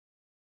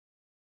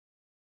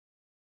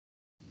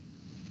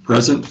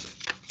Present.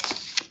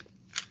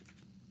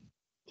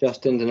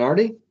 Justin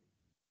Denardi,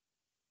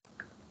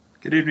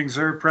 Good evening,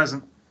 sir.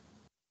 Present.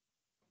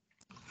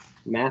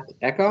 Matt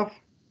Eckhoff,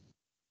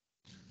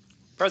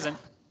 Present.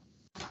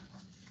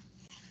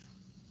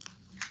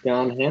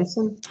 John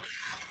Hanson,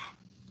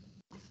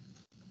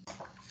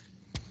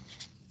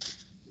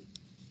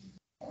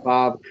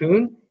 Bob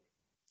Kuhn,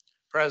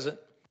 Present.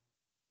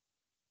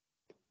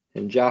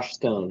 and Josh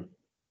Stone.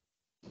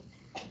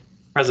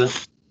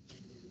 Present.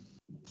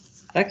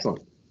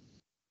 Excellent.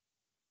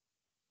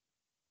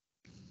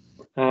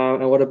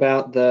 And what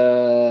about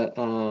the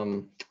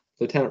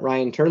Lieutenant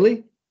Ryan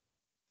Turley?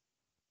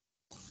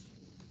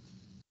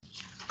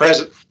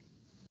 Present.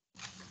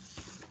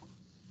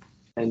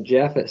 And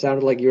Jeff, it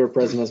sounded like you were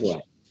present as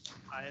well.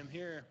 I am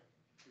here.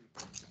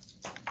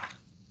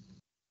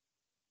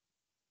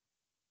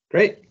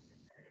 Great.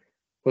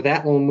 With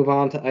that, we'll move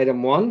on to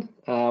item 1,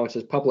 which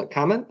is public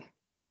comment.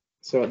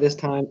 So at this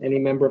time, any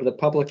member of the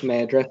public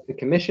may address the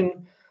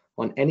commission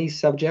on any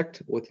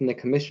subject within the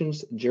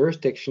commission's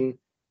jurisdiction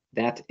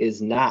that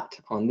is not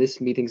on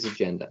this meeting's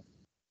agenda.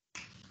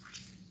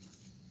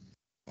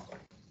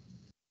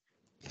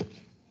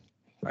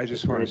 I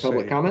just want Any to say,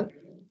 public comment?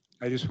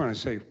 I just want to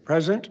say,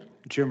 present,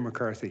 Jim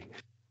McCarthy.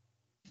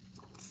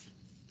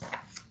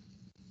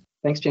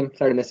 Thanks, Jim.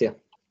 Sorry to miss you.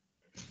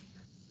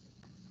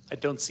 I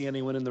don't see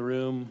anyone in the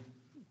room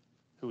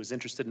who is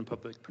interested in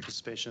public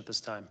participation at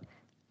this time.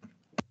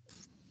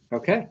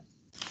 Okay.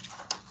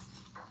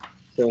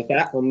 So with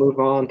that, we'll move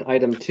on to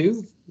item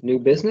 2, new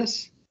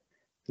business.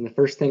 And the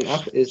first thing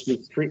up is the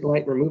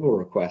streetlight removal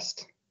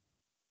request.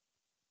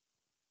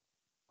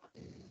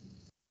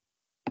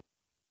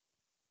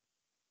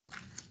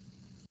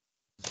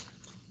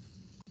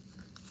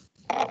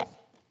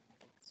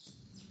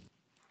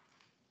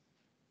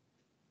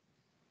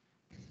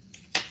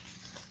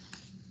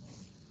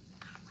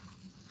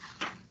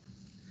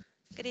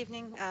 Good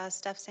evening,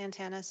 Steph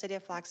Santana, City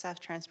of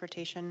Flagstaff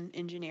Transportation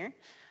Engineer.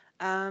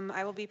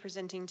 I will be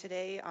presenting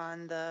today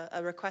on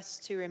a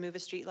request to remove a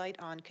streetlight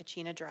on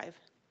Katchina Drive.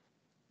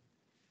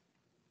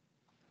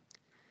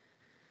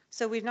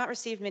 So we've not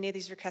received many of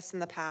these requests in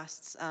the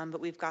past, but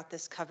we've got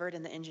this covered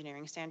in the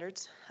engineering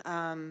standards.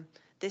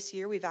 This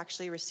year, we've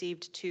actually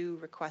received 2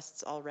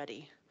 requests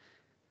already.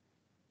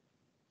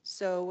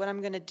 So what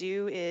I'm going to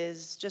do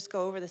is just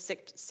go over the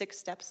six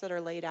steps that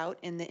are laid out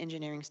in the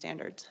engineering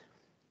standards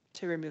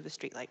to remove a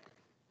streetlight.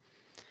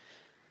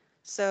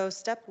 So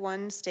step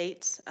 1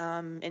 states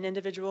an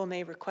individual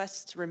may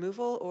request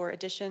removal or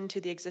addition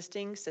to the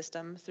existing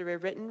system through a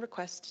written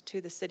request to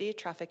the city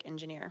traffic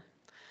engineer.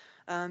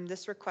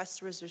 This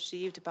request was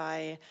received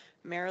by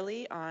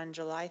Marilee on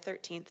July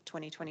 13th,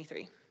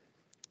 2023.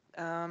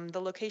 The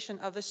location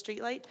of the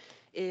streetlight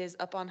is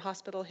up on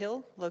Hospital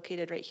Hill,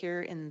 located right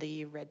here in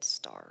the red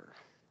star.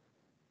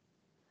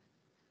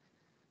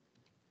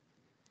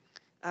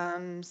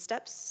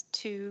 Steps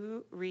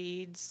 2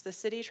 reads, the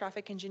city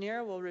traffic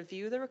engineer will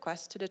review the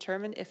request to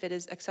determine if it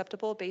is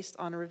acceptable based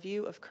on a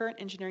review of current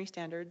engineering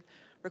standard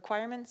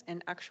requirements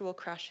and actual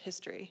crash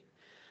history.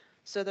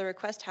 So the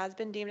request has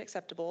been deemed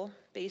acceptable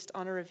based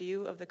on a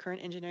review of the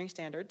current engineering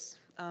standards.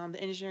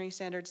 The engineering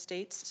standard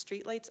states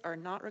streetlights are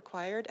not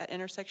required at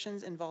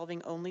intersections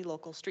involving only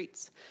local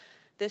streets.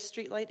 This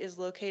streetlight is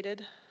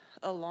located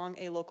along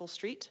a local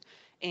street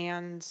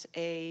and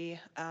a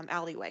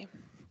alleyway.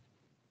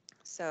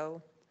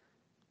 So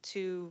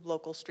 2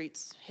 local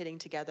streets hitting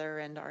together,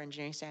 and our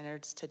engineering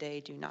standards today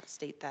do not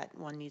state that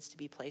one needs to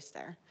be placed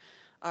there.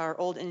 Our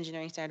old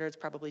engineering standards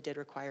probably did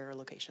require a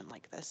location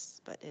like this,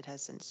 but it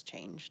has since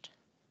changed.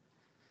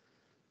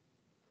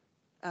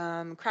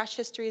 Crash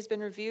history has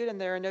been reviewed,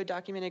 and there are no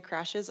documented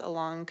crashes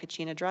along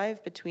Katchina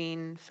Drive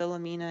between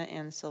Philomena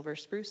and Silver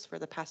Spruce for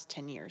the past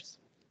 10 years.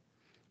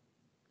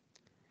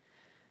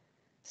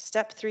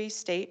 Step 3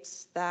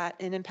 states that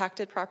an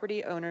impacted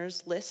property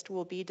owner's list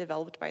will be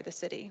developed by the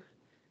city.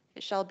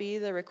 It shall be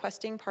the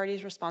requesting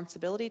party's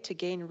responsibility to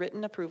gain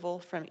written approval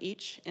from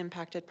each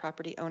impacted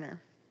property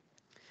owner.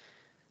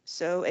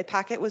 So a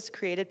packet was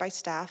created by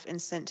staff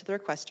and sent to the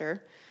requester,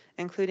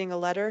 including a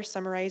letter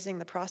summarizing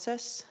the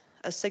process,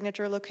 a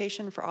signature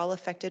location for all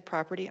affected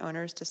property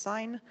owners to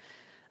sign,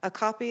 a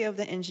copy of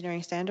the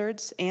engineering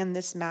standards, and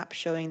this map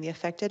showing the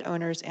affected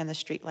owners and the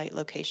streetlight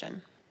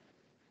location.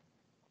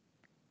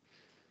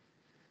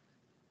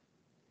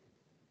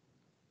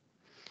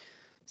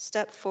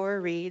 Step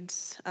 4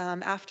 reads,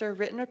 after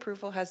written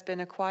approval has been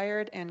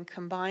acquired and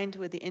combined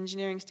with the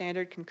engineering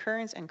standard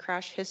concurrence and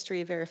crash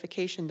history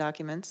verification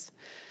documents,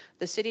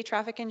 the city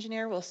traffic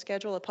engineer will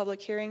schedule a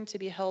public hearing to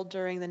be held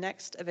during the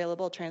next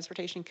available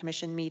Transportation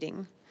Commission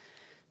meeting.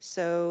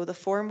 So the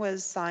form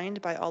was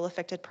signed by all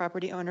affected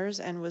property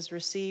owners and was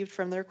received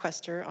from the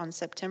requester on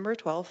September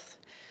 12th,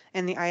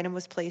 and the item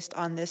was placed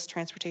on this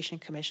Transportation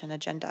Commission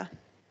agenda.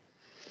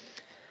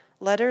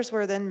 Letters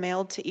were then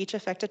mailed to each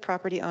affected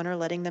property owner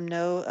letting them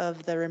know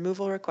of the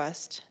removal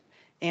request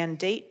and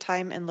date,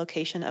 time, and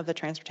location of the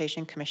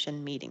Transportation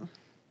Commission meeting.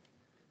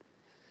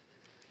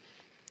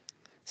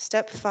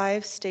 Step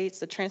 5 states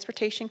the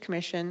Transportation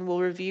Commission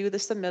will review the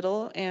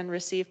submittal and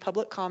receive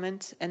public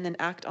comment and then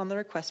act on the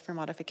request for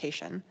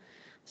modification.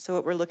 So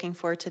what we're looking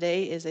for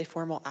today is a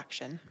formal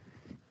action.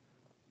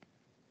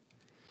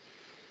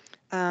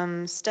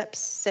 Step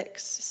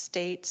 6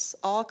 states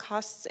all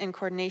costs in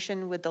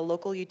coordination with the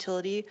local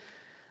utility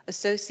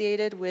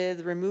associated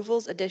with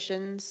removals,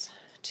 additions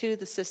to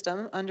the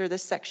system under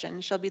this section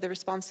shall be the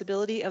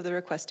responsibility of the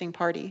requesting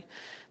party.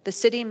 The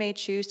city may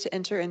choose to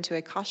enter into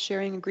a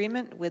cost-sharing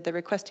agreement with the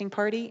requesting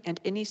party, and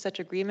any such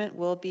agreement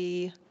will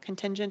be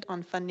contingent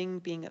on funding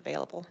being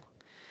available.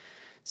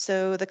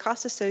 So the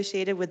costs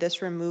associated with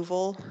this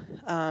removal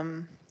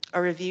are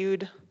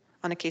reviewed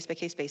on a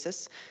case-by-case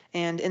basis.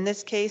 And in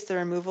this case, the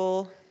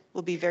removal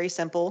will be very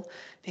simple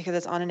because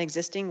it's on an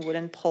existing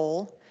wooden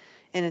pole,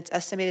 and it's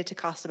estimated to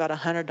cost about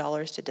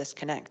 $100 to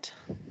disconnect.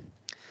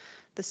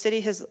 The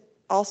city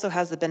also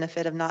has the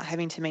benefit of not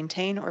having to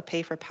maintain or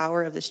pay for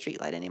power of the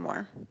streetlight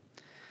anymore.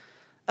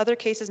 Other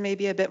cases may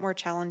be a bit more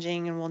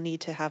challenging, and we'll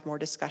need to have more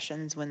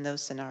discussions when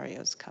those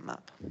scenarios come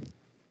up.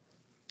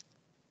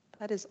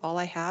 That is all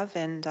I have,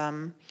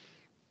 and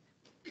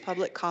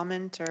public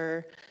comment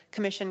or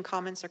commission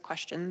comments or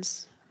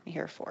questions I'm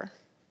here for.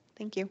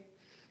 Thank you.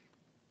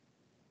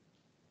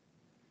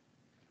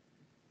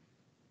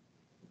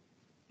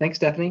 Thanks,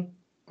 Stephanie.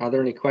 Are there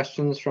any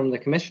questions from the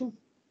commission?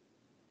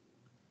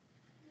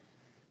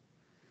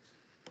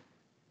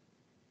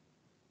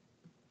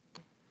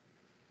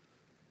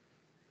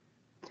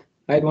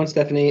 I had one,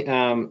 Stephanie.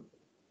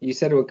 You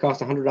said it would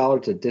cost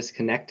 $100 to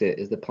disconnect it.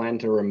 Is the plan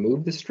to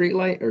remove the street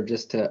light or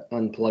just to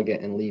unplug it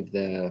and leave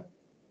the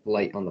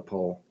light on the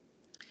pole?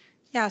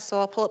 Yeah, so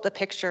I'll pull up the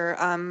picture.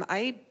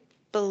 I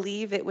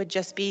believe it would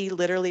just be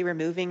literally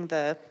removing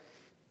the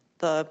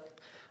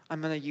I'm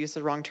going to use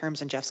the wrong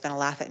terms and Jeff's going to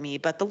laugh at me,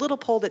 but the little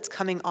pole that's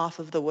coming off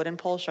of the wooden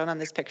pole shown on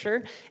this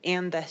picture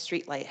and the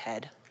street light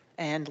head,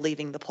 and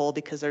leaving the pole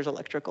because there's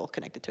electrical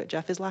connected to it.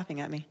 Jeff is laughing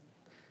at me.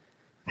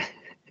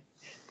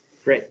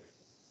 Great.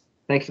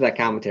 Thanks for that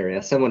commentary.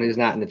 As someone who's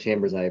not in the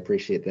chambers, I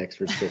appreciate the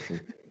extra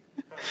description.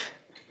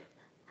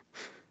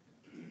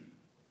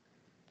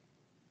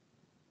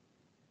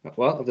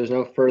 Well, if there's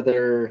no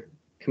further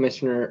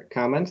commissioner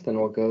comments, then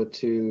we'll go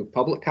to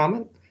public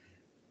comment.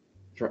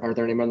 Are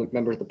there any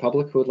members of the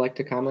public who would like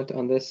to comment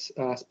on this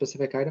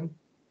specific item?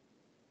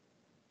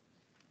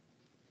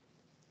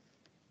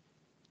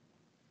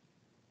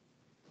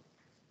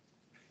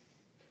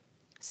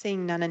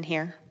 Seeing none in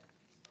here.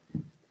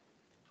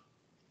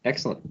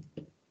 Excellent.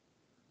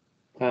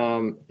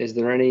 Is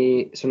there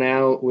any, so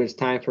now it's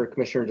time for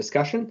commissioner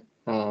discussion.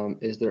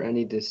 Is there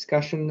any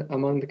discussion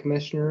among the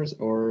commissioners,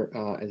 or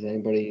is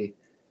anybody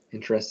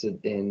interested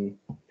in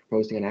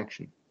proposing an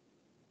action?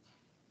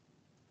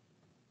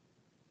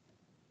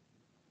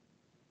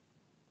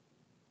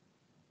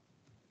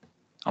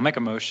 I'll make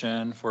a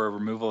motion for a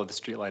removal of the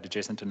streetlight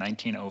adjacent to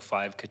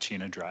 1905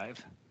 Katchina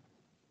Drive.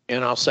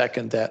 And I'll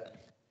second that.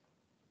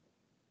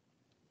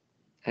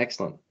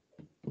 Excellent.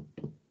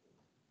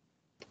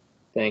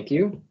 Thank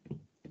you.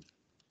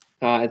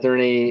 Is there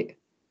any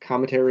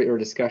commentary or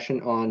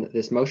discussion on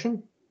this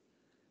motion?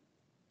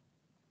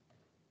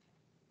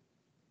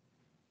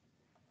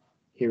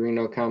 Hearing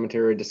no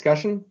commentary or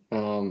discussion,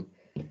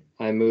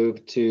 I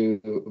move to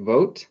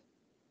vote.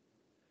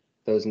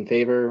 Those in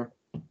favor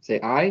say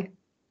aye.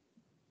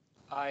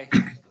 Aye.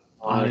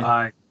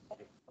 Aye.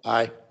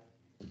 Aye.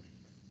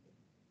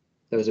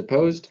 Those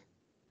opposed?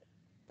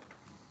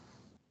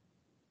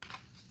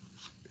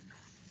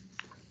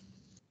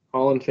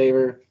 All in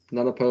favor,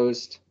 none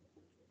opposed.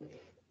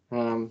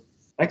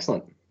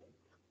 Excellent.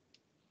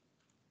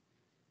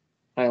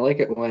 I like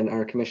it when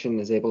our commission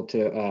is able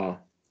to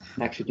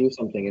actually do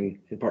something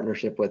in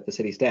partnership with the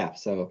city staff.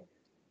 So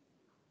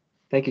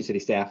thank you, city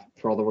staff,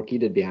 for all the work you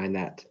did behind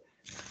that.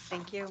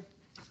 Thank you.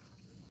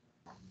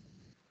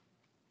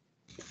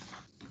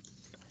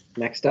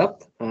 Next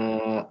up,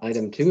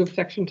 item 2 of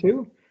section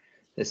 2,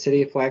 the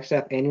City of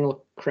Flagstaff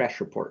annual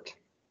crash report.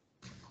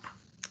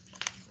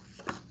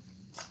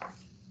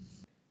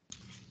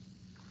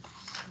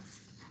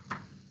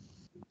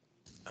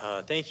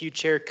 Thank you,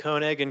 Chair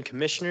Koenig and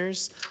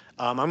Commissioners.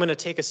 I'm going to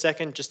take a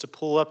second just to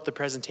pull up the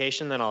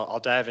presentation, then I'll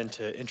dive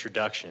into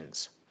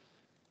introductions.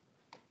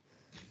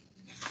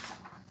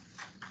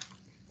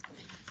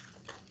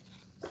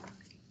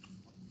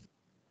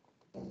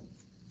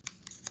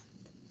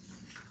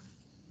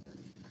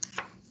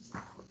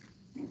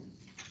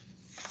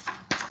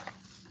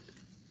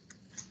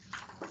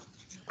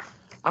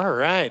 All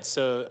right,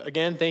 so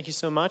again, thank you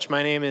so much.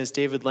 My name is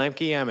David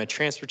Lemke. I'm a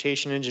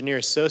Transportation Engineer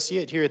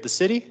Associate here at the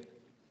city.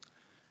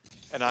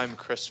 And I'm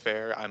Chris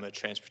Fair. I'm a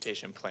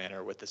transportation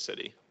planner with the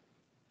city.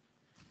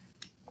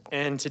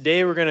 And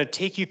today we're going to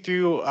take you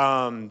through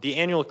the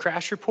annual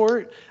crash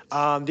report.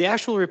 The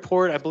actual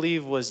report, I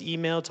believe, was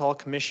emailed to all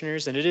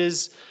commissioners, and it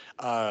is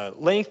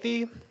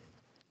lengthy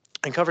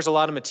and covers a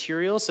lot of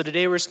material. So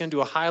today we're just going to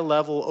do a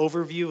high-level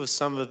overview of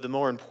some of the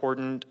more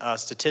important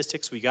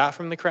statistics we got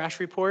from the crash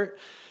report.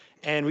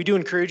 And we do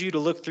encourage you to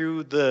look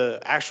through the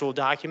actual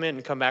document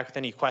and come back with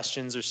any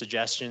questions or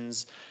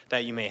suggestions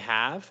that you may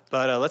have.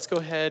 But let's go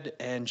ahead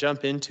and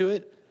jump into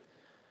it.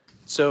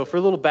 So for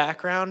a little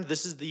background,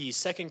 this is the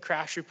second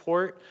crash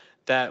report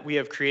that we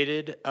have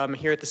created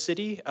here at the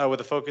city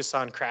with a focus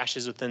on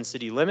crashes within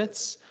city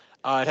limits.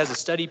 It has a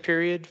study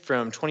period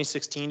from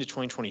 2016 to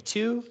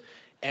 2022,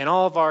 and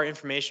all of our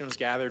information was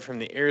gathered from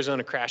the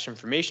Arizona Crash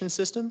Information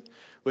System,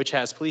 which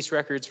has police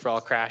records for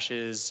all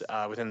crashes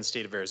within the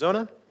state of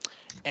Arizona.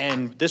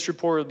 And this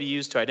report will be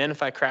used to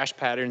identify crash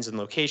patterns and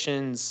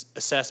locations,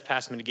 assess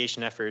past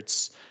mitigation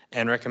efforts,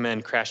 and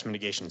recommend crash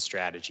mitigation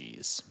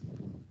strategies.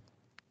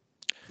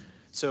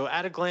 So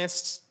at a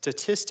glance,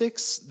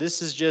 statistics,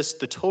 this is just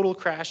the total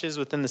crashes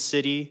within the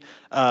city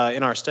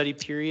in our study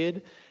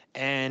period.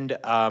 And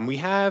we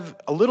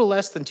have a little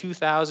less than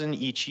 2,000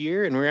 each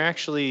year, and we're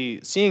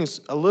actually seeing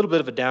a little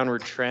bit of a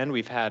downward trend.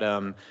 We've had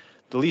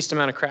the least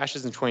amount of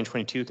crashes in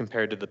 2022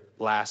 compared to the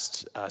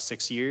last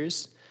 6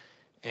 years.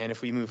 And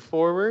if we move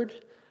forward,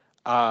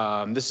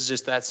 this is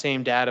just that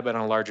same data, but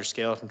on a larger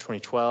scale from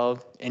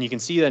 2012. And you can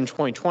see that in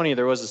 2020,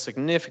 there was a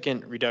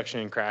significant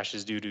reduction in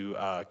crashes due to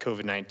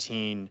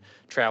COVID-19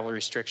 travel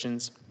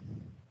restrictions.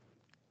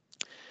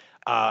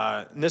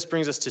 And this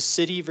brings us to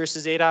city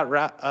versus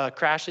ADOT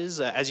crashes.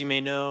 As you may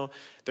know,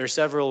 there are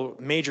several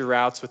major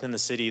routes within the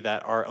city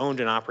that are owned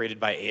and operated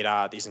by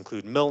ADOT. These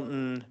include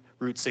Milton,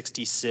 Route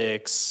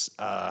 66,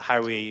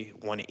 Highway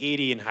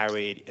 180,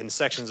 and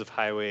sections of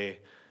Highway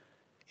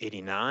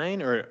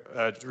 89 or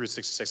Route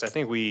 66. I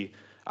think we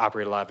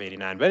operate a lot of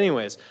 89. But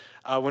anyways,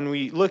 when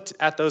we looked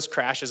at those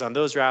crashes on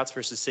those routes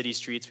versus city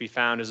streets, we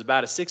found it was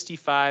about a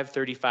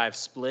 65-35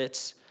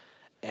 split.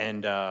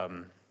 And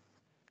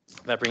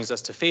that brings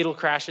us to fatal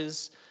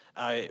crashes.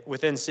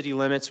 Within city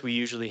limits, we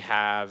usually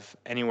have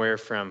anywhere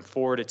from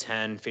 4 to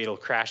 10 fatal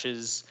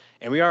crashes.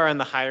 And we are on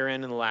the higher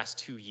end in the last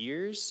 2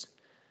 years.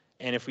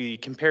 And if we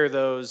compare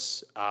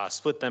those,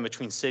 split them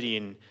between city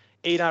and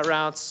ADOT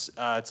routes,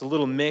 it's a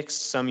little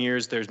mixed. Some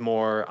years there's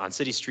more on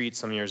city streets,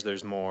 some years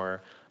there's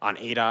more on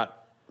ADOT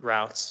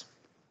routes.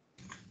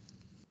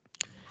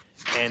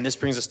 And this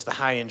brings us to the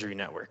high injury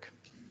network.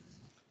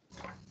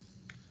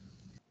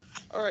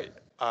 All right.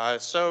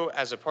 So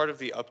as a part of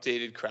the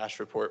updated crash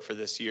report for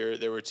this year,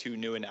 there were 2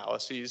 new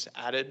analyses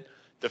added.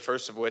 The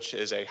first of which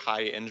is a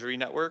high injury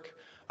network,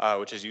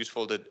 which is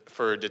useful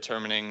for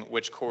determining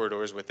which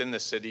corridors within the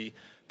city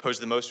pose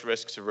the most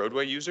risk to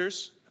roadway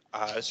users.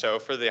 So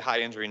for the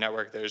high injury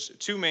network, there's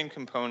 2 main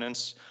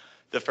components.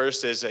 The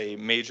first is a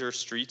major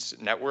streets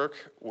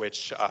network,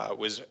 which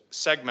was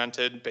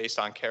segmented based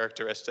on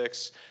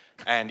characteristics,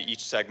 and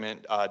each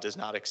segment does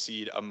not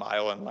exceed a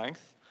mile in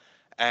length.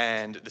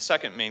 And the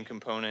second main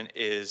component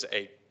is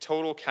a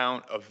total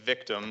count of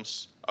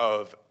victims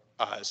of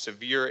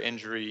severe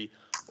injury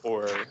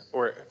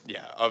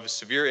of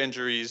severe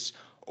injuries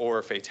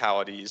or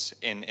fatalities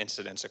in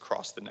incidents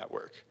across the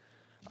network.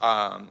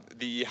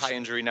 The high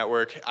injury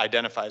network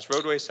identifies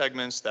roadway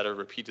segments that are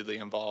repeatedly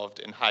involved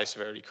in high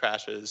severity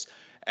crashes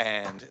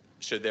and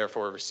should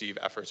therefore receive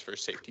efforts for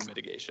safety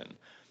mitigation.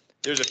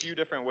 There's a few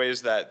different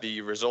ways that the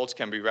results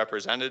can be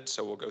represented,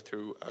 so we'll go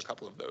through a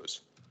couple of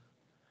those.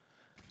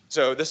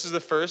 So this is the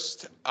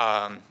first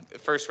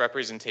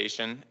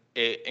representation.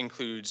 It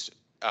includes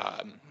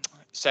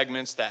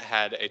segments that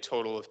had a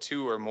total of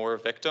 2 or more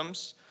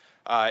victims.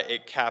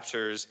 It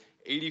captures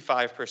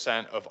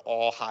 85% of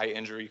all high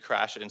injury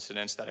crash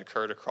incidents that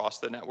occurred across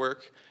the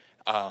network,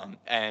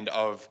 and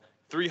of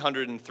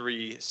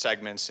 303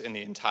 segments in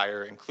the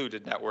entire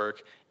included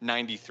network,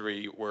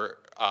 93 were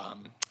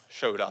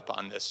showed up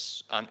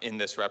in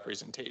this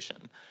representation.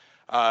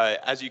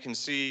 As you can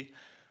see,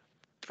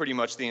 pretty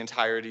much the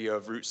entirety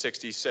of Route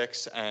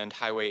 66 and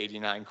Highway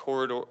 89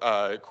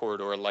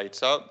 corridor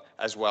lights up,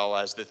 as well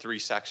as the 3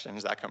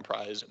 sections that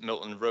comprise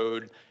Milton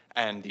Road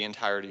and the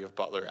entirety of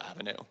Butler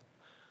Avenue.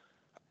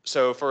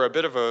 So for a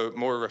bit of a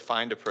more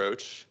refined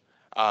approach,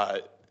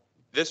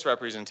 this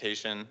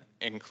representation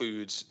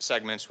includes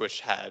segments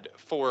which had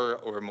 4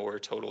 or more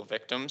total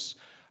victims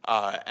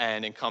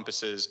and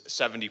encompasses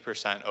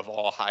 70% of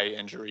all high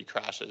injury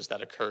crashes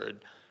that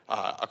occurred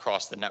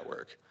across the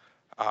network.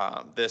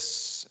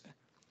 This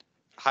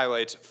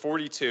highlights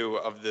 42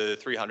 of the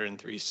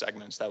 303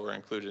 segments that were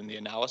included in the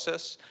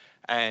analysis.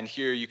 And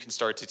here you can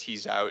start to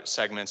tease out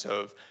segments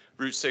of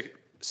Route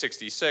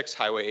 66,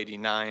 Highway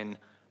 89,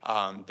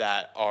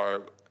 that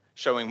are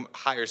showing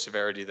higher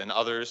severity than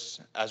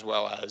others, as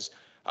well as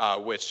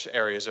which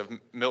areas of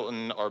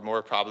Milton are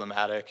more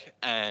problematic,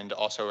 and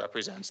also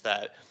represents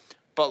that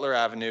Butler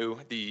Avenue,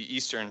 the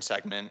eastern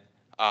segment,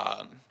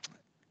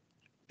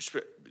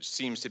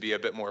 seems to be a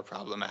bit more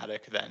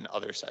problematic than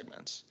other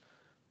segments.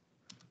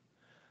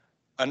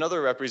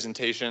 Another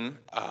representation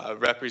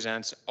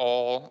represents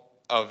all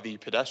of the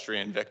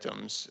pedestrian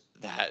victims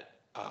that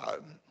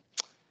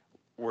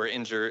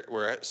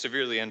were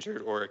severely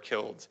injured or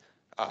killed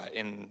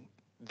in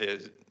the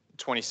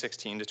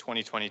 2016 to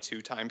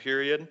 2022 time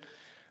period.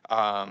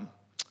 From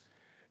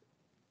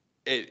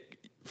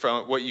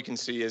what you can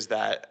see is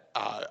that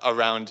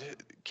around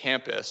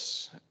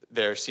campus,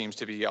 there seems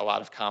to be a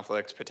lot of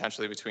conflict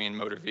potentially between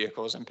motor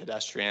vehicles and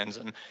pedestrians,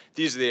 and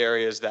these are the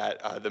areas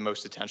that the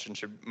most attention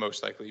should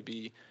most likely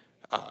be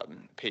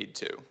paid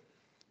to.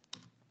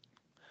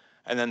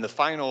 And then the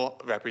final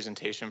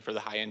representation for the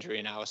high injury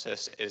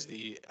analysis is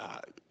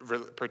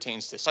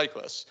pertains to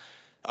cyclists.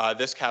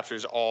 This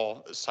captures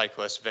all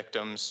cyclist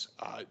victims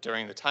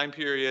during the time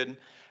period,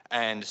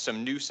 and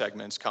some new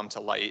segments come to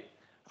light.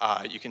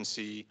 You can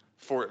see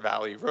Fort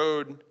Valley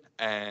Road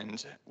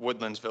and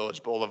Woodlands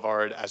Village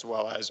Boulevard, as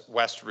well as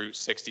West Route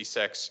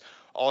 66,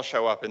 all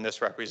show up in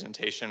this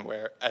representation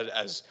where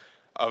as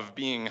of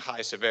being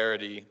high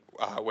severity,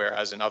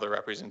 whereas in other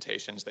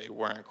representations they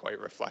weren't quite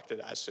reflected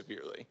as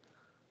severely.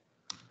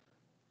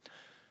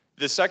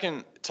 The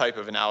second type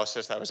of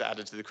analysis that was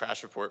added to the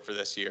crash report for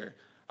this year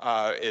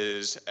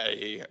is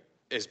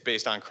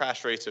based on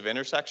crash rates of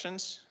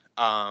intersections.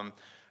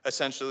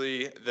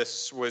 Essentially,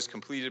 this was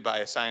completed by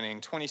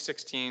assigning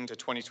 2016 to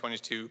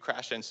 2022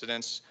 crash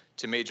incidents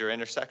to major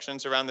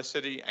intersections around the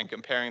city and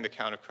comparing the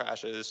count of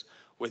crashes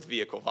with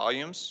vehicle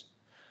volumes.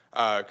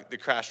 The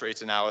crash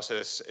rates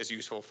analysis is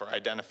useful for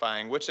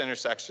identifying which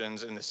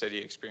intersections in the city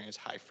experience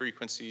high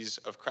frequencies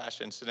of crash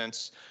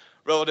incidents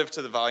relative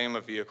to the volume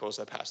of vehicles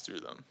that pass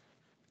through them.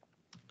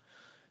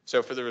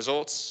 So for the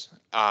results,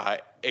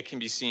 it can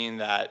be seen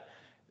that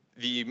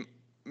the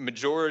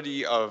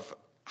majority of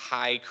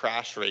high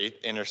crash rate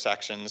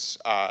intersections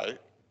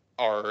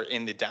are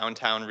in the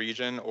downtown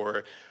region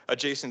or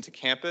adjacent to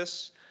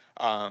campus.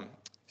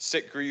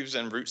 Sitgreaves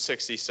and Route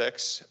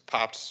 66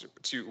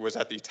 was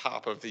at the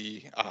top of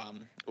the,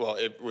 well,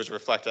 it was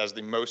reflected as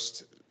the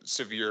most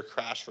severe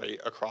crash rate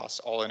across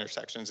all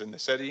intersections in the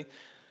city.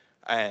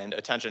 And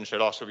attention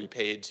should also be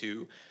paid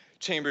to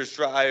Chambers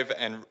Drive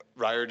and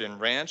Riordan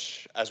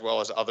Ranch, as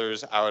well as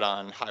others out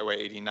on Highway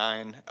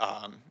 89,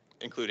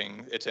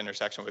 including its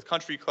intersection with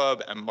Country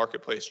Club and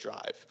Marketplace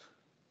Drive.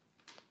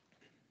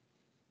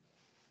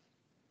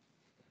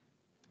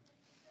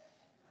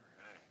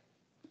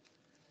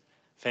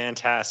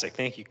 Fantastic.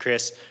 Thank you,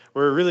 Chris.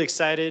 We're really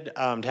excited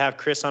to have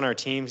Chris on our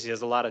team. He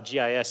has a lot of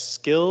GIS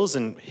skills,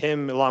 and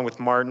him, along with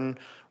Martin,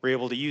 were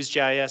able to use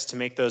GIS to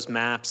make those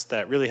maps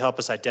that really help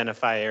us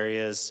identify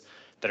areas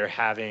that are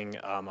having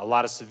a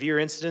lot of severe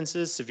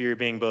incidences, severe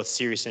being both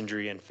serious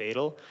injury and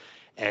fatal.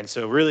 And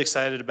so really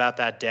excited about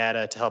that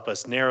data to help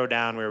us narrow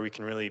down where we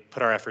can really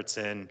put our efforts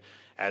in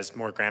as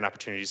more grant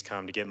opportunities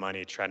come to get money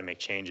to try to make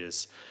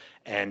changes.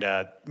 And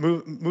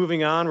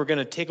moving on, we're going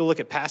to take a look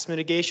at past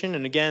mitigation.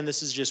 And again,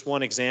 this is just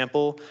one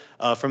example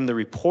from the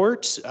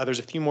report. There's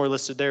a few more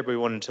listed there, but we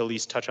wanted to at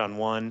least touch on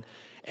one.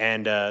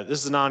 And this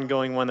is an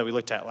ongoing one that we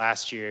looked at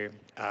last year.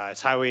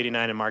 It's Highway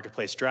 89 and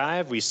Marketplace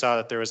Drive. We saw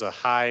that there was a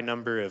high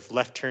number of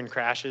left turn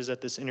crashes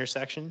at this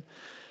intersection.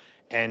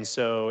 And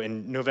so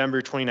in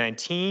November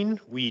 2019,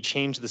 we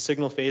changed the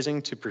signal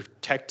phasing to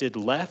protected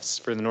lefts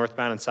for the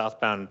northbound and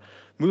southbound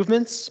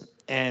movements.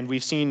 And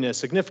we've seen a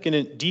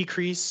significant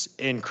decrease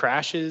in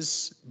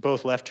crashes,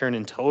 both left turn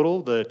and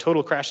total. The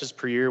total crashes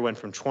per year went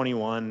from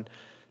 21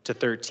 to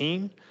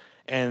 13.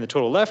 And the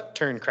total left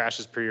turn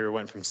crashes per year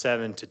went from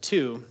 7 to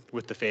 2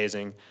 with the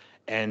phasing.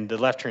 And the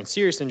left turn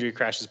serious injury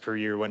crashes per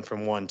year went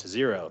from 1 to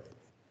 0.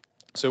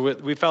 So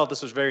we felt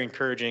this was very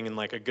encouraging and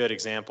like a good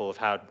example of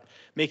how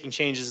making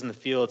changes in the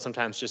field,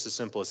 sometimes just as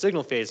simple as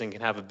signal phasing,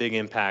 can have a big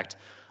impact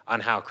on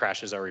how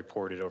crashes are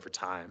reported over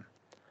time.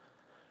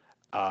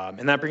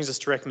 And that brings us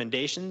to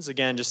recommendations.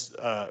 Again, just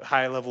a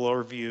high-level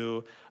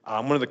overview.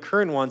 One of the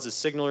current ones is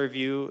signal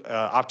review,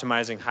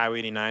 optimizing Highway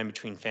 89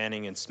 between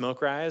Fanning and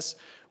Smoke Rise.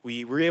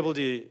 We were able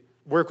to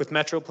work with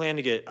MetroPlan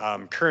to get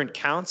current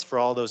counts for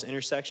all those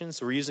intersections.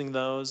 So we're using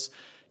those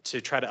to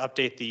try to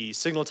update the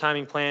signal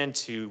timing plan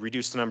to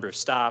reduce the number of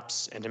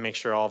stops and to make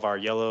sure all of our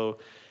yellow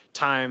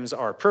times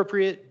are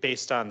appropriate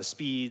based on the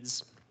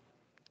speeds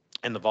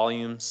and the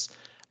volumes.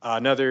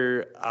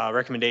 Another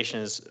recommendation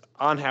is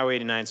on Highway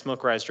 89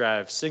 Smoke Rise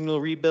Drive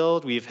signal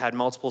rebuild. We've had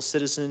multiple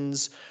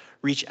citizens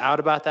reach out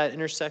about that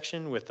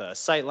intersection with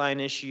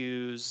sightline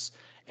issues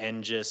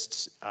and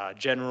just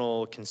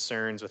general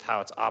concerns with how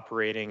it's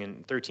operating,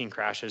 and 13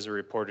 crashes are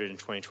reported in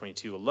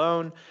 2022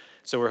 alone.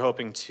 So we're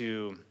hoping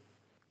to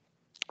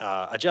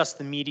adjust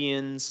the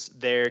medians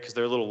there because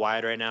they're a little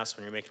wide right now, so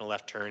when you're making a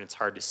left turn, it's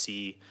hard to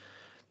see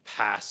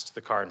past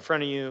the car in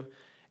front of you,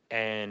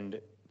 and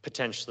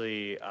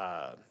potentially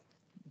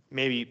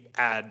maybe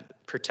add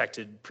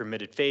protected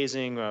permitted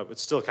phasing.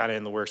 It's still kind of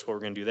in the works what we're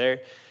going to do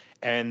there.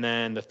 And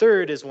then the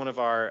third is one of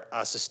our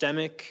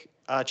systemic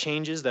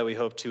changes that we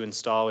hope to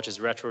install, which is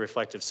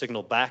retroreflective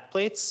signal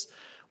backplates,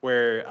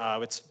 where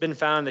it's been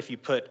found if you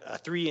put a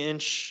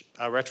 3-inch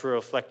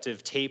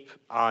retroreflective tape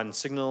on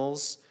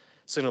signal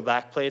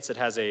backplates, it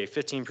has a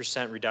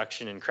 15%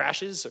 reduction in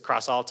crashes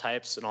across all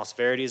types and all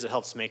severities. It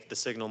helps make the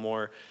signal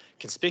more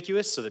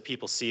conspicuous so that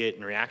people see it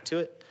and react to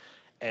it.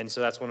 And so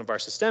that's one of our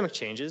systemic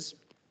changes.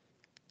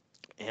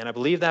 And I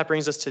believe that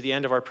brings us to the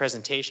end of our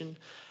presentation.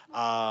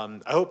 I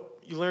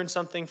hope you learned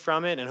something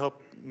from it and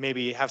hope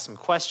maybe have some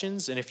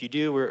questions. And if you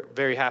do, we're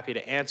very happy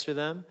to answer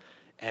them.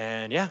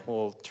 And yeah,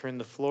 we'll turn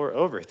the floor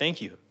over.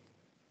 Thank you.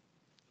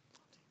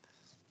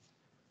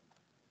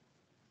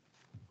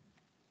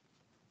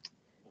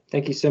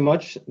 Thank you so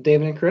much,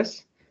 David and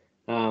Chris,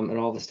 and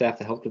all the staff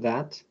that helped with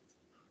that.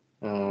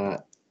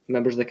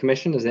 Members of the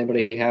commission, does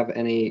anybody have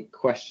any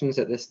questions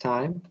at this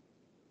time?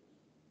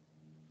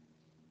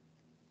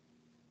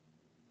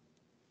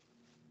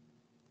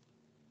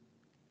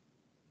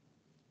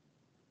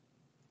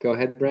 Go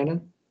ahead,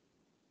 Brandon.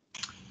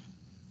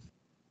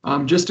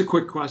 Just a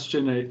quick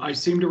question. I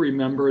seem to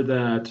remember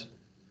that,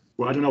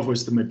 well, I don't know if it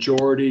was the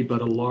majority,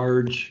 but a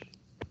large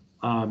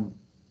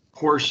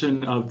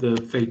portion of the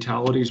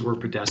fatalities were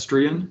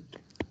pedestrian.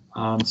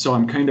 So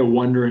I'm kind of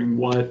wondering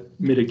what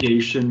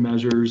mitigation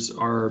measures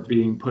are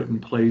being put in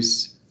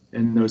place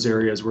in those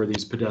areas where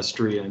these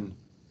pedestrian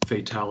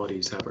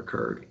fatalities have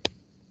occurred.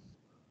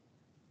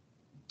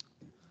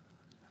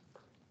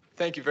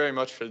 Thank you very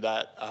much for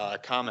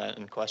that comment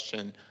and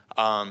question.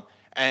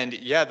 And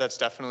yeah, that's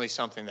definitely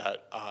something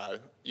that,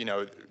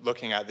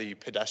 looking at the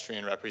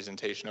pedestrian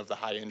representation of the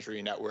high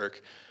injury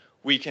network,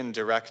 we can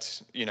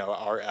direct,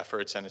 our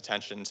efforts and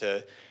attention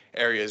to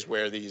areas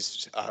where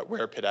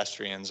where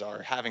pedestrians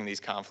are having these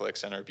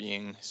conflicts and are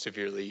being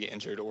severely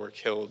injured or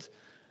killed.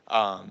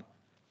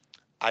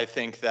 I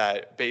think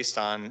that based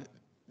on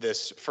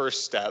this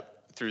first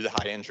step through the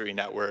high injury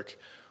network,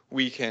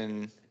 we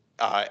can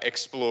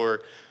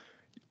explore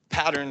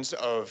patterns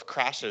of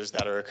crashes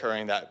that are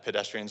occurring that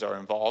pedestrians are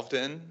involved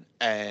in,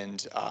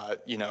 and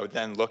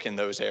then look in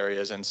those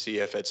areas and see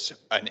if it's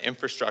an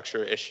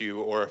infrastructure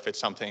issue or if it's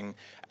something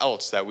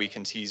else that we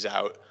can tease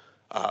out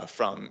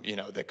from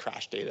the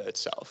crash data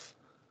itself.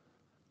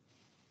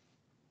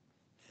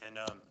 And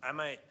I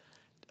might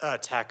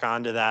tack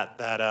on to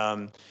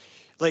that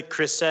like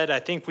Chris said, I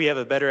think we have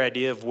a better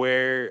idea of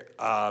where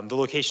the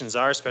locations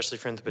are, especially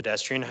from the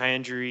pedestrian high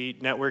injury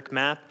network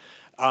map.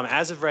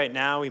 As of right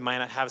now, we might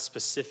not have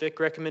specific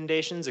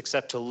recommendations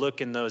except to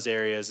look in those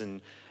areas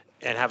and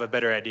have a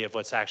better idea of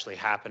what's actually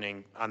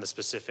happening on the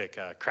specific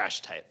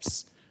crash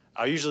types.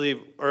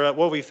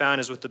 What we found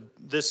is with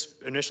this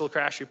initial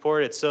crash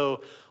report, it's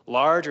so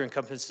large or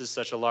encompasses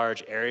such a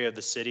large area of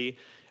the city.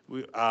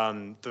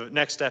 The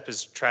next step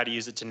is try to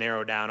use it to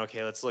narrow down,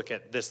 okay, let's look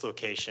at this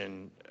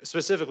location,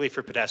 specifically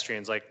for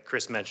pedestrians, like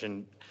Chris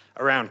mentioned,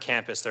 around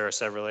campus, there are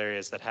several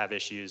areas that have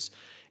issues,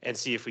 and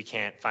see if we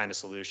can't find a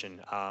solution.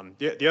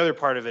 The other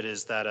part of it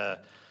is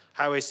that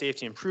Highway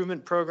Safety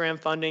Improvement Program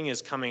funding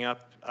is coming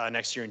up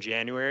next year in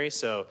January,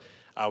 so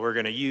we're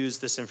gonna use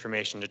this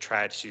information to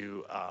try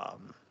to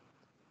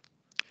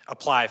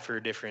apply for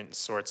different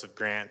sorts of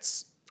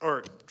grants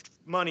or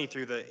money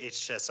through the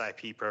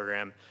HSIP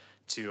program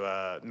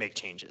to make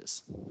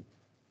changes.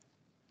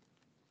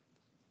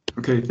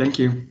 Okay, thank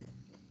you.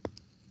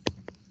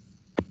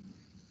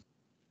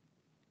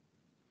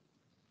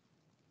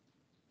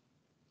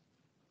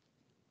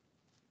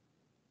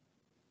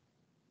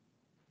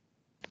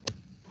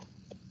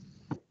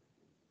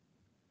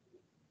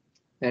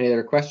 Any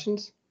other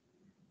questions?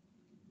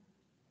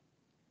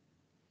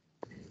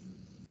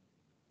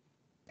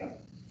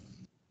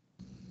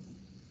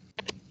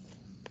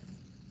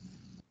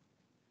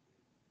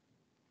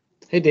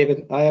 Hey,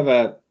 David, I have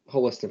a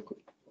whole list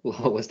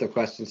of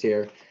questions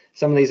here.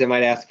 Some of these I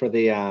might ask for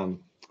the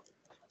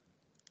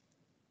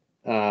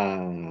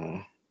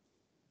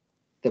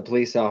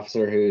police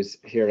officer who's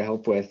here to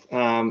help with.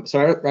 So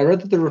I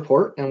read the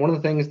report, and one of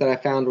the things that I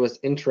found was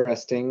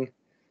interesting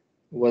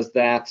was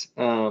that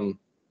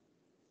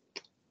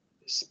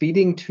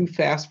speeding too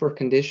fast for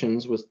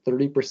conditions was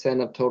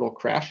 30% of total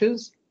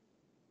crashes,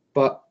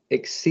 but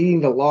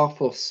exceeding the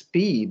lawful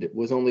speed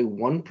was only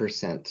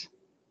 1%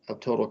 of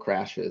total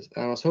crashes.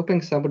 And I was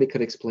hoping somebody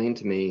could explain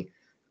to me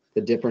the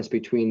difference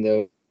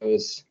between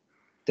those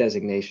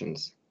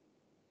designations.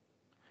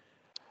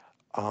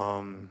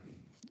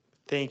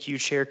 Thank you,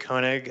 Chair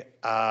Koenig.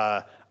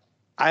 I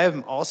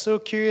am also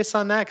curious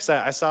on that because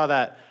I saw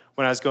that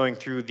when I was going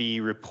through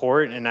the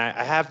report, and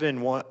I have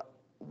been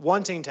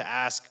wanting to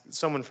ask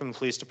someone from the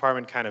police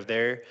department kind of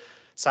their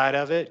side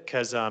of it,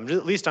 because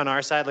at least on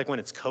our side, like when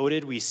it's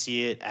coded, we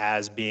see it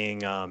as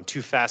being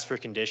too fast for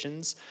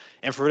conditions,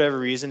 and for whatever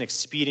reason,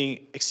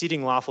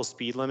 exceeding lawful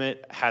speed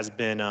limit has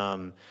been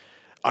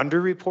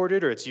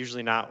underreported, or it's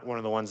usually not one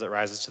of the ones that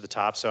rises to the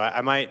top. So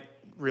I might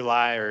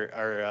rely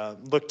or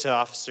look to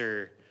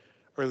Officer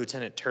or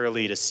Lieutenant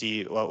Turley to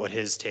see what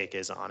his take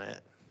is on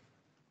it.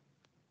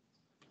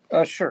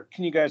 Sure.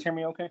 Can you guys hear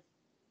me okay?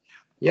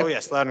 Yep. Oh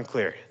yes, loud and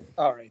clear.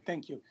 All right,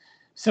 thank you.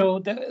 So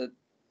the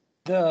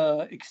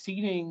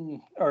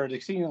exceeding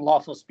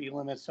lawful speed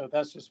limit, so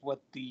that's just what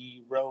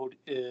the road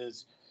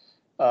is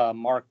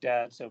marked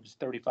at. So it's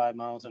 35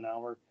 miles an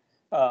hour.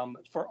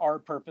 For our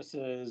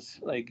purposes,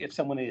 like if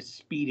someone is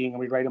speeding and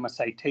we write them a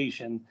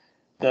citation,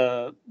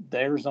 the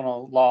Arizona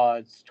law,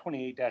 it's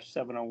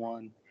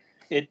 28-701.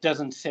 It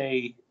doesn't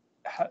say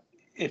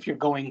if you're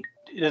going,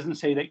 it doesn't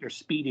say that you're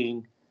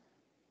speeding,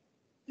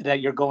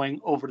 that you're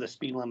going over the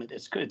speed limit.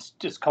 It's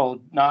just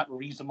called not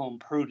reasonable and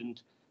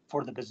prudent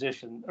for the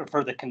position or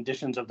for the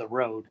conditions of the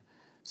road.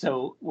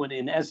 So when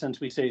in essence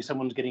we say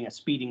someone's getting a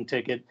speeding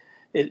ticket,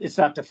 it's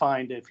not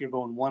defined if you're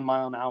going 1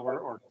 mile an hour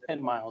or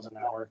 10 miles an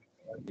hour.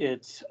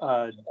 It's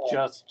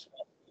just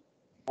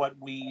what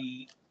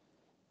we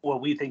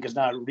what we think is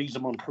not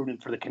reasonable and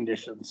prudent for the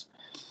conditions.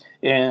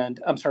 And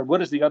I'm sorry,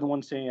 what is the other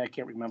one saying? I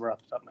can't remember off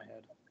the top of my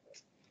head.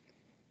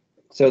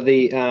 So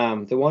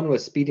the one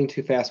was speeding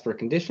too fast for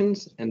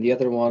conditions, and the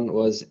other one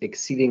was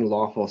exceeding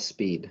lawful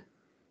speed.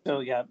 So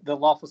yeah, the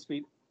lawful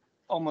speed,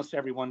 almost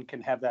everyone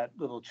can have that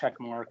little check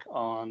mark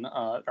on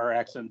our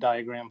accident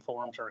diagram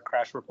forms or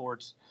crash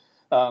reports.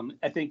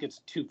 I think it's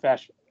too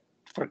fast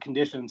for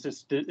conditions.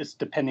 It's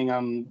depending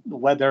on the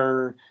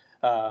weather,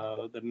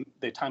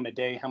 the time of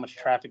day, how much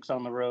traffic's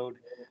on the road.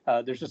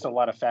 There's just a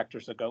lot of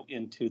factors that go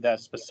into that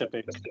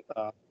specific,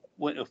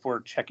 if we're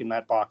checking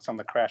that box on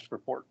the crash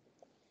report.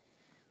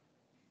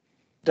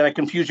 Did I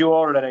confuse you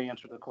all, or did I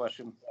answer the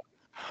question?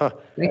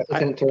 Thanks,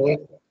 Lieutenant Turley.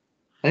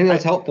 I think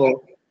that's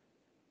helpful.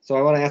 So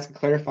I want to ask a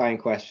clarifying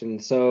question.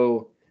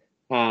 So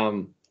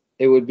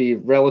it would be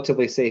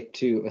relatively safe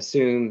to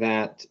assume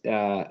that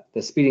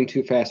the speeding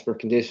too fast for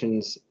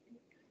conditions,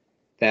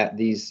 that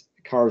these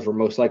cars were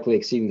most likely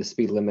exceeding the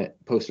speed limit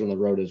posted on the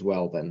road as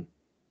well then?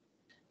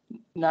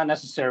 Not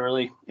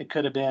necessarily. It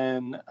could have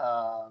been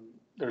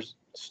there's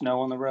snow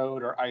on the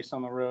road or ice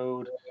on the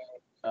road,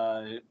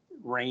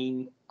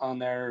 rain on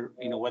there,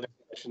 weather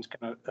conditions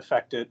can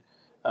affect it.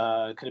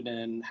 It could have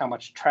been how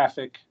much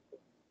traffic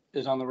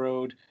is on the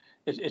road.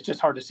 It's just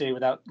hard to say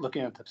without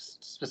looking at the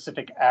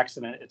specific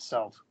accident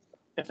itself,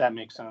 if that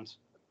makes sense.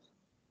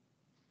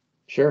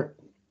 Sure.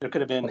 There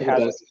could have been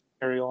hazardous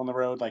material on the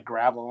road, like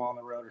gravel on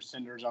the road or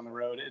cinders on the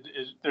road.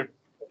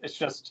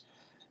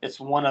 It's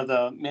one of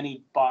the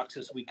many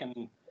boxes we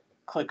can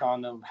click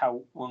on of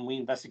how, when we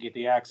investigate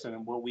the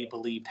accident, what we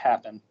believed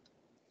happened.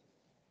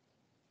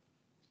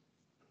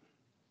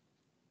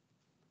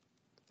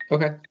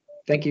 Okay,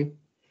 thank you.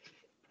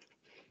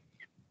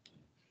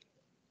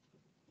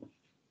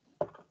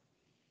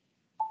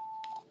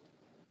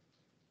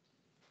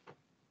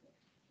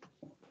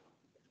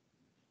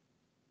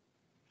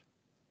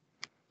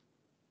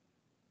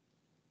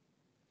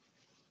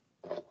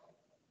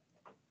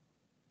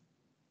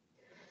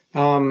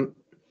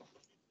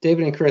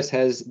 David and Chris,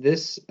 has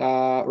this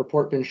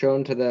report been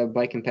shown to the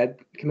Bike and Ped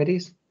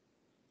committees?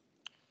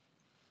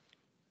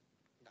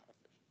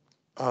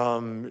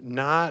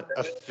 Not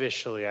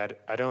officially.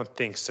 I don't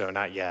think so.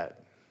 Not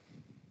yet.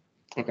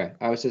 Okay,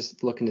 I was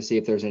just looking to see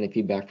if there's any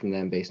feedback from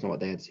them based on what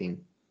they had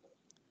seen.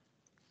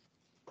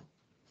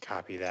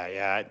 Copy that.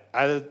 Yeah,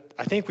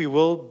 I think we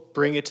will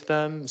bring it to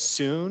them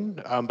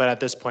soon, but at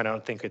this point, I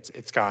don't think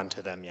it's gone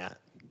to them yet.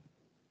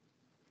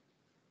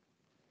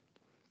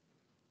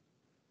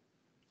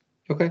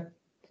 Okay.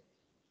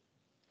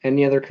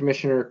 Any other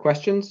commissioner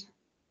questions?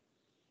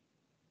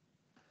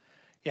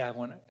 Yeah,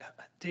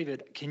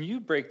 David, can you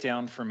break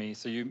down for me?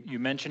 So you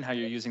mentioned how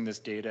you're using this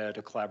data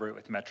to collaborate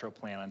with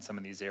MetroPlan on some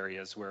of these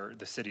areas where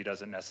the city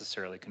doesn't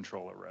necessarily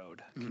control a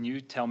road. Mm-hmm. Can you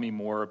tell me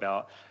more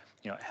about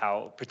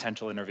how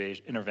potential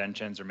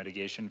interventions or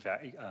mitigation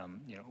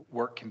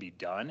work can be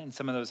done in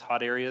some of those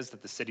hot areas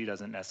that the city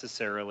doesn't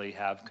necessarily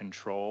have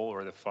control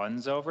or the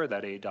funds over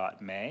that ADOT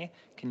may?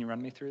 Can you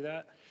run me through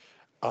that?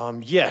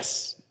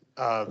 Yes,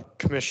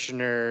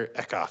 Commissioner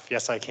Eckhoff.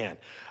 Yes, I can.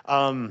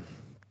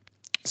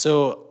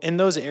 So in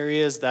those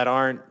areas that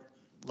aren't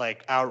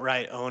like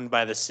outright owned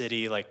by the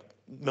city, like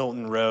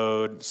Milton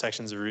Road,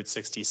 sections of Route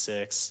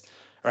 66,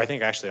 or I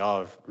think actually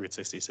all of Route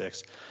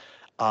 66,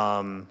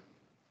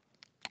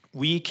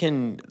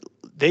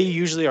 they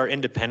usually are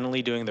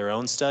independently doing their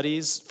own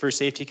studies for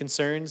safety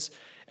concerns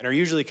and are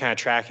usually kind of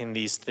tracking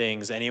these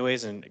things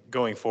anyways and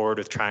going forward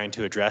with trying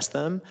to address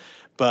them.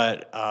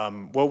 But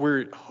what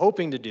we're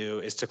hoping to do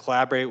is to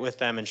collaborate with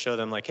them and show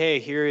them like, hey,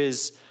 here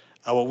is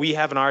what we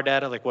have in our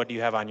data, like what do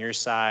you have on your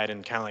side,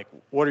 and kind of like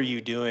what are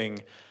you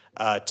doing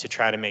to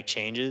try to make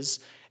changes.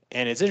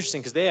 And it's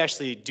interesting because they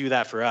actually do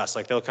that for us.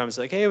 Like they'll come and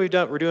say, like, hey,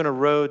 we're doing a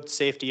road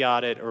safety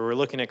audit, or we're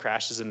looking at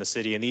crashes in the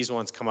city, and these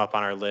ones come up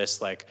on our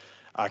list. Like,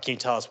 can you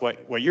tell us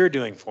what you're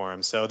doing for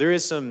them? So there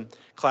is some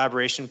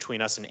collaboration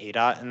between us and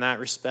ADOT in that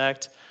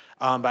respect.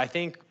 But I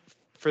think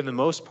for the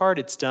most part,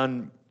 it's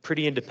done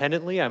pretty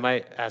independently. I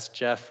might ask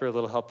Jeff for a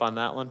little help on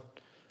that one.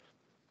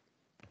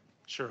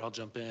 Sure, I'll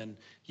jump in.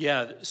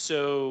 Yeah,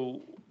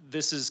 so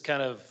this is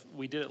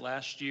we did it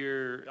last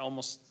year,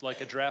 almost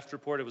like a draft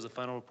report. It was a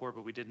final report,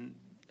 but we didn't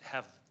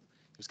have,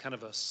 it was kind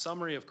of a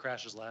summary of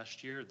crashes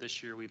last year.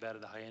 This year we've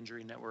added a high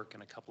injury network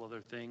and a couple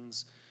other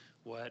things.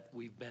 What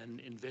we've been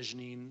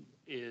envisioning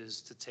is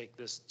to take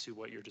this to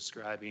what you're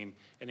describing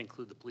and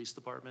include the police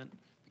department,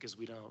 because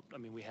we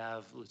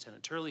have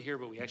Lieutenant Turley here,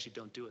 but we actually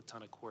don't do a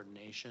ton of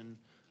coordination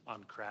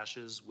on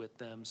crashes with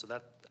them. So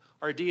that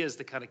our idea is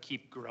to kind of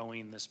keep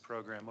growing this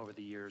program over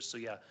the years. So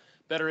yeah,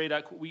 better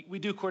ADOT, we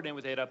do coordinate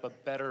with ADOT,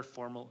 but better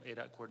formal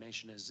ADOT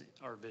coordination is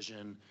our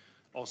vision.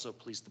 Also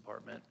police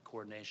department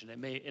coordination.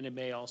 It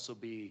may also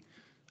be,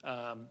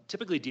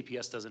 typically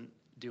DPS doesn't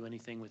do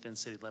anything within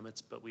city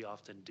limits, but we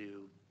often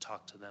do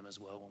talk to them as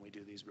well when we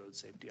do these road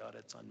safety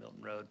audits on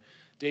Milton Road.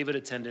 David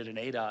attended an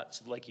ADOT,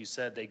 so like you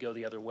said, they go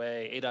the other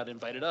way. ADOT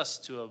invited us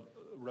to a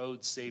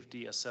road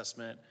safety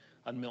assessment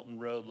on Milton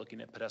Road looking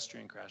at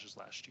pedestrian crashes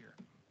last year.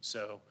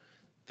 So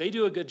they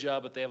do a good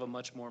job, but they have a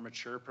much more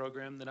mature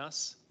program than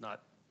us.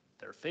 Not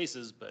their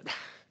faces, but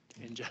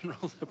in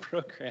general, the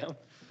program.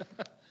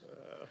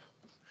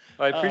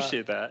 I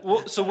appreciate that.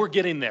 Well, so we're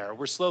getting there.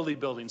 We're slowly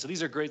building. So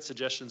these are great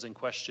suggestions and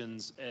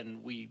questions,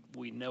 and we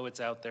know it's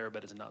out there,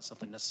 but it's not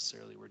something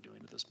necessarily we're doing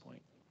at this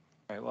point.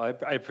 All right,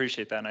 well, I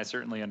appreciate that, and I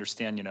certainly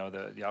understand,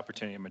 the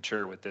opportunity to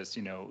mature with this,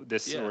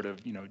 this Yeah. sort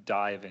of,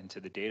 dive into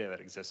the data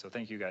that exists. So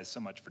thank you guys so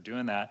much for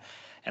doing that.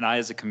 And I,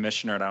 as a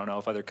commissioner, and I don't know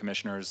if other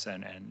commissioners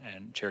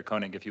and Chair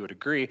Koenig, if you would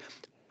agree,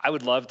 I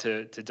would love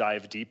to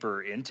dive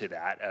deeper into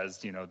that as,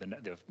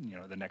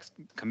 the next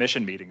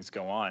commission meetings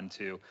go on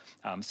to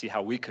see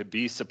how we could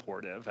be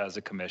supportive as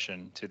a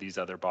commission to these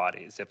other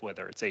bodies,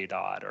 whether it's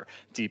ADOT or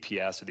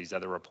DPS or these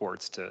other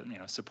reports to,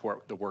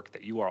 support the work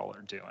that you all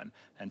are doing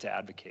and to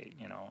advocate,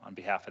 on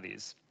behalf of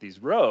these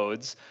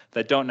roads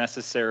that don't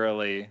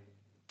necessarily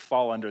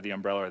fall under the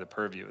umbrella or the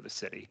purview of the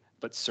city,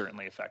 but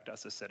certainly affect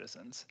us as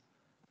citizens.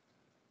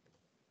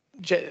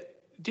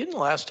 Didn't the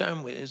last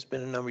time, it's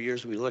been a number of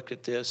years, we looked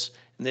at this,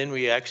 and then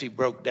we actually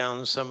broke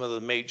down some of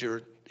the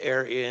major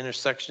area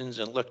intersections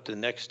and looked the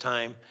next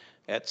time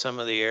at some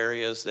of the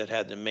areas that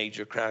had the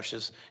major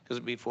crashes? Because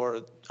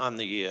before on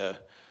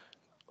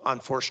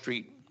 4th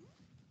Street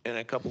and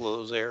a couple of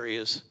those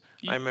areas,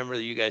 I remember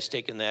you guys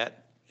taking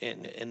that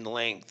in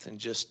length and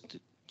just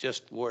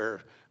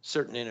where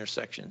certain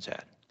intersections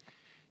had.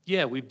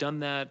 Yeah, we've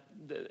done that.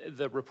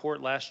 The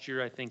report last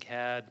year, I think,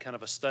 had kind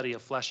of a study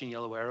of flashing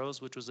yellow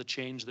arrows, which was a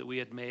change that we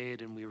had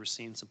made, and we were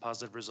seeing some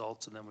positive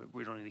results, and then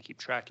we don't need to keep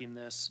tracking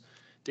this.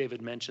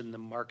 David mentioned the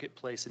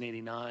Marketplace in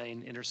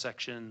 89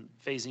 intersection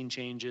phasing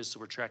changes,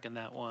 so we're tracking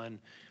that one.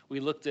 We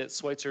looked at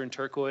Schweitzer and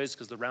Turquoise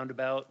because the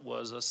roundabout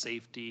was a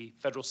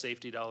federal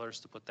safety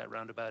dollars to put that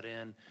roundabout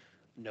in.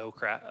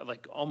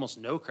 Almost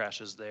no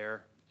crashes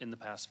there in the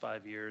past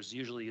 5 years.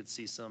 Usually you'd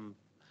see some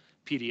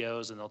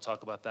PDOs, and they'll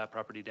talk about that,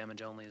 property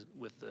damage only,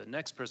 with the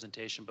next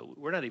presentation, but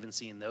we're not even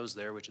seeing those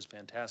there, which is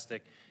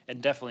fantastic,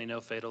 and definitely no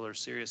fatal or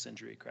serious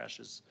injury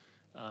crashes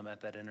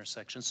at that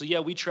intersection. So yeah,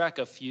 we track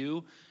a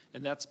few,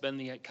 and that's been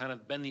the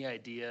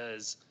idea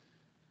is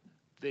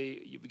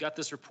we got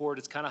this report.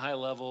 It's kind of high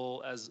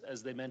level,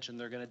 as they mentioned.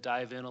 They're going to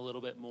dive in a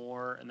little bit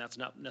more, and that's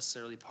not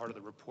necessarily part of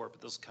the report,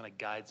 but those kind of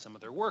guide some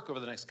of their work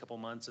over the next couple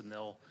months, and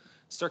they'll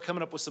start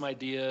coming up with some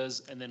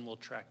ideas, and then we'll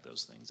track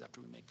those things after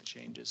we make the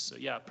changes. So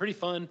yeah, pretty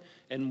fun,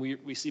 and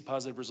we see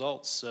positive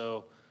results.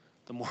 So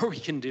the more we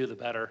can do, the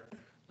better.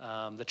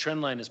 The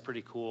trend line is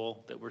pretty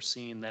cool that we're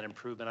seeing that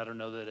improvement. I don't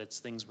know that it's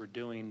things we're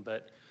doing,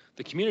 but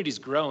the community's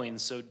growing.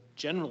 So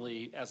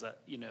generally, as a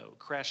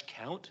crash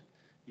count,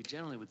 you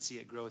generally would see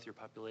it grow with your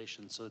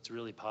population. So it's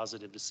really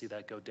positive to see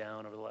that go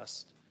down over the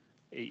last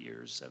 8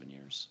 years, 7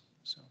 years.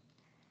 So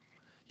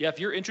yeah, if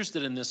you're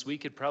interested in this, we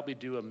could probably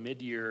do a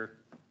mid-year,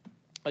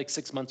 like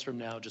 6 months from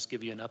now, just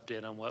give you an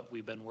update on what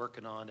we've been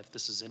working on. If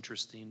this is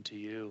interesting to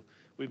you,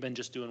 we've been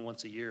just doing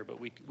once a year, but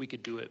we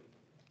could do it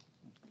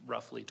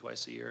roughly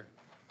twice a year.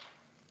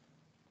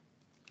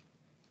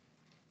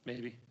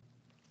 Maybe.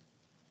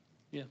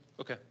 Yeah,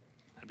 okay.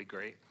 That'd be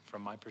great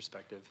from my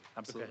perspective.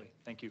 Absolutely. Okay.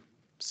 Thank you.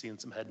 Seeing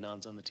some head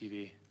nods on the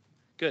TV.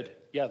 Good.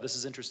 Yeah, this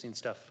is interesting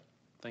stuff.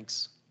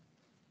 Thanks.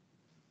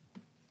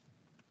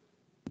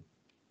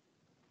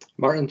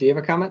 Martin, do you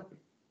have a comment?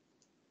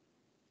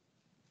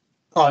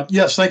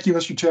 Yes, thank you,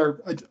 Mr. Chair.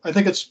 I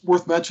think it's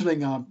worth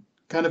mentioning,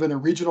 kind of in a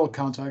regional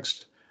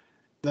context,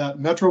 that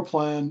Metro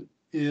Plan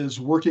is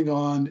working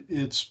on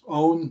its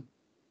own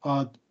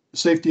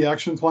safety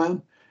action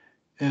plan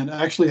and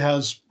actually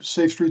has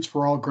Safe Streets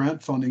for All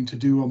grant funding to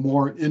do a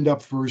more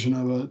in-depth version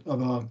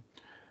of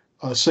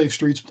a Safe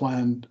Streets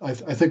plan, I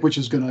think, which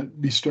is going to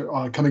be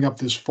coming up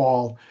this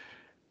fall.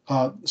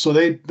 So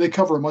they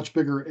cover a much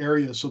bigger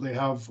area, so they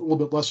have a little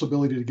bit less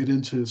ability to get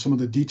into some of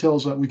the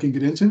details that we can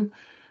get into.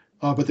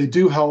 But they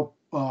do help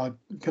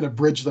kind of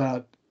bridge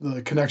the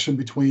connection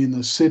between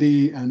the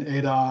city and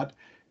ADOT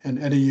and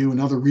NAU and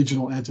other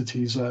regional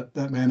entities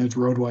that manage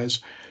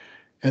roadways.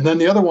 And then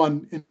the other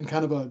one, in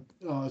kind of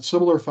a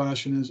similar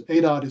fashion, is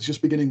ADOT is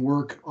just beginning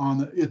work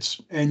on its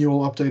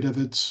annual update of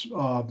its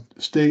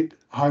state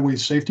highway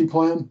safety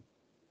plan.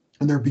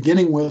 And they're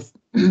beginning with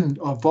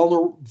a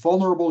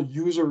vulnerable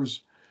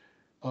users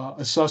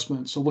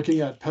assessment. So looking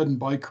at ped and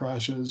bike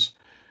crashes.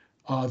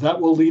 That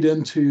will lead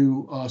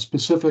into a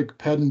specific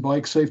ped and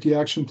bike safety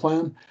action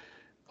plan.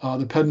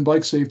 The ped and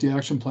bike safety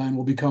action plan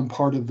will become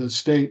part of the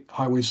state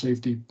highway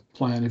safety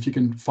plan if you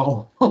can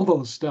follow all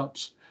those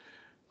steps.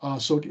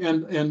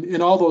 And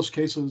in all those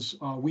cases,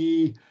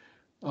 we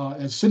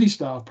as city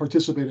staff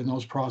participate in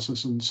those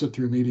processes and sit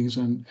through meetings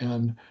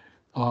and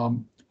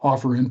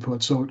offer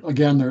input. So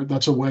again,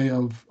 that's a way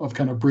of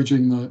kind of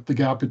bridging the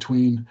gap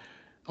between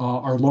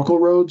our local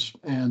roads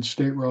and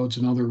state roads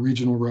and other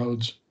regional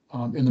roads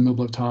in the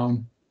middle of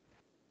town.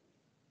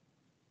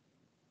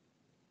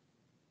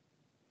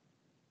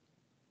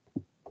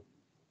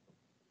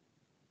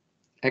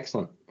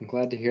 Excellent. I'm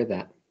glad to hear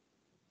that.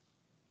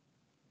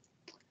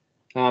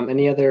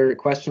 Any other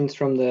questions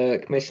from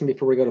the commission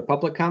before we go to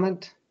public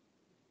comment?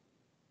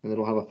 And then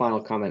we'll have a final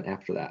comment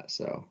after that.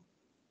 So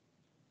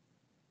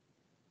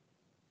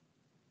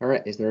All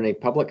right, is there any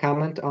public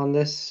comment on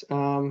this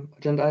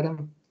agenda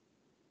item?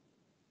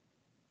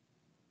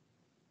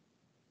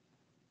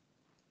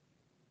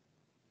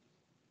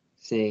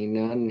 Seeing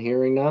none,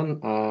 hearing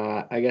none,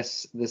 I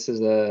guess this is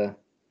a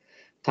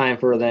time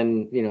for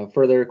then,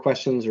 further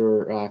questions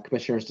or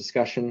commissioners'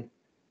 discussion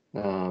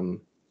on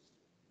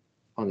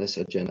this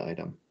agenda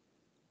item.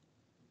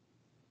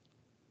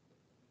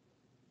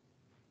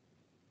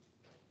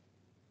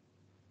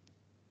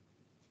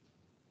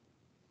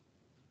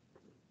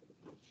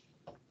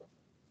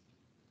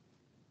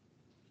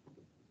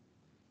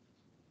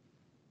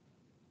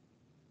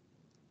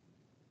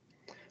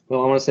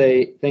 Well, I want to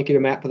say thank you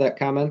to Matt for that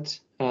comment.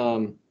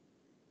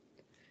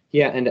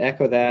 Yeah, and to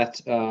echo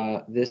that,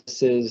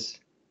 this is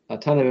a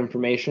ton of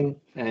information,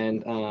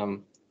 and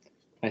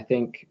I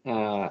think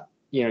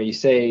you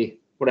say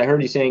what I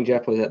heard you saying,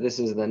 Jeff, was that this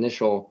is the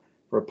initial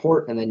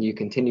report, and then you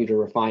continue to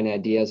refine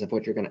ideas of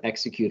what you're going to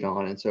execute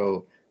on. And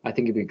so I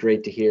think it'd be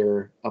great to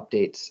hear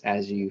updates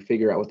as you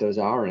figure out what those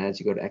are and as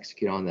you go to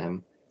execute on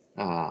them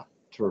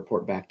to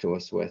report back to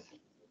us with.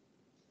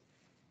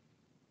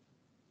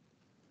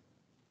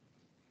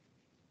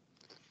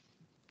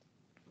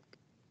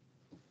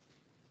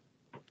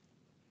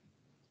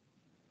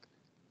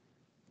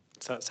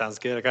 Sounds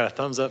good. I got a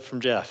thumbs up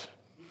from Jeff.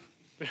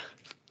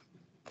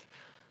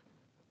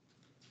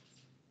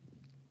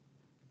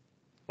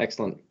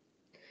 Excellent.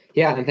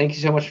 Yeah, and thank you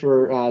so much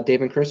for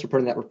Dave and Chris for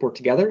putting that report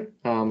together.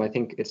 I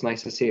think it's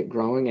nice to see it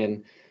growing,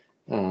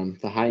 and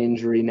the high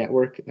injury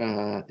network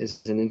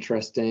is an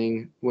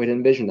interesting way to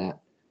envision that.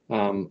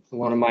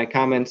 One of my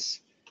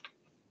comments,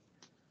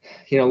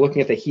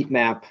 looking at the heat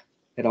map,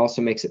 it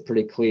also makes it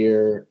pretty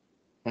clear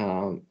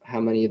how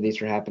many of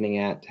these are happening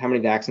how many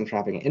of the accidents are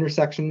happening at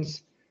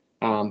intersections.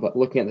 But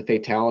looking at the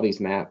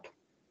fatalities map,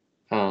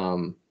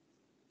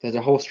 there's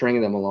a whole string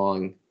of them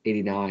along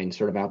 89,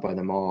 sort of out by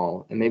the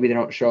mall, and maybe they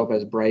don't show up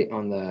as bright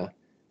on the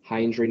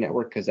high injury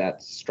network because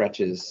that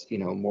stretches,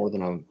 more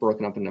than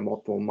broken up into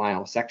multiple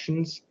mile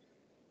sections.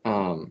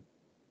 But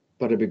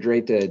it'd be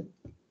great to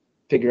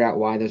figure out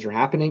why those are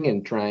happening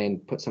and try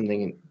and put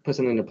something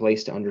into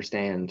place to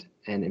understand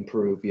and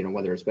improve,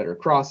 whether it's better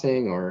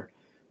crossing or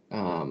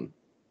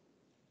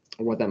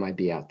what that might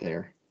be out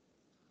there.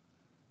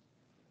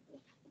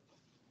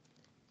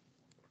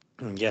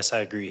 Yes, I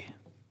agree.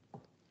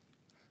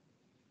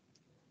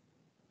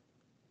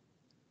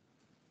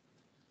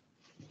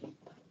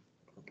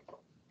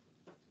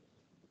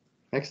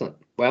 Excellent.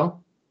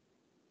 Well,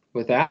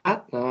 with that,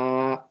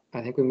 I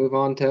think we move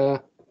on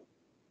to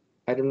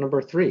item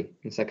number 3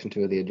 in section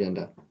 2 of the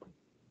agenda.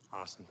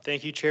 Awesome.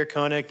 Thank you, Chair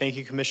Koenig. Thank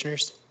you,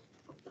 commissioners.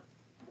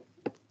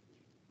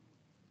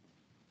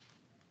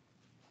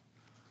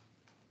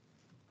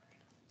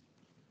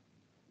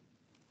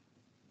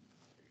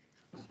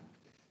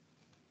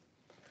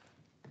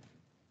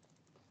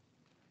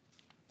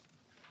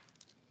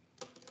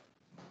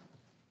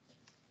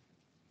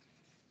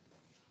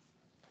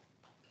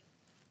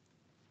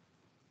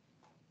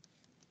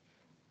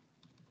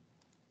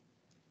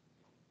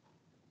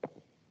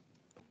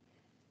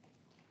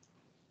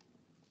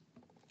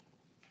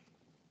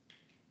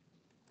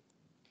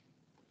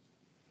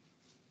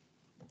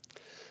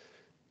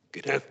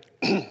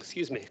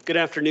 Excuse me. Good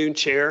afternoon,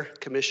 Chair,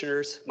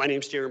 Commissioners. My name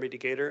is Jeremy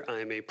DeGator.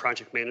 I'm a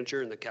project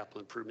manager in the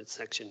capital improvement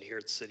section here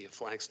at the City of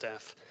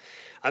Flagstaff.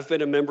 I've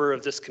been a member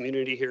of this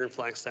community here in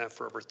Flagstaff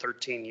for over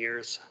 13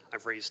 years.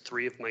 I've raised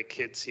 3 of my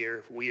kids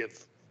here. We have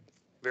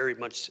very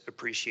much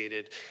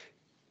appreciated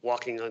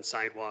walking on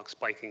sidewalks,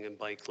 biking in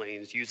bike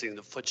lanes, using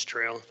the Foots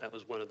Trail. That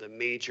was one of the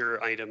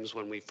major items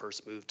when we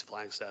first moved to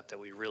Flagstaff that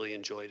we really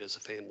enjoyed as a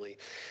family.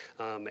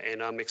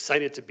 And I'm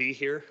excited to be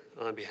here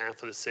on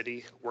behalf of the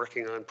city,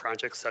 working on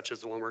projects such as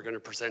the one we're going to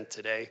present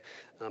today,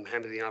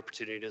 having the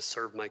opportunity to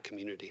serve my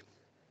community.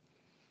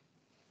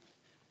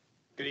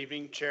 Good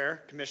evening,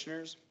 Chair,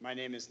 Commissioners. My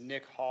name is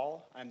Nick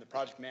Hall. I'm the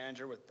project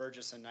manager with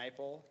Burgess &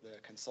 Nyepel, the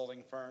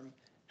consulting firm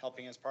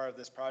helping as part of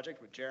this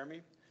project with Jeremy.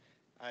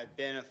 I've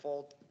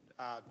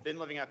been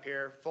living up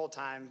here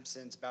full-time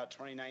since about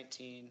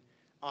 2019,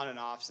 on and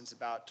off since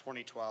about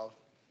 2012.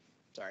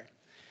 Sorry.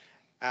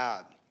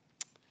 I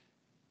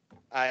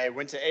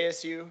went to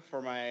ASU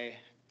for my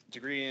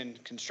degree in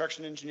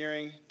construction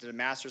engineering, did a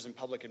master's in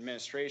public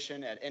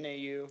administration at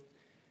NAU.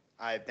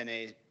 I've been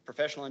a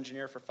professional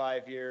engineer for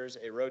 5 years,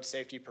 a road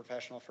safety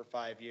professional for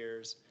 5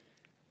 years,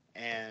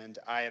 and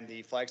I am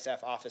the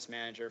Flagstaff office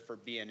manager for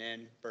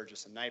B&N,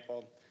 Burgess &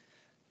 Nyepel.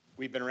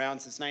 We've been around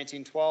since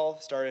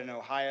 1912, started in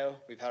Ohio.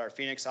 We've had our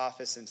Phoenix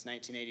office since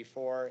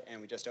 1984,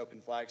 and we just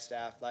opened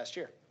Flagstaff last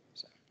year.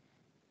 So,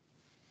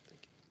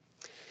 thank you.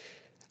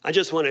 I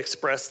just want to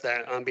express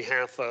that on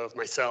behalf of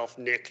myself,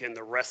 Nick, and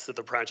the rest of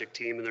the project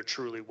team, and there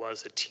truly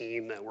was a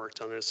team that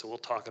worked on this, so we'll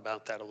talk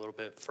about that a little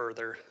bit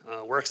further.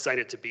 We're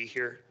excited to be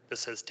here.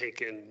 This has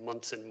taken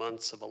months and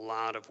months of a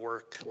lot of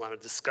work, a lot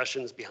of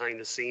discussions behind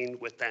the scene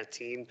with that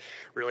team,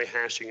 really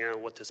hashing out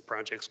what this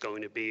project's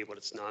going to be, what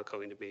it's not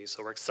going to be.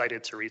 So we're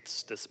excited to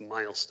reach this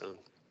milestone.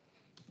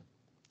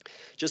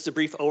 Just a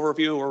brief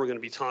overview of what we're going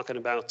to be talking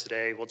about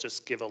today. We'll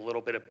just give a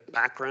little bit of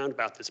background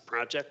about this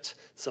project,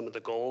 some of the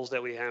goals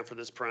that we have for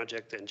this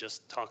project, and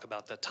just talk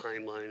about the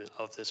timeline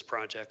of this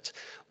project.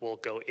 We'll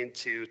go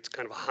into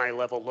kind of a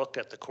high-level look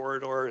at the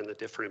corridor and the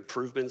different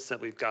improvements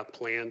that we've got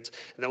planned.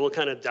 And then we'll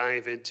kind of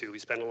dive into, we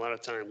spend a lot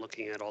of time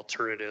looking at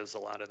alternatives. A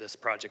lot of this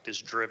project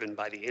is driven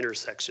by the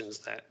intersections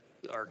that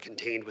are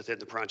contained within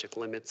the project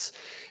limits.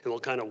 And we'll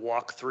kind of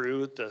walk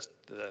through the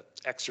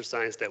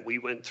exercise that we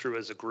went through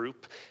as a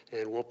group,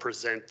 and we'll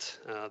present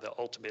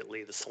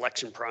ultimately the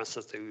selection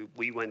process that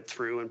we went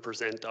through and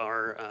present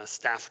our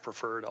staff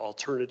preferred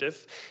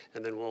alternative.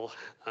 And then we'll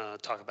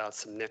talk about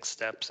some next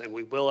steps. And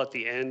we will at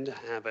the end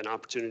have an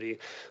opportunity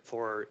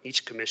for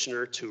each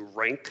commissioner to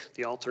rank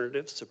the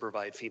alternatives to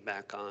provide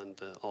feedback on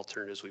the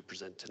alternatives we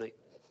present tonight.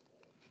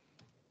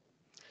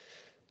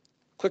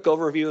 Quick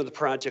overview of the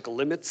project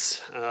limits.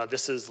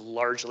 This is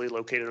largely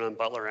located on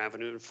Butler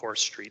Avenue and 4th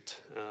Street.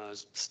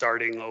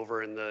 Starting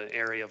over in the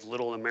area of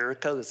Little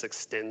America, this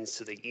extends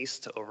to the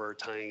east over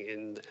tying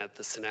in at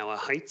the Sinawa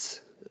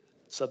Heights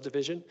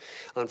subdivision.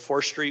 On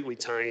 4th Street, we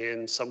tie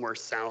in somewhere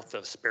south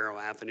of Sparrow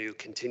Avenue,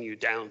 continue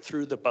down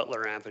through the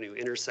Butler Avenue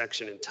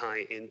intersection and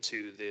tie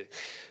into the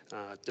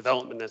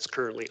development that's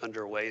currently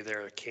underway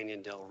there at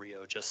Canyon del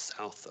Rio, just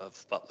south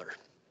of Butler.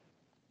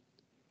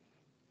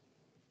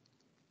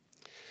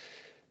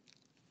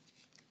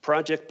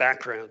 Project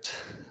background.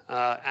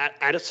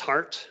 At its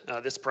heart,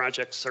 this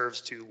project serves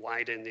to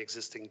widen the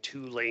existing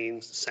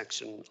 2-lane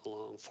section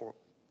along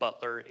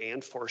Butler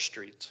and 4th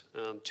Street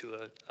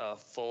to a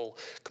full,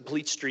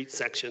 complete street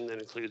section that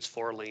includes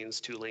 4 lanes,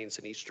 2 lanes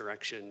in each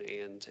direction,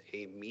 and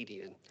a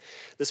median.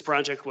 This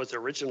project was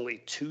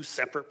originally 2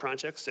 separate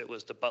projects. It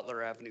was the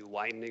Butler Avenue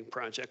widening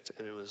project,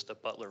 and it was the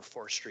Butler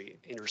 4th Street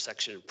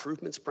intersection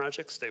improvements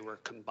projects. They were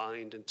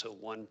combined into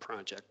one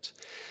project.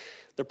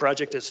 The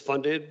project is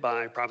funded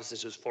by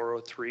Propositions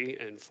 403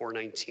 and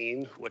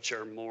 419, which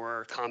are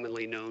more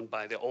commonly known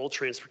by the old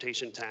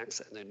transportation tax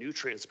and the new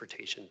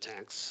transportation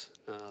tax.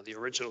 The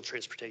original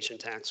transportation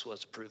tax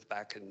was approved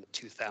back in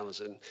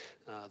 2000.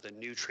 The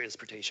new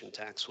transportation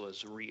tax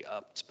was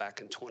re-upped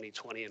back in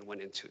 2020 and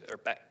went into, or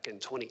back in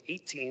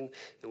 2018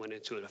 and went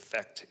into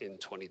effect in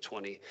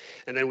 2020.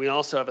 And then we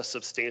also have a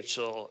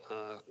substantial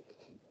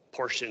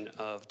portion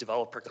of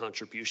developer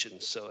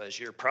contributions. So as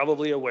you're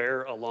probably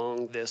aware,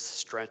 along this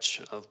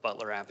stretch of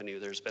Butler Avenue,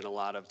 there's been a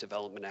lot of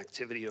development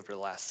activity over the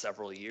last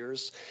several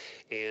years.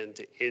 And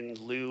in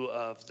lieu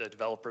of the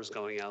developers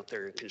going out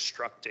there and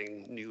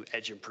constructing new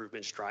edge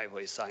improvements,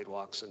 driveways,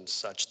 sidewalks, and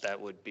such that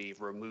would be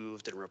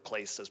removed and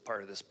replaced as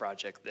part of this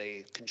project,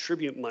 they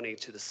contribute money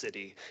to the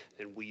city,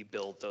 and we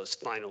build those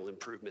final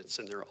improvements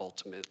in their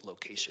ultimate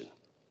location.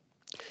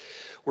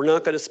 We're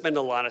not going to spend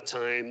a lot of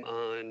time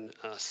on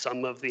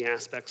some of the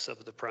aspects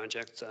of the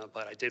project,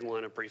 but I did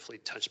want to briefly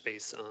touch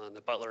base on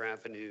the Butler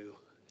Avenue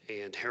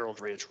and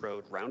Harold Ranch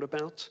Road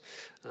roundabout.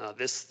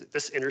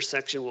 This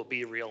intersection will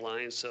be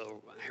realigned,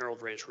 so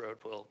Harold Ranch Road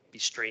will be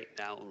straightened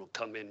out and will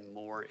come in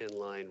more in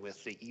line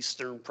with the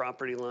eastern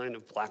property line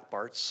of Black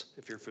Bart's,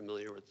 if you're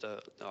familiar with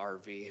the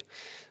RV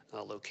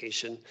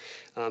location.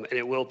 And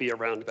it will be a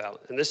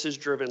roundabout. And this is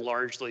driven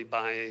largely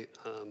by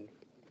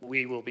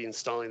we will be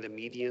installing the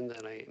median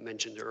that I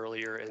mentioned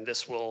earlier, and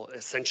this will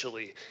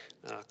essentially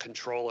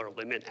control or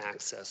limit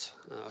access,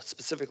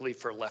 specifically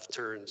for left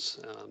turns.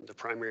 The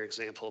primary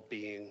example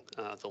being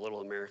the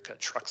Little America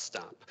truck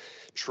stop.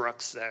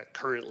 Trucks that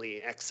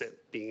currently exit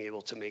being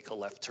able to make a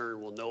left turn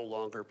will no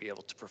longer be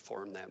able to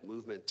perform that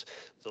movement.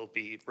 They'll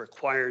be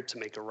required to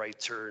make a right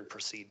turn,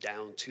 proceed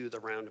down to the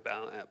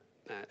roundabout at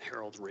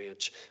Harold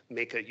Ranch,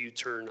 make a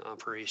U-turn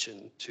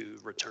operation to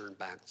return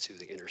back to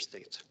the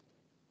interstate.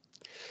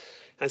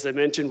 As I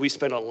mentioned, we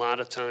spent a lot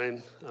of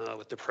time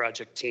with the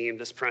project team.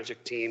 This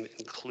project team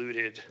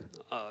included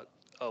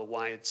a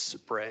wide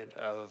spread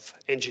of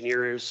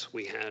engineers.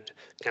 We had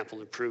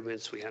capital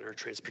improvements, we had our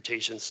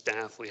transportation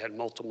staff, we had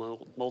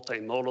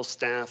multimodal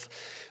staff,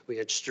 we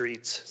had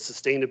streets,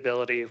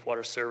 sustainability,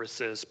 water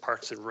services,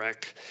 parks and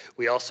rec.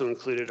 We also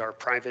included our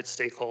private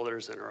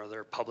stakeholders and our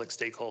other public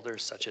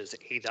stakeholders such as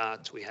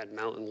ADOT. We had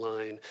Mountain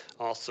Line,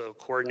 also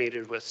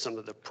coordinated with some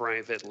of the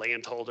private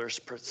landholders,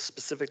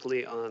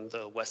 specifically on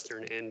the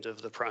western end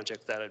of the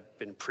project that had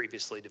been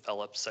previously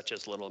developed, such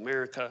as Little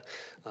America,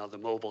 the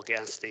mobile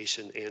gas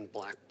station, and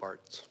Black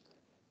Bart's.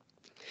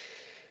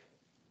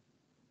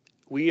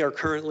 We are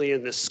currently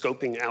in this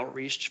scoping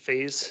outreach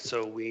phase,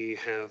 so we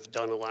have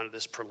done a lot of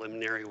this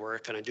preliminary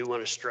work, and I do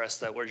want to stress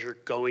that what you're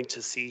going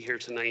to see here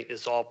tonight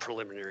is all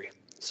preliminary.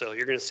 So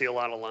you're going to see a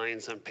lot of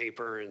lines on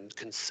paper and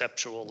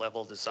conceptual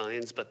level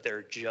designs, but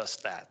they're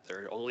just that.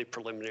 They're only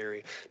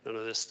preliminary. None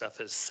of this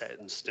stuff is set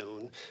in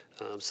stone.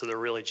 So they're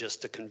really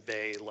just to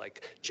convey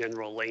like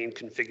general lane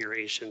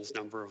configurations,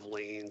 number of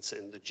lanes,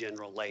 and the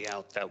general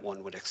layout that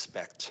one would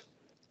expect.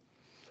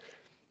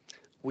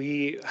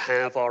 We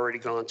have already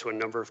gone to a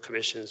number of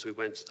commissions. We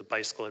went to the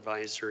Bicycle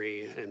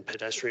Advisory and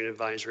Pedestrian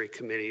Advisory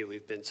Committee.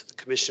 We've been to the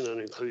Commission on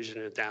Inclusion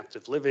and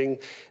Adaptive Living.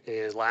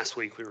 And last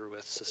week we were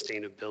with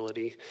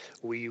Sustainability.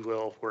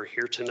 We're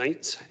here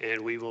tonight and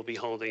we will be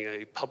holding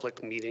a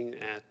public meeting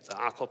at the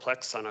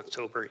Aquaplex on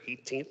October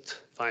 18th,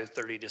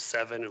 5:30 to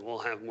 7, and we'll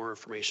have more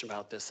information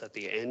about this at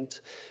the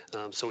end.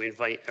 So we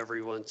invite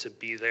everyone to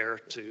be there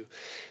to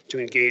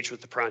engage with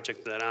the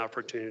project, that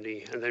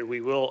opportunity. And then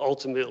we will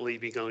ultimately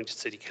be going to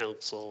City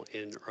Council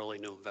in early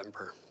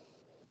November.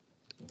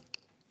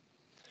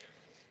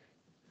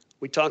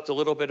 We talked a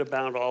little bit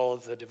about all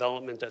of the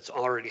development that's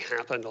already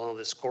happened on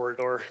this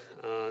corridor.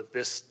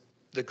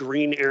 The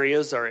green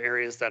areas are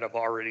areas that have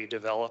already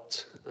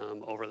developed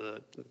over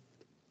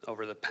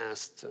the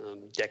past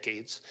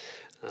decades.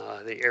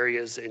 The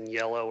areas in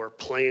yellow are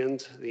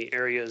planned. The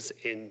areas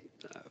in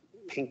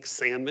pink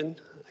salmon,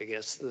 I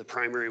guess the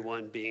primary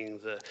one being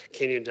the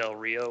Canyon del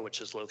Rio,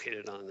 which is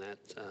located on that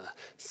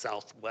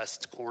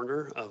southwest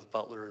corner of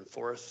Butler and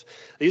 4th.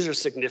 These are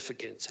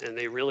significant and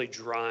they really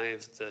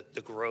drive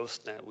the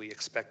growth that we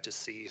expect to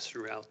see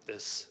throughout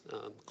this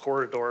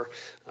corridor,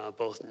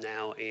 both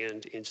now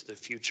and into the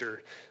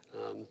future.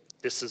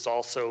 This is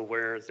also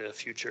where the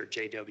future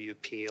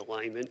JWP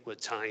alignment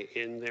would tie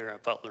in there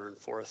at Butler and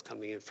 4th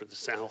coming in for the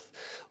south.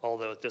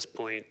 Although at this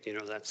point,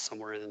 that's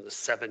somewhere in the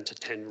 7 to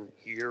 10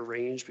 year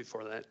range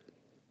before that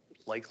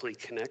likely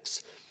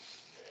connects.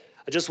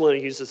 I just want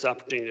to use this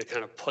opportunity to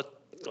kind of put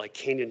like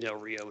Canyon del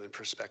Rio in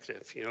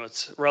perspective.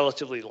 It's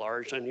relatively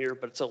large on here,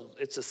 but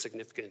it's a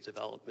significant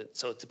development.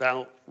 So it's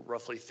about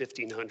roughly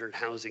 1,500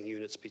 housing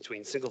units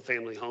between single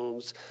family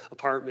homes,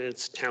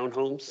 apartments,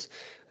 townhomes.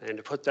 And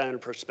to put that in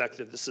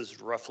perspective, this is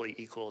roughly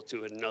equal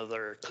to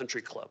another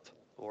country club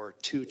or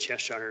 2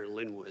 Cheshire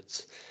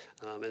Linwoods.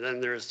 And then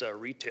there's a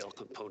retail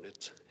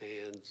component.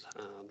 And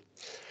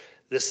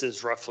this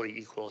is roughly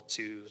equal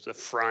to the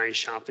Fry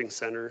Shopping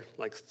Center,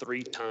 like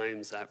 3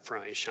 times that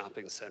Fry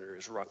Shopping Center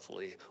is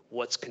roughly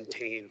what's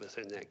contained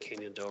within that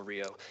Canyon del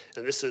Rio.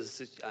 And this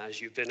is,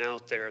 as you've been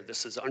out there,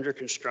 this is under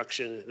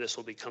construction. This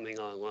will be coming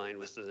online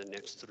within the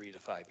next 3 to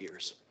 5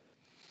 years.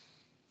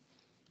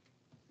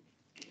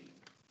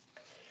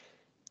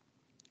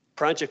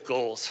 Project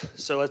goals.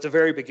 So at the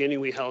very beginning,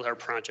 we held our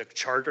project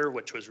charter,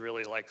 which was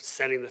really like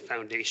setting the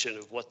foundation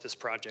of what this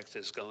project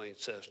is going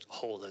to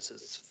hold as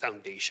its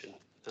foundation.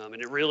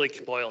 And it really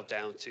boiled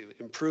down to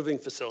improving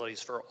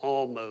facilities for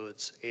all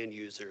modes and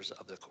users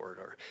of the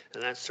corridor.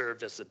 And that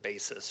served as the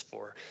basis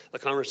for the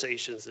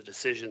conversations, the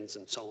decisions,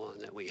 and so on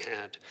that we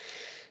had.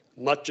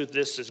 Much of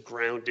this is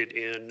grounded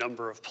in a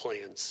number of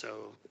plans.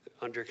 So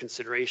under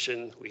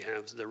consideration, we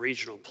have the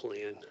regional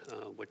plan,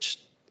 which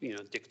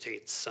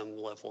dictates some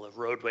level of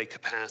roadway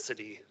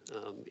capacity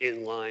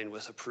in line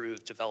with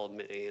approved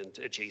development and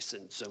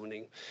adjacent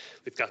zoning.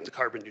 We've got the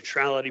carbon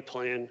neutrality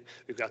plan,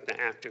 we've got the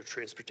active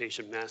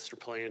transportation master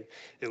plan,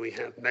 and we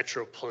have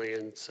metro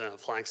plans,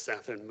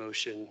 Flagstaff in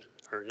motion,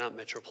 or not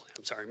metro plan,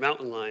 I'm sorry,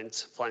 Mountain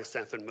Lines,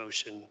 Flagstaff in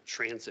motion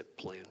transit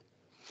plan.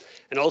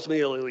 And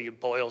ultimately, it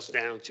boils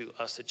down to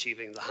us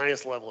achieving the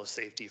highest level of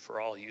safety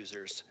for all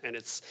users. And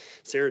it's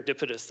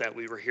serendipitous that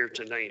we were here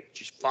tonight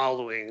just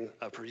following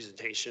a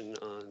presentation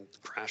on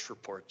crash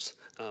reports.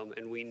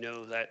 And we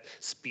know that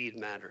speed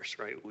matters,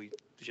 right? We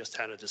just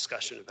had a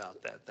discussion about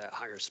that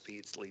higher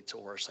speeds lead to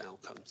worse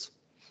outcomes.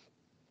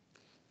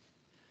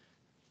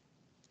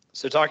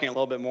 So talking a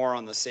little bit more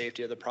on the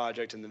safety of the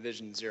project and the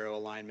Vision Zero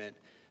alignment,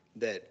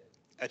 that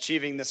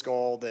achieving this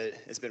goal that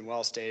has been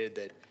well stated,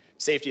 that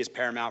safety is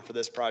paramount for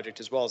this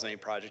project as well as any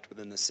project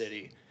within the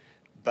city.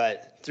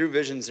 But through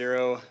Vision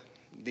Zero,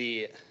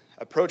 the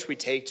approach we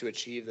take to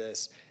achieve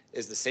this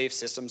is the safe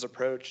systems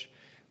approach,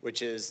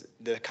 which is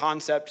the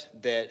concept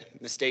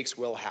that mistakes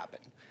will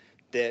happen,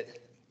 that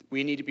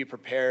we need to be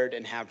prepared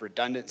and have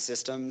redundant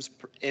systems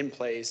in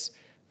place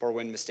for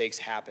when mistakes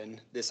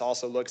happen. This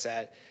also looks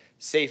at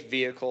safe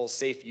vehicles,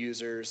 safe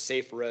users,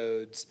 safe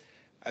roads.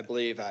 I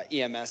believe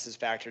EMS is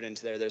factored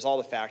into there. There's all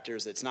the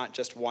factors. It's not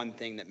just one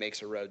thing that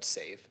makes a road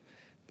safe.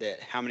 That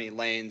how many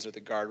lanes or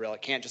the guardrail,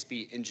 it can't just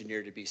be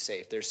engineered to be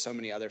safe. There's so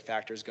many other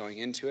factors going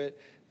into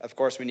it. Of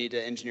course, we need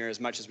to engineer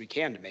as much as we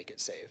can to make it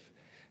safe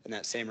in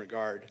that same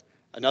regard.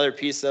 Another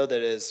piece though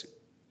that is,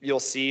 you'll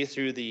see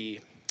through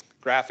the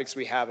graphics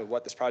we have of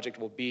what this project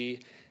will be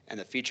and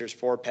the features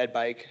for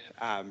PedBike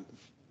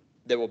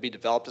that will be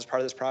developed as part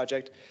of this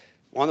project.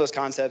 One of those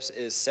concepts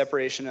is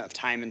separation of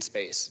time and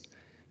space.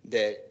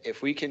 That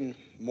if we can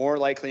more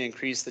likely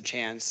increase the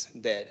chance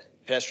that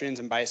pedestrians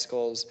and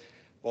bicycles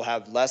will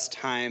have less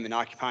time in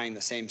occupying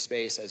the same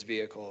space as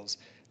vehicles,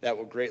 that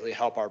will greatly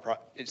help our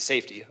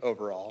safety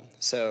overall.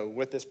 So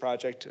with this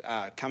project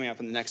coming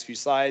up in the next few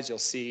slides, you'll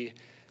see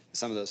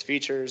some of those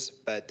features,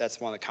 but that's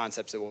one of the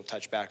concepts that we'll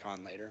touch back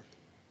on later.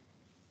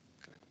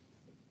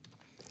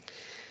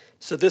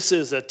 So this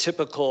is a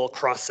typical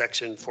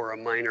cross-section for a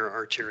minor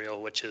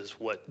arterial, which is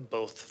what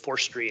both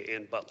 4th Street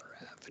and Butler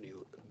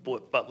Avenue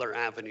Butler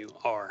Avenue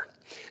are.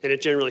 And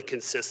it generally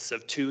consists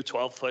of two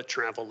 12-foot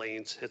travel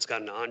lanes. It's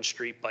got an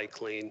on-street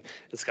bike lane.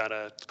 It's got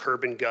a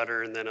curb and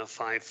gutter, and then a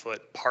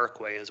 5-foot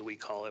parkway, as we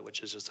call it, which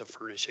is just a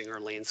furnishing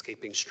or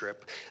landscaping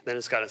strip. Then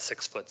it's got a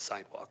 6-foot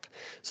sidewalk.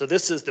 So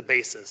this is the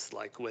basis.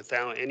 Like,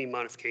 without any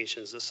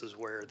modifications, this is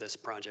where this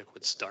project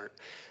would start.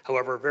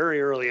 However,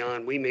 very early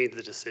on, we made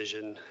the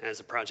decision as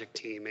a project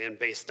team, and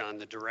based on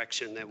the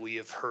direction that we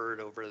have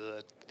heard over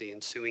the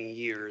ensuing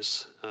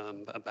years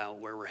about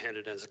where we're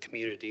headed as a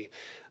community,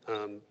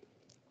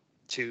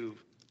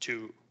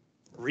 to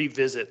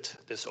revisit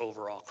this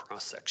overall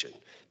cross-section,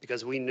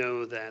 because we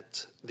know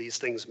that these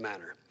things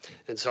matter.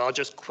 And so I'll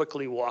just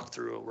quickly walk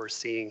through what we're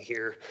seeing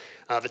here.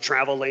 The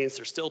travel lanes,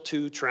 there's still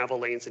 2 travel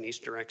lanes in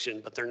each direction,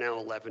 but they're now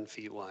 11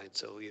 feet wide.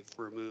 So we've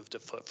removed a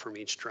foot from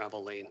each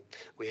travel lane.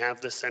 We have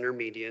the center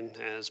median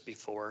as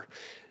before.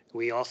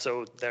 We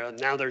also,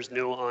 now there's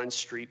no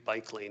on-street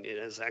bike lane. It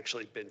has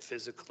actually been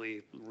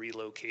physically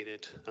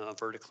relocated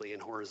vertically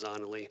and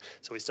horizontally.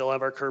 So we still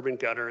have our curb and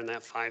gutter and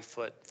that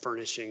 5-foot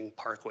furnishing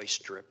parkway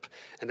strip.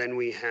 And then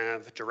we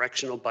have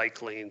directional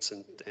bike lanes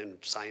and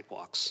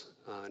sidewalks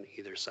on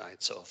either side.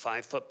 So a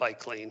 5-foot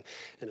bike lane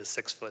and a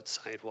 6-foot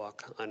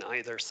sidewalk on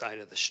either side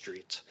of the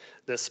street.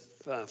 This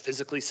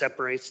physically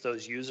separates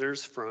those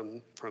users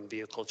from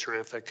vehicle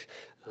traffic,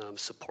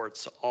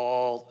 supports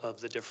all of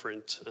the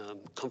different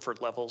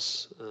comfort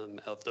levels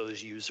of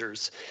those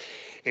users,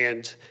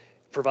 and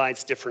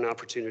provides different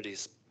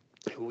opportunities.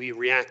 We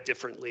react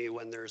differently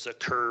when there's a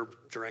curb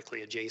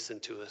directly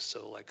adjacent to us.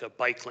 So like a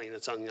bike lane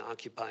that's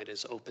unoccupied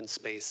is open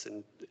space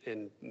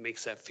and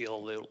makes that feel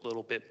a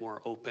little bit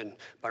more open.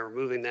 By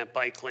removing that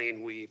bike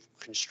lane, we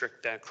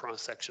constrict that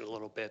cross section a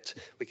little bit.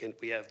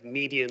 We have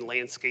median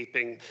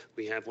landscaping.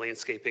 We have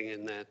landscaping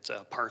in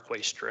that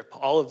parkway strip.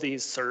 All of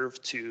these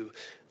serve to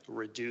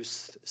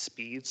reduce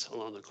speeds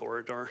along the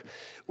corridor.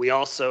 We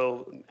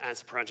also,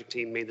 as a project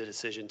team, made the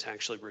decision to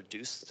actually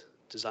reduce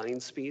design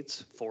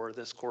speeds for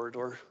this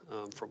corridor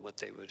from what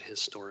they would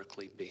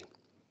historically be.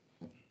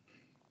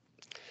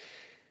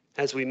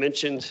 As we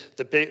mentioned,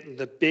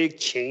 the big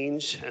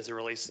change as it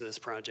relates to this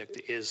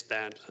project is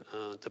that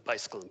the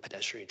bicycle and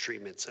pedestrian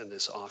treatments and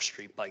this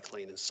off-street bike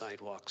lane and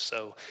sidewalk.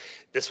 So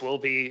this will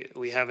be,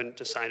 we haven't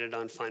decided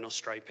on final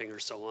striping or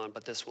so on,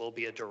 but this will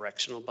be a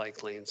directional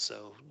bike lane.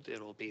 So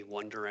it'll be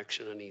one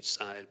direction on each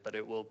side, but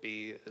it will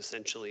be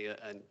essentially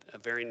a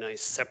very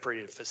nice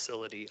separated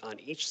facility on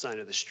each side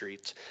of the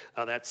street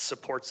that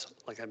supports,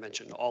 like I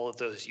mentioned, all of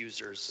those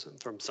users,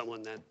 from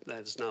someone that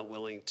is not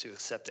willing to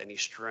accept any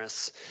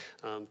stress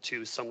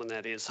to someone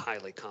that is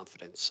highly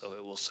confident. So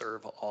it will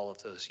serve all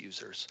of those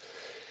users.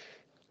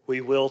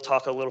 We will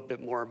talk a little bit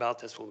more about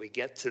this when we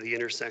get to the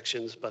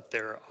intersections, but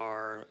there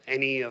are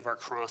any of our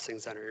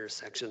crossings at our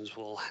intersections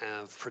will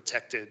have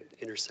protected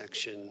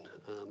intersection,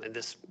 and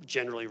this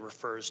generally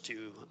refers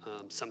to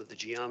some of the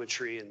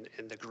geometry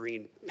and the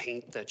green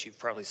paint that you've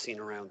probably seen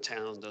around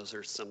town. Those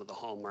are some of the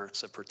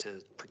hallmarks of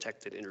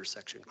protected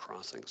intersection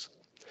crossings.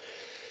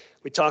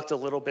 We talked a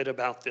little bit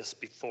about this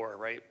before,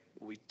 right?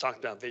 We talked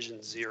about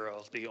Vision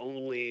Zero. The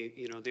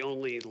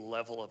only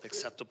level of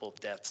acceptable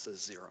depths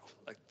is 0.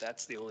 Like,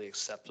 that's the only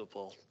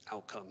acceptable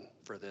outcome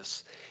for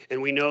this. And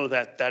we know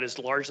that that is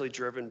largely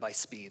driven by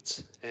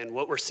speeds. And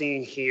what we're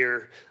seeing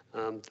here,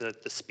 the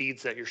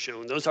speeds that you're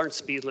showing, those aren't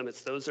speed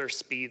limits. Those are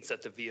speeds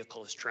that the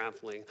vehicle is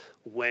traveling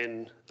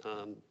when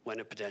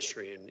a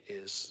pedestrian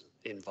is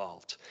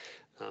involved.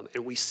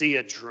 And we see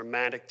a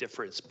dramatic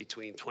difference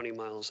between 20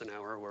 miles an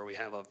hour, where we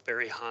have a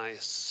very high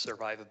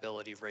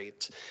survivability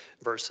rate,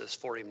 versus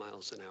 40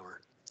 miles an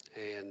hour,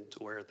 and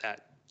where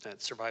that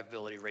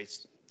survivability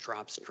rate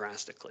drops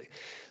drastically.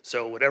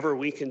 So whatever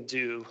we can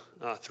do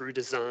through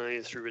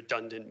design, through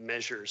redundant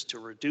measures to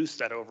reduce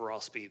that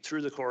overall speed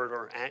through the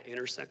corridor at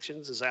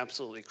intersections is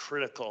absolutely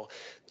critical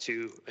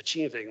to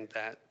achieving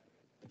that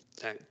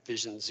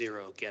Vision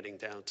Zero, getting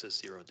down to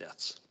 0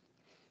 deaths.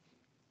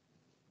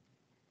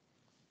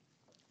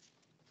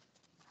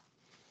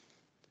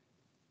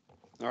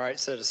 All right,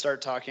 so to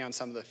start talking on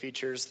some of the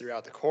features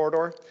throughout the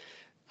corridor,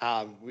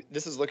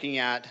 this is looking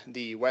at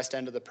the west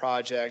end of the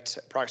project,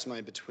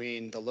 approximately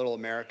between the Little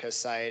America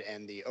site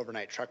and the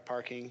overnight truck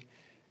parking.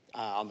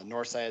 On the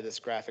north side of this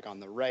graphic on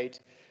the right,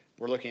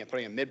 we're looking at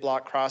putting a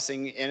mid-block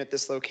crossing in at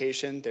this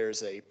location.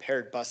 There's a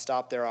paired bus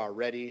stop there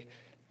already.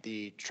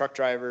 The truck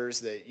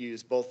drivers that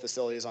use both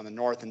facilities on the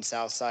north and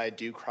south side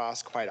do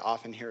cross quite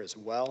often here as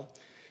well.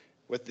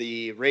 With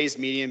the raised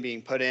median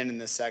being put in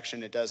this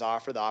section, it does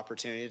offer the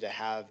opportunity to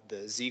have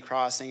the Z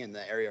crossing and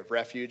the area of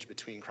refuge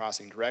between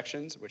crossing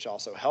directions, which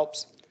also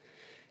helps.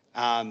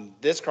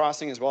 This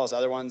crossing, as well as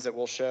other ones that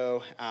we'll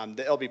show,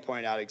 they'll be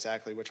pointed out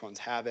exactly which ones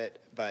have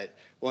it, but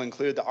we'll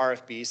include the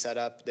RFB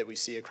setup that we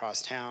see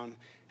across town,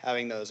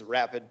 having those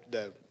rapid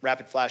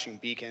flashing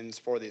beacons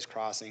for these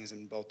crossings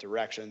in both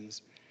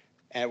directions.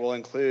 And it will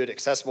include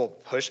accessible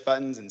push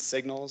buttons and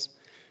signals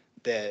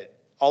that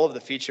all of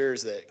the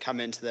features that come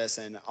into this,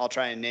 and I'll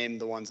try and name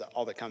the ones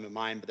that come to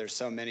mind, but there's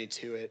so many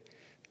to it,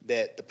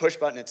 that the push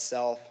button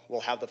itself will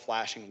have the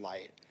flashing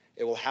light.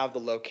 It will have the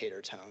locator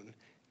tone.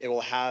 it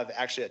will have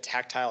actually a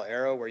tactile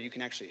arrow where you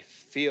can actually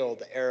feel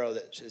the arrow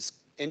that is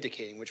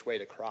indicating which way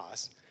to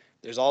cross.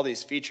 There's all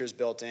these features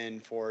built in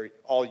for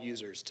all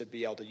users to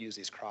be able to use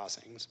these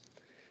crossings.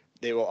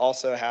 They will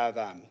also have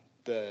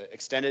the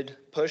extended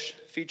push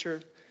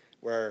feature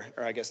where,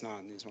 or I guess not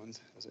on these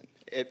ones,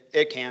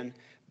 it can,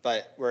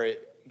 but where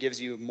it gives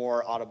you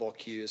more audible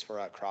cues for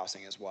a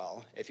crossing as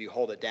well. If you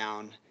hold it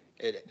down,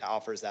 it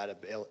offers that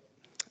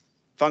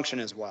function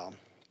as well.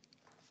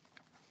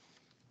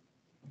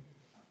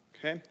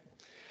 Okay.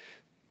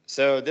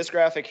 So this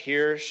graphic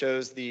here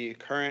shows the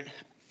current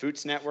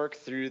FOOTS network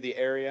through the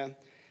area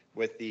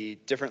with the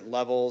different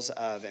levels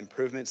of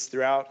improvements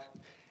throughout.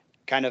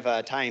 Kind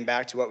of tying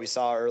back to what we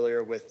saw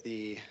earlier with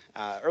the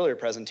earlier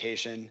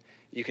presentation,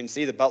 you can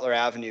see the Butler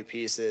Avenue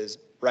piece is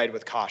ride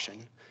with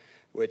caution,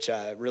 which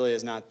really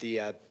is not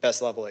the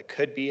best level it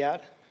could be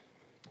at.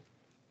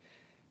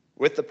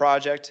 With the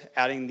project,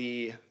 adding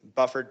the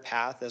buffered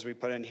path as we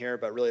put in here,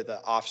 but really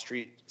the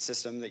off-street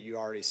system that you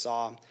already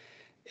saw,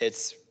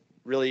 it's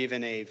really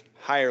even a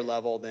higher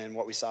level than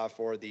what we saw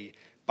for the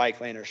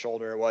bike lane or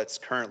shoulder, what's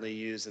currently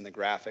used in the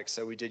graphics.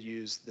 So we did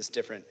use this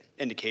different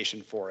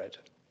indication for it.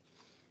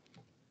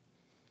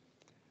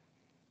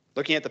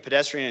 Looking at the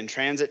pedestrian and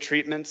transit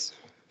treatments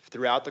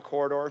throughout the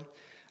corridor,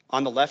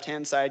 on the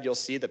left-hand side, you'll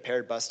see the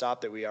paired bus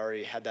stop that we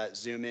already had that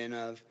zoom in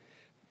of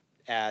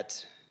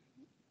at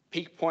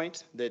Peak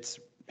Point that's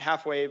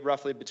halfway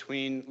roughly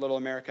between Little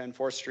America and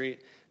 4th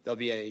Street. There'll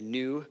be a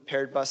new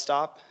paired bus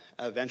stop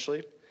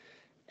eventually.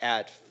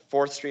 At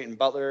 4th Street and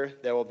Butler,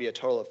 there will be a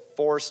total of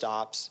 4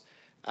 stops,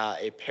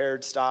 a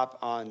paired stop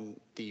on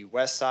the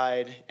west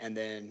side, and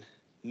then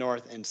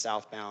north and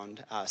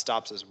southbound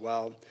stops as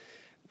well.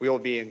 We will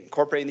be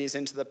incorporating these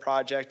into the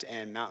project,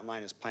 and Mountain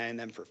Line is planning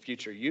them for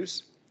future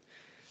use.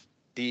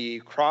 The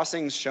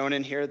crossings shown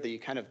in here, the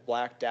kind of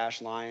black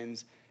dashed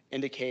lines,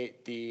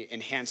 indicate the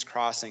enhanced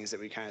crossings that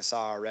we kind of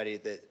saw already,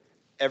 that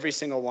every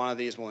single one of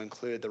these will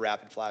include the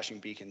rapid flashing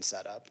beacon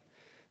setup.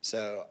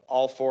 So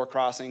all 4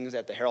 crossings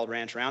at the Herald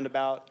Ranch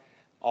roundabout,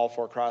 all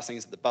 4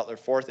 crossings at the Butler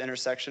 4th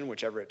intersection,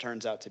 whichever it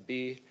turns out to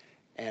be,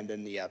 and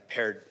then the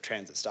paired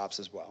transit stops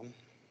as well.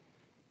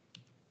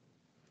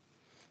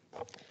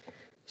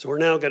 So we're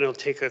now going to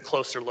take a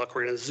closer look.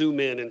 We're going to zoom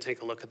in and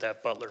take a look at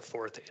that Butler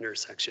 4th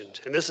intersection.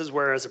 And this is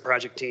where, as a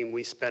project team,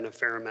 we spent a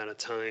fair amount of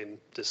time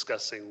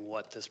discussing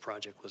what this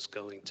project was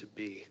going to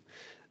be.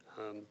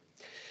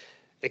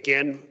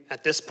 Again,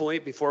 at this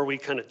point, before we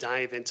kind of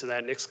dive into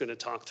that, Nick's going to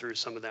talk through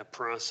some of that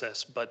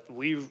process, but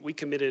we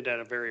committed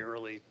at a very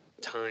early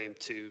time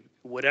to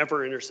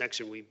whatever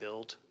intersection we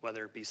build,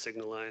 whether it be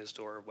signalized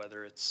or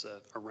whether it's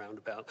a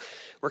roundabout,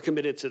 we're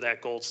committed to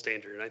that gold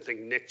standard. And I think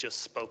Nick just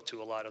spoke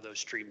to a lot of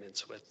those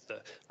treatments with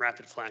the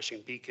rapid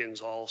flashing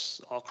beacons. All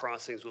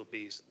crossings will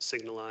be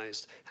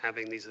signalized,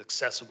 having these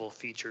accessible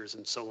features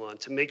and so on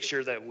to make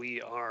sure that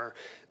we are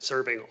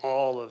serving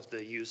all of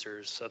the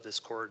users of this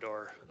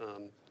corridor,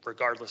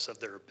 regardless of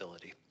their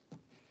ability.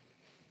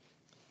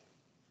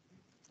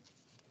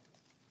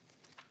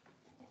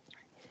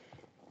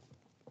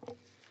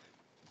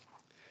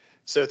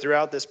 So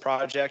throughout this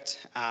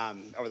project,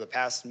 over the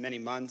past many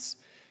months,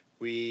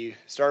 we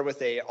started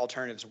with a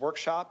alternatives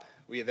workshop.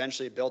 We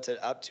eventually built it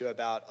up to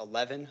about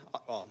 11,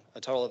 well, a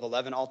total of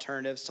 11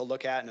 alternatives to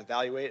look at and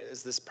evaluate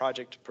as this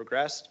project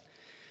progressed.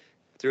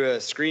 Through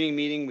a screening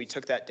meeting, we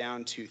took that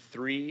down to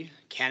 3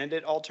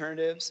 candidate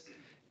alternatives.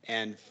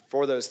 And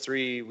for those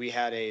 3, we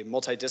had a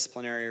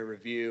multidisciplinary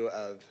review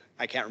of,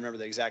 I can't remember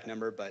the exact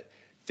number, but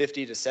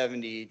 50 to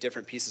 70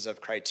 different pieces of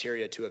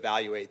criteria to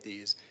evaluate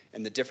these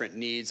and the different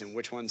needs and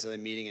which ones are they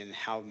meeting and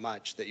how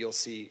much that you'll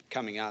see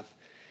coming up.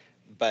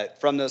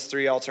 But from those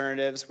 3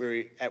 alternatives,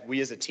 we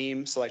as a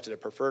team selected a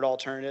preferred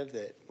alternative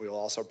that we will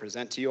also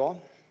present to you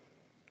all.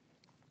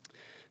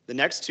 The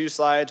next 2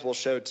 slides will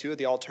show 2 of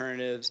the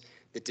alternatives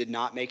that did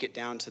not make it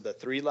down to the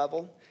 3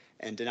 level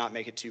and did not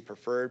make it to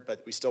preferred,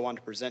 but we still want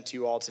to present to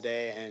you all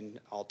today, and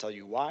I'll tell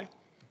you why.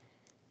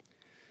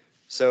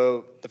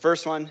 So the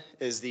first one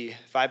is the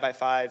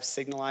 5x5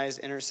 signalized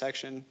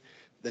intersection.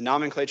 The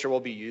nomenclature we'll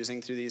be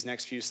using through these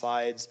next few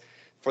slides.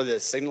 For the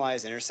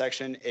signalized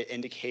intersection, it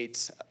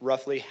indicates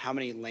roughly how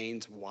many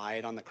lanes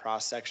wide on the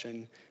cross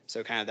section.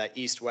 So kind of that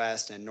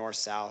east-west and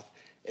north-south,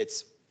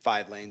 it's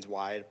 5 lanes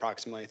wide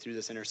approximately through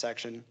this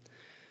intersection.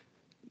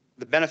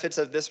 The benefits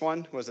of this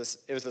one was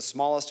it was the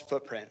smallest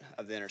footprint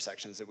of the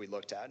intersections that we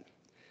looked at.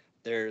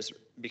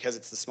 Because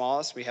it's the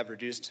smallest, we have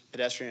reduced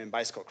pedestrian and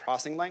bicycle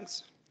crossing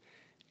lengths.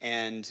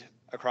 And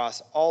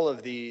across all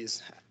of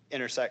these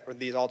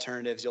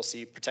alternatives, you'll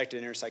see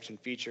protected intersection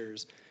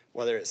features,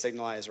 whether it's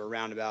signalized or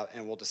roundabout,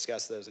 and we'll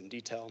discuss those in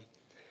detail.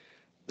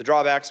 The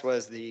drawbacks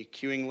was the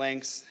queuing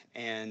lengths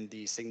and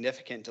the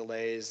significant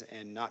delays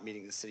and not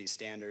meeting the city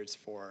standards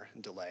for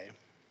delay.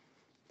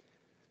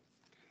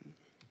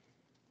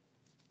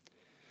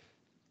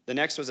 The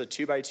next was a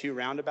 2x2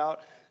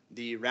 roundabout.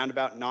 The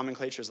roundabout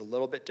nomenclature is a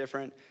little bit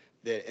different.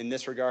 In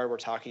this regard, we're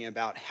talking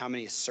about how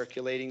many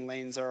circulating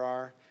lanes there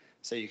are.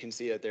 So you can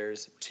see that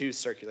there's 2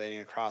 circulating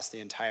across the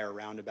entire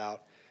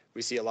roundabout,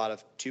 We see a lot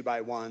of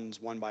 2x1s,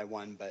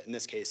 1x1, but in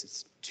this case,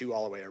 it's 2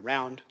 all the way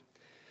around.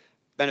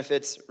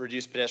 Benefits,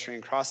 reduced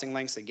pedestrian crossing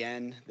lengths.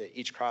 Again, that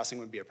each crossing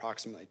would be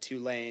approximately 2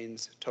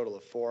 lanes, total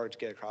of 4 to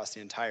get across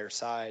the entire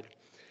side.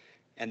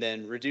 And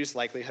then reduced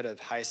likelihood of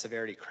high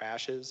severity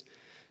crashes.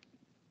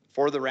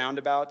 For the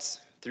roundabouts,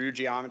 through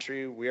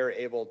geometry, we are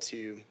able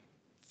to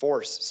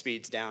force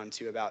speeds down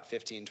to about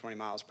 15, 20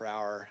 miles per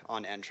hour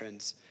on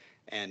entrance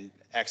and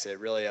exit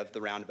really of the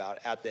roundabout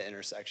at the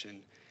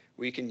intersection.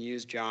 We can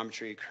use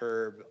geometry,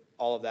 curb,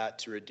 all of that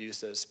to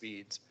reduce those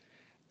speeds.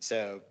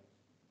 So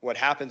what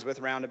happens with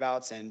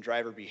roundabouts and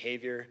driver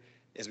behavior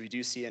is we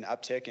do see an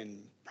uptick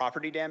in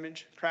property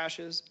damage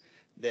crashes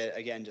that,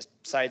 again, just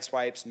side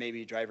swipes,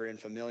 maybe driver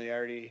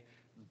infamiliarity,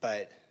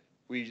 but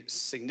we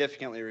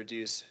significantly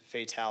reduce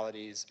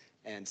fatalities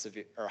and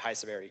severe or high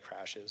severity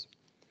crashes.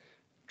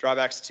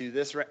 Drawbacks to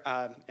this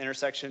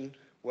intersection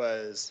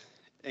was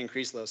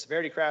increased low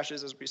severity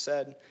crashes, as we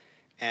said,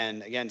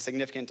 and again,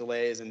 significant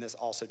delays, and this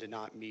also did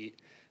not meet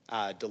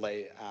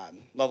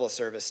level of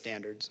service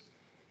standards.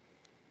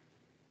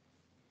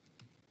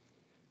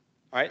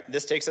 All right,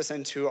 this takes us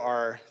into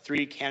our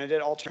 3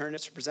 candidate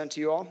alternatives to present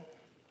to you all.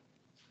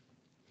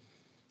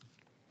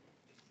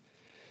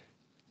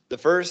 The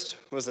first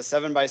was a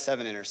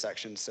 7x7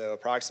 intersection, so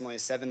approximately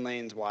 7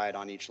 lanes wide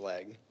on each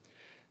leg.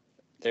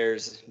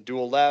 There's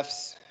dual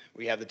lefts,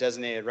 we have the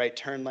designated right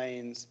turn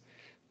lanes,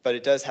 but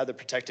it does have the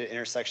protected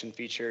intersection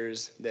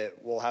features that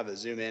we'll have a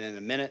zoom in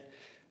a minute.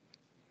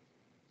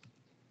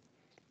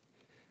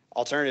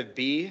 Alternative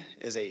B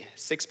is a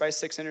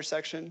 6x6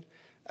 intersection.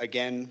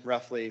 Again,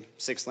 roughly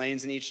 6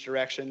 lanes in each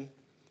direction.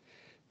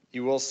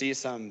 You will see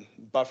some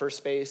buffer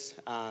space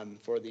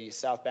for the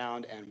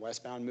southbound and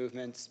westbound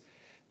movements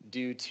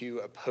due to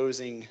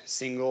opposing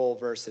single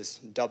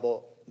versus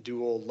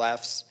dual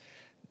lefts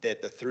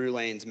that the through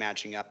lanes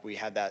matching up. We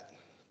had that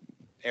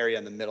area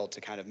in the middle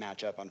to kind of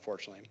match up,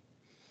 unfortunately.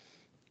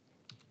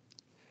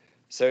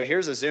 So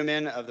here's a zoom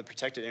in of the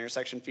protected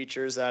intersection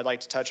features that I'd like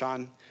to touch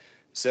on.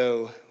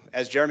 So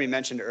as Jeremy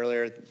mentioned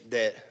earlier,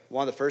 that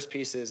one of the first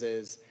pieces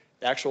is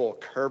the actual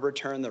curb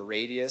return, the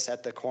radius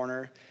at the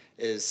corner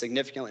is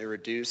significantly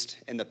reduced.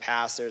 In the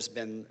past, there's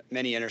been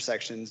many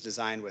intersections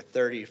designed with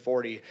 30,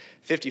 40,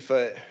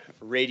 50-foot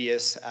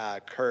radius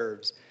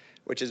curves,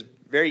 which is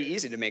very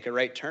easy to make a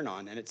right turn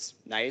on, and it's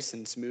nice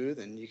and smooth,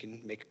 and you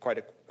can make quite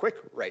a quick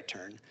right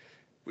turn.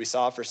 We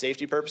saw for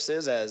safety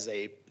purposes as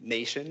a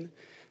nation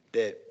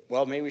that,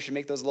 well, maybe we should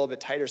make those a little bit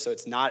tighter so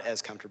it's not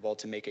as comfortable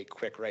to make a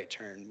quick right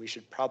turn. We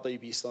should probably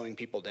be slowing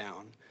people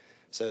down.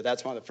 So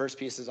that's one of the first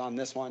pieces on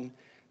this one.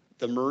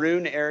 The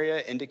maroon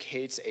area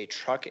indicates a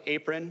truck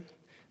apron.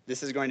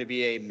 This is going to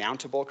be a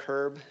mountable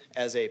curb.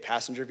 As a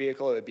passenger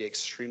vehicle, it would be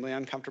extremely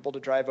uncomfortable to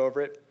drive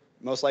over it.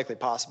 Most likely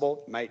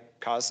possible, might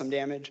cause some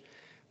damage,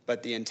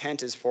 but the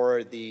intent is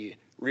for the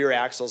rear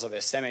axles of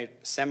a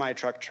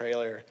semi-truck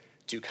trailer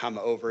to come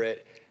over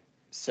it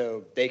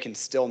so they can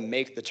still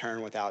make the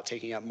turn without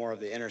taking up more of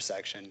the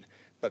intersection,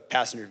 but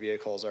passenger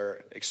vehicles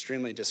are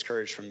extremely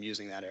discouraged from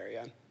using that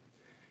area.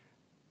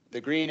 The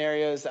green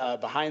areas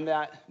behind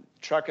that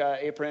truck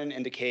apron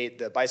indicate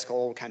the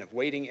bicycle kind of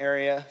waiting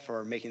area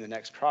for making the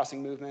next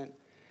crossing movement.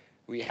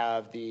 We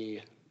have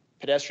the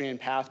pedestrian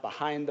path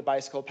behind the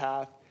bicycle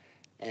path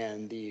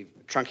and the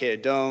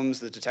truncated domes,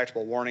 the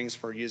detectable warnings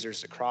for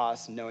users to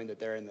cross, knowing that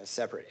they're in the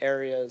separate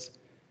areas.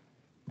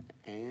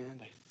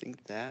 And I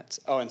think that's,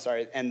 oh, and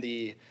sorry, and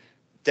the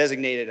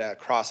designated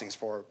crossings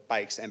for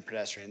bikes and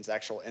pedestrians,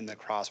 actual in the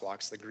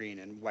crosswalks, the green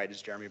and white,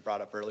 as Jeremy brought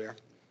up earlier.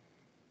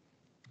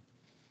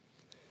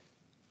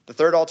 The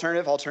third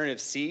alternative,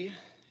 alternative C,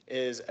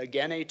 is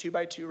again a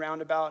 2x2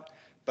 roundabout,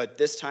 but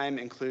this time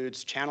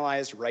includes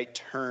channelized right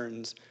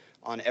turns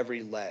on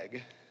every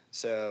leg.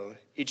 So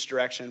each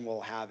direction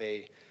will have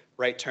a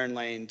right turn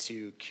lane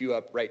to queue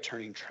up right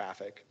turning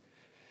traffic.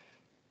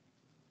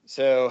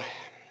 So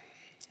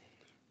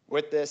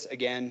with this,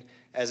 again,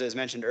 as was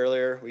mentioned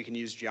earlier, we can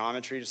use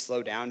geometry to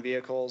slow down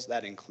vehicles.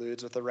 That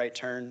includes with the right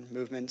turn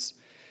movements.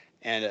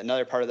 And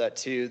another part of that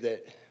too,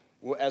 that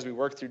as we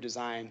work through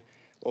design,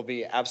 we'll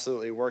be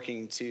absolutely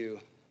working to,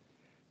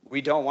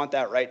 we don't want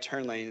that right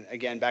turn lane,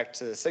 again, back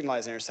to the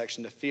signalized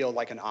intersection, to feel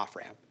like an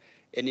off-ramp.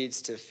 It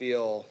needs to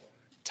feel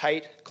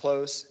tight,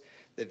 close.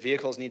 The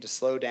vehicles need to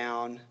slow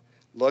down,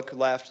 look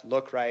left,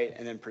 look right,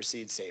 and then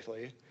proceed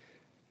safely.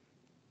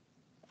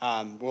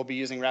 We'll be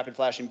using rapid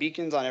flashing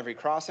beacons on every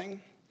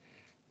crossing.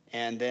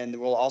 And then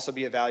we'll also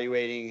be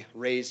evaluating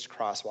raised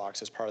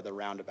crosswalks as part of the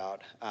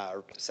roundabout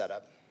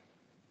setup.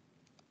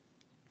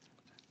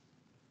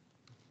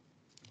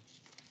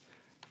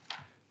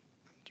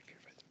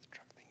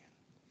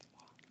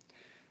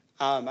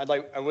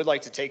 I would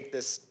like to take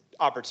this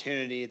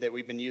opportunity that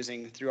we've been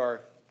using through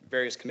our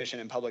various commission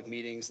and public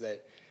meetings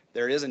that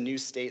there is a new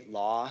state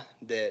law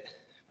that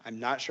I'm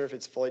not sure if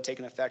it's fully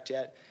taken effect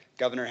yet.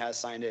 Governor has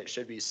signed it, it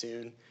should be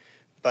soon.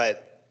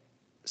 But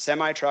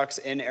semi-trucks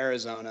in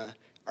Arizona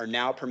are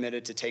now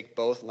permitted to take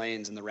both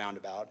lanes in the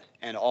roundabout,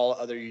 and all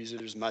other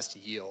users must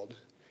yield.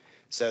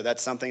 So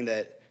that's something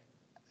that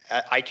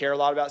I care a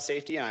lot about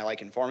safety and I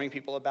like informing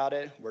people about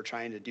it. We're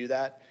trying to do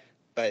that.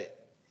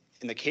 But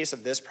in the case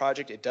of this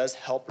project, it does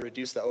help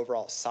reduce the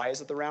overall size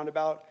of the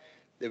roundabout,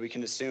 that we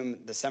can assume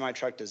the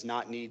semi-truck does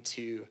not need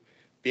to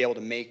be able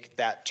to make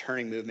that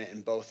turning movement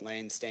in both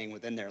lanes, staying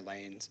within their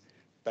lanes.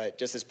 But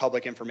just as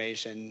public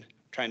information,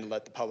 trying to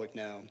let the public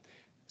know,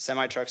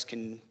 semi-trucks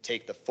can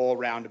take the full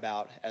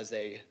roundabout as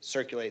they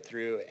circulate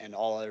through, and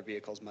all other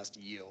vehicles must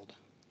yield.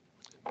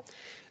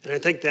 And I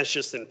think that's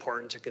just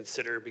important to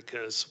consider,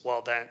 because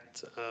while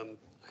that,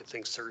 I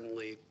think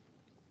certainly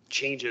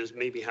changes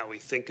maybe how we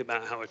think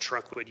about how a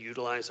truck would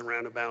utilize a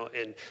roundabout,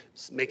 and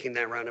making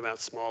that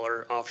roundabout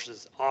smaller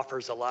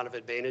offers a lot of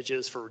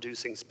advantages for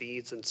reducing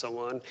speeds and so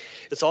on.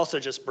 It's also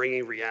just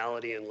bringing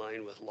reality in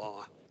line with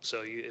law.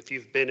 So if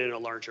you've been in a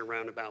larger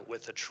roundabout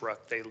with a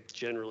truck, they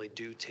generally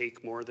do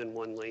take more than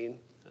one lane.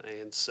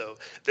 And so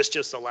this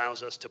just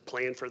allows us to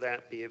plan for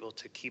that, be able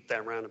to keep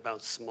that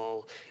roundabout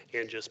small,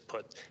 and just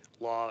put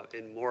law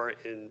more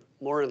in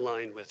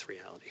line with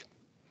reality.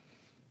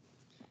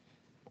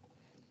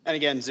 And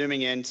again,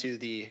 zooming into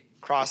the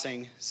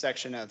crossing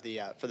section of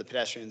the for the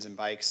pedestrians and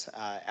bikes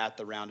at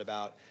the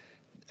roundabout.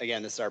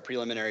 Again, this is our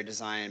preliminary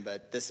design,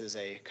 but this is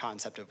a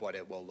concept of what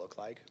it will look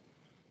like.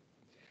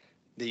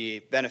 The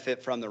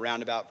benefit from the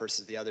roundabout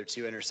versus the other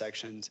two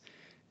intersections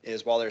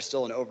is, while there's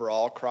still an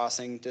overall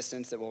crossing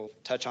distance that we'll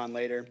touch on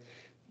later,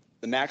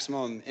 the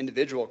maximum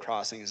individual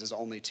crossings is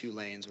only 2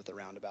 lanes with the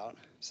roundabout.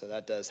 So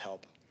that does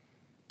help.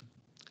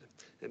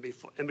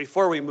 And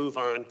before we move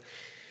on,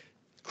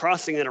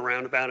 crossing at a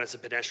roundabout as a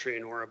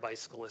pedestrian or a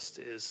bicyclist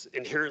is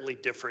inherently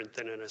different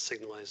than in a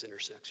signalized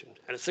intersection.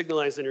 At a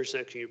signalized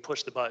intersection, you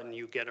push the button,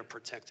 you get a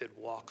protected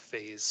walk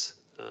phase.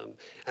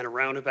 At a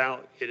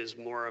roundabout, it is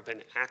more of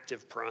an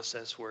active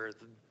process where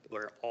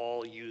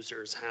all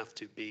users have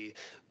to be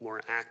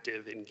more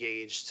active,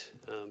 engaged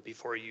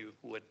before you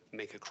would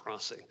make a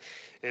crossing.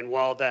 And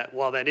while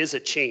that is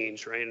a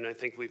change, right? And I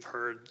think we've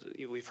heard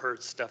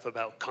stuff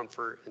about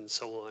comfort and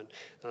so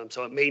on.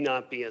 So it may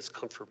not be as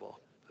comfortable.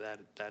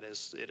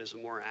 It is a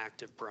more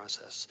active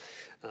process.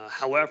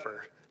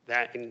 However,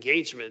 that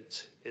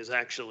engagement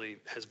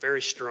has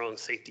very strong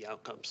safety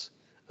outcomes.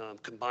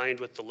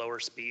 Combined with the lower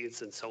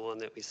speeds and so on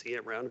that we see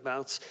at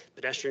roundabouts,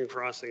 pedestrian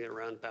crossing at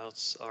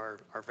roundabouts are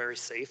very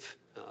safe,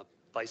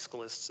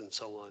 bicyclists and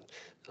so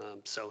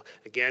on. So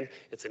again,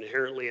 it's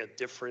inherently a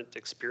different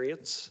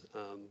experience,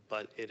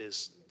 but it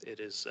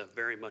is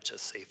very much a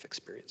safe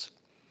experience.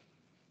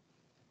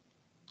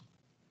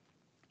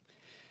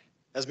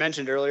 As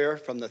mentioned earlier,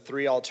 from the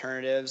 3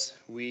 alternatives,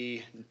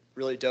 we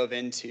really dove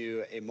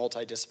into a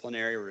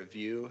multidisciplinary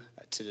review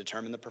to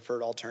determine the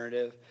preferred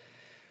alternative.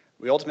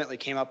 We ultimately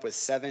came up with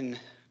 7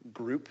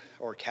 group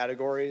or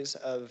categories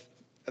of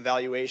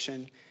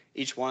evaluation.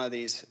 Each one of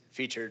these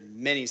featured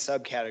many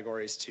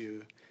subcategories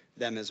to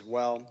them as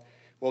well.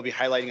 We'll be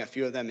highlighting a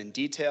few of them in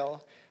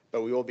detail,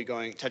 but we will be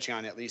touching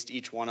on at least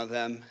each one of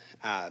them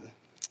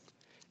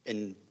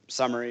in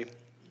summary.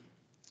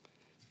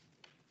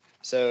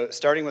 So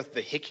starting with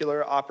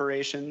vehicular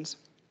operations,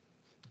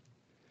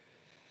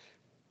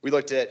 we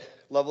looked at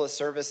level of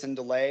service and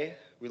delay.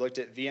 We looked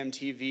at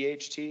VMT,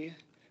 VHT.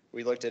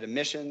 We looked at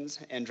emissions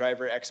and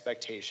driver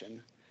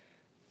expectation.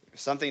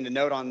 Something to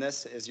note on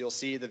this is you'll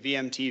see the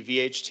VMT,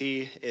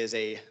 VHT is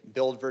a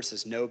build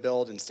versus no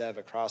build instead of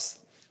across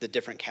the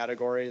different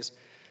categories.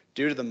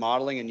 Due to the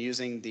modeling and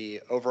using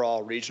the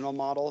overall regional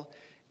model,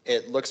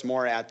 it looks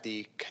more at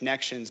the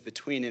connections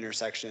between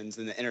intersections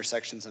than the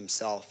intersections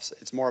themselves.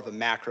 It's more of a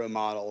macro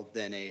model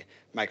than a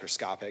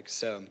microscopic.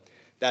 So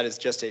that is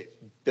just a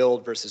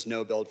build versus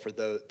no build for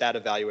that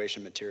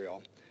evaluation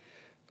material.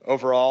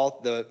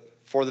 Overall,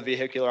 for the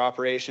vehicular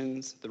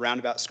operations, the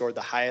roundabout scored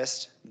the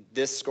highest.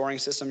 This scoring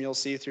system you'll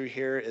see through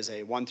here is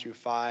a 1 through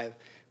 5,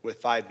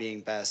 with 5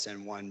 being best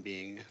and 1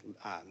 being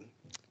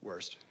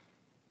worst.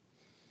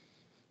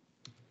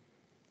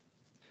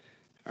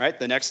 All right,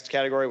 the next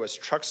category was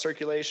truck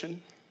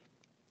circulation.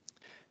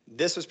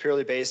 This was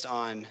purely based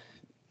on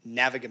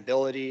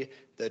navigability,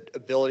 the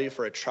ability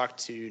for a truck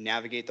to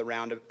navigate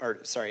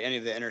any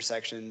of the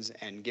intersections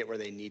and get where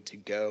they need to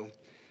go.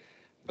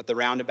 But the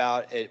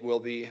roundabout, it will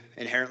be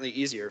inherently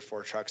easier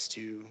for trucks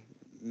to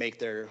make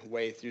their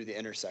way through the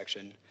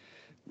intersection.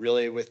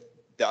 Really, with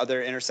the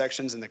other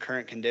intersections in the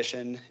current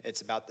condition,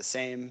 it's about the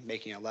same,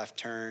 making a left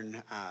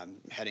turn,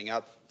 heading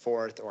up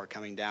 4th, or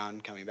coming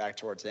down, coming back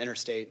towards the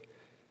interstate.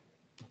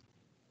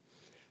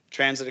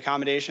 Transit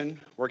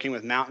accommodation, working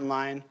with Mountain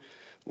Line.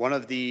 One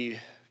of the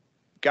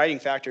guiding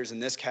factors in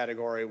this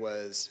category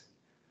was,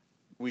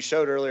 we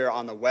showed earlier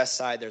on the west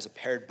side, there's a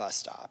paired bus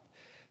stop.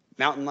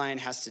 Mountain Line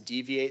has to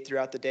deviate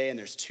throughout the day, and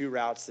there's 2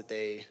 routes that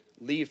they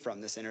leave from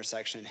this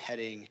intersection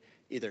heading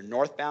either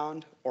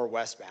northbound or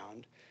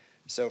westbound.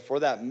 So for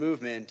that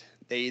movement,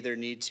 they either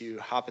need to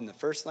hop in the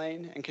first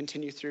lane and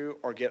continue through,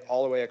 or get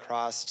all the way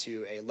across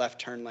to a left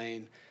turn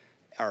lane,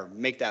 or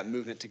make that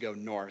movement to go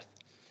north.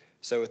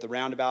 So with the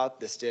roundabout,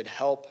 this did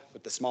help.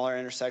 With the smaller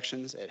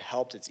intersections, it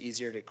helped. It's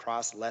easier to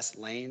cross less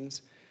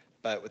lanes.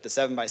 But with the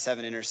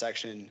 7x7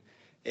 intersection,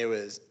 they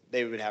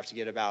would have to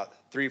get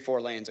about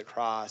 3-4 lanes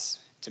across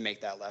to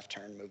make that left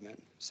turn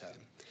movement. So.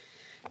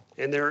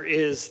 And there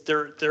is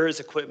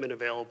equipment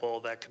available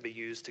that can be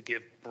used to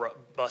give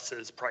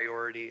buses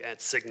priority at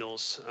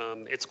signals.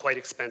 It's quite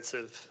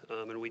expensive,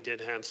 and we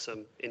did have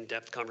some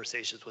in-depth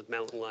conversations with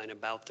Mountain Line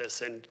about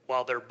this. And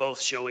while they're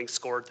both showing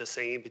scored the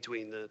same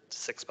between the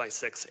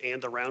 6x6 and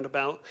the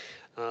roundabout,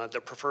 the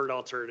preferred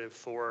alternative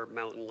for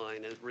Mountain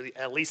Line, is really,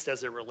 at least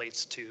as it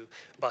relates to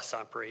bus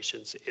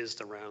operations, is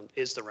the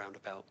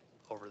roundabout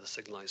over the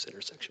signalized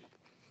intersection.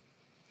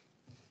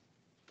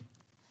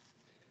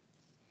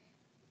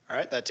 All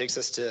right, that takes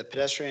us to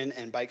pedestrian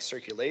and bike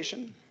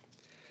circulation.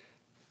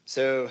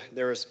 So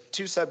there was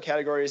 2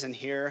 subcategories in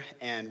here,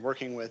 and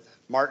working with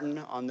Martin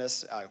on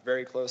this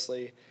very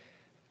closely,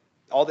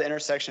 all the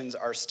intersections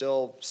are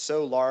still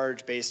so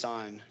large based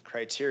on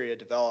criteria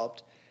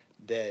developed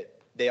that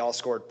they all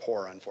scored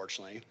poor,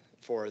 unfortunately,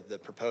 for the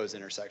proposed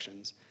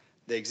intersections.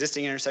 The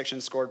existing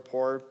intersections scored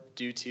poor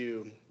due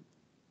to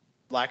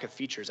lack of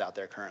features out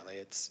there currently.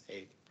 It's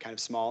a kind of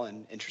small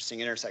and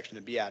interesting intersection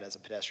to be at as a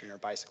pedestrian or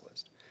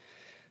bicyclist.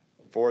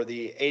 For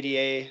the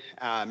ADA,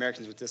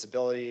 Americans with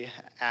Disability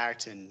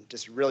Act, and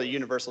just really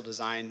universal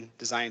design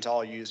to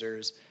all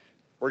users,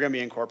 we're going to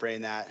be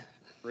incorporating that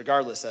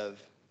regardless of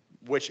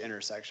which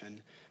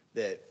intersection,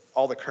 that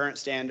all the current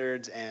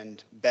standards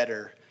and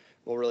better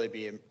will really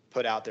be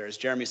put out there. As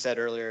Jeremy said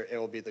earlier, it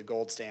will be the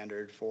gold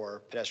standard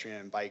for pedestrian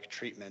and bike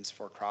treatments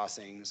for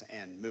crossings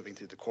and moving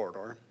through the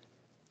corridor.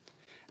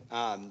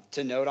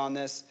 To note on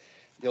this,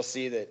 you'll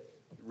see that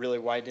really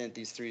why didn't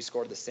these 3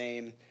 score the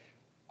same?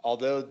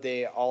 Although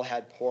they all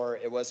had poor,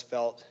 it was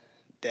felt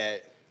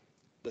that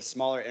the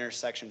smaller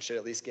intersection should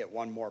at least get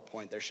 1 more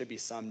point. There should be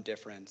some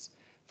difference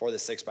for the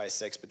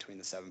 6x6 between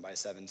the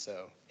 7x7,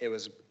 so it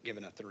was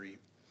given a 3.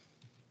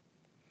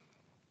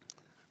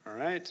 All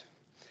right.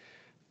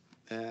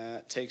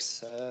 That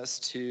takes us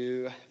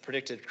to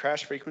predicted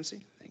crash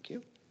frequency. Thank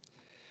you.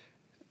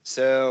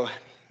 So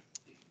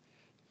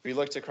we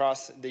looked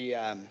across the,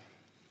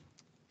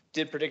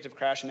 did predictive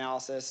crash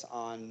analysis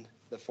on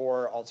the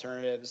 4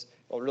 alternatives,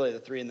 well, really the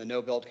 3 in the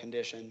no build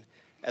condition.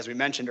 As we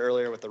mentioned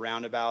earlier with the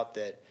roundabout,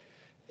 that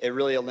it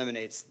really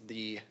eliminates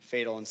the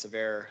fatal and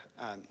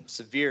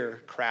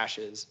severe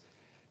crashes.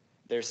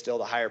 There's still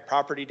the higher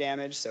property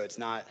damage, so it's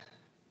not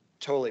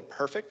totally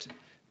perfect.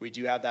 We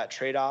do have that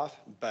trade-off,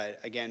 but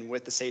again,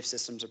 with the safe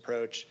systems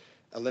approach,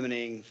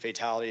 eliminating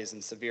fatalities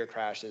and severe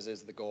crashes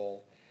is the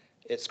goal.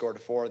 It scored a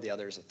 4, the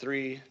other is a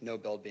 3, no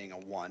build being a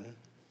 1.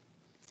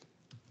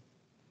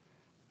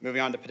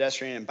 Moving on to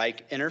pedestrian and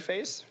bike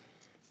interface.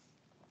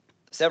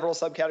 Several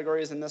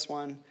subcategories in this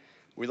one.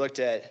 We looked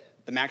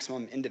at the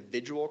maximum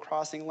individual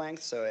crossing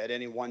length. So at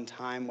any one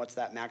time, what's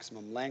that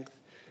maximum length?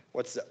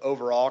 What's the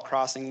overall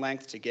crossing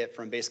length to get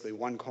from basically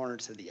one corner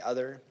to the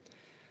other?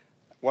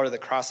 What are the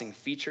crossing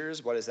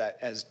features? What is that,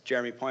 as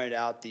Jeremy pointed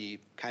out, the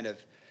kind of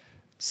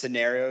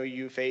scenario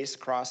you face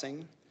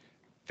crossing?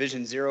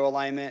 Vision 0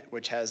 alignment,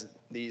 which has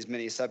these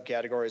many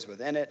subcategories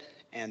within it,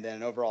 and then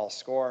an overall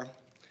score.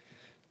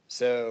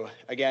 So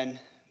again,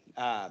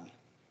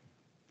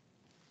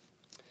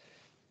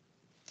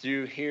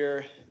 through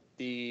here,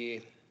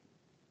 the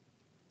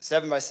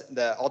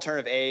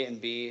alternative A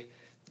and B,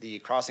 the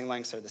crossing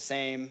lengths are the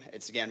same.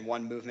 It's again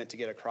 1 movement to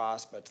get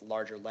across, but it's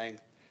larger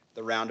length.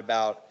 The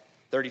roundabout,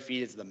 30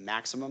 feet is the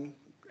maximum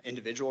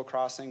individual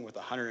crossing, with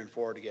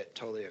 104 to get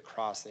totally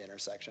across the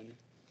intersection.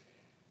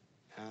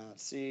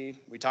 Let's see,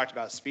 we talked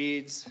about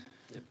speeds.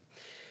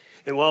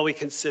 And while we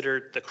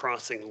considered the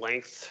crossing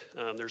length,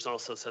 there's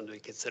also something to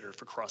consider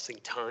for crossing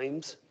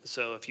times.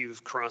 So if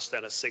you've crossed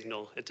at a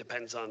signal, it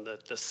depends on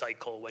the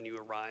cycle when you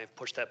arrive.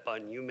 Push that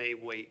button, you may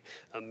wait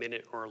a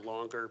minute or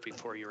longer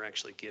before you're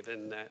actually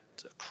given that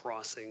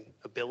crossing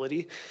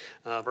ability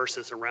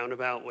versus a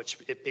roundabout, which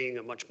it being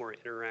a much more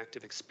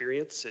interactive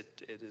experience,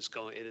 it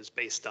is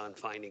based on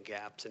finding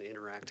gaps and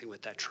interacting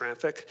with that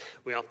traffic.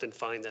 We often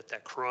find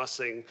that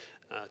crossing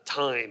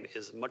time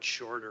is much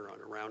shorter on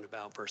a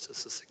roundabout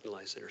versus a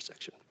signalized intersection.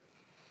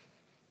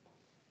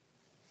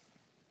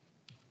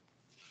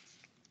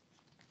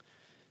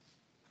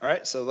 All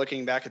right, so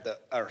looking back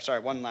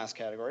at one last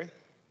category.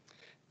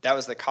 That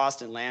was the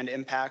cost and land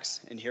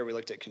impacts. And here we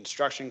looked at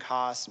construction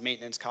costs,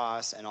 maintenance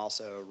costs, and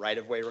also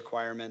right-of-way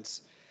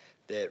requirements.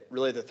 That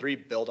really the 3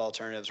 build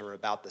alternatives were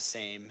about the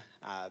same.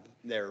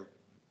 They're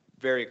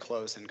very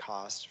close in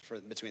cost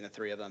between the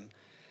 3 of them.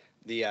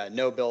 The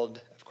no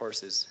build, of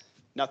course, is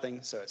nothing,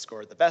 so it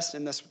scored the best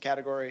in this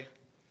category.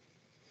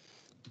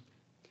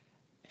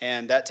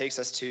 And that takes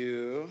us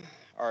to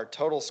our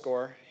total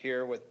score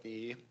here, with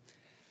the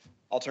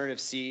alternative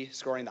C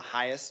scoring the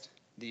highest,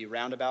 the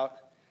roundabout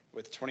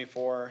with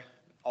 24,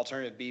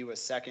 alternative B was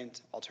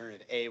second,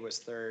 alternative A was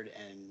third,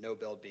 and no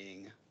build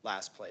being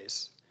last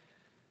place.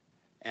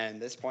 And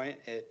at this point,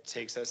 it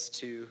takes us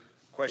to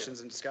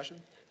questions and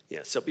discussion.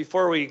 Yeah, so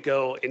before we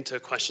go into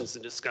questions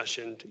and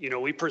discussion,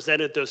 we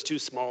presented those two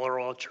smaller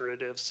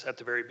alternatives at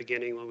the very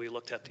beginning when we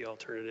looked at the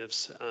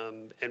alternatives.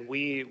 And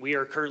we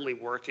are currently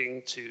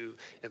working to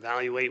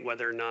evaluate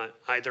whether or not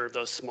either of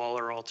those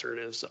smaller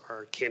alternatives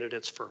are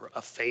candidates for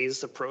a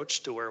phased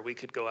approach to where we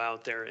could go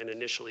out there and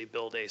initially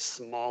build a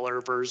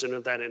smaller version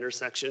of that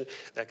intersection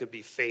that could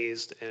be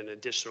phased and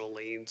additional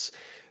lanes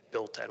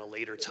built at a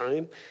later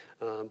time.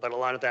 But a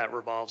lot of that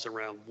revolves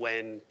around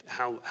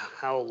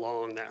how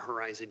long that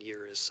horizon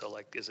year is. So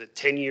like, is it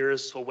 10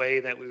 years away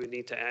that we would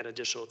need to add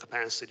additional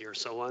capacity or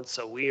so on?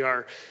 So we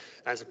are,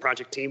 as a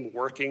project team,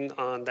 working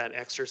on that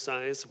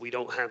exercise. We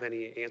don't have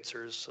any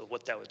answers of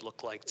what that would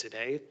look like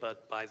today,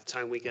 but by the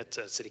time we get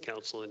to City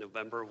Council in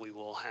November, we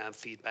will have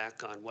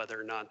feedback on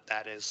whether or not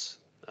that is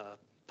a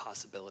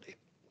possibility.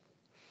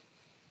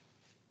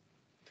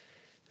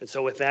 And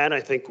so with that,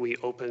 I think we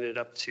open it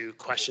up to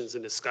questions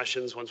and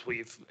discussions. Once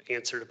we've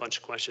answered a bunch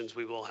of questions,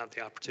 we will have the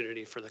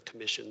opportunity for the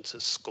commission to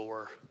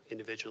score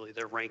individually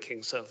their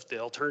rankings of the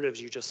alternatives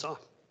you just saw.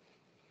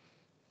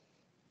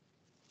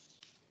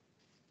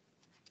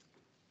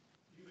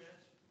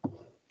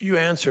 You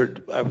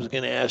answered. I was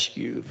going to ask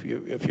you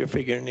if you're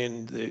figuring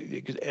in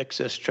the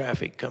excess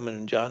traffic coming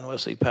in. John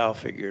Wesley Powell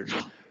figured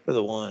for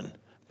the one,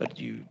 but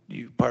you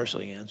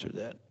partially answered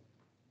that.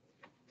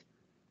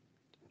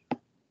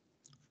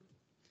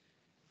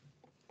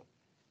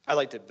 I'd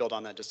like to build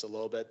on that just a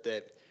little bit,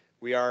 that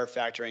we are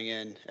factoring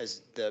in,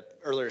 as the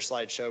earlier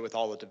slide showed with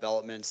all the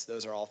developments,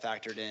 those are all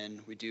factored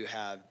in. We do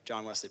have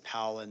John Wesley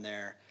Powell in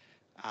there,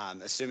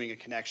 assuming a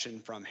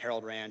connection from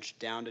Harold Ranch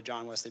down to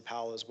John Wesley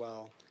Powell as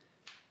well.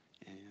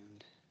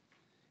 And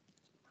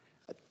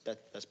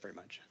that's pretty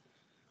much.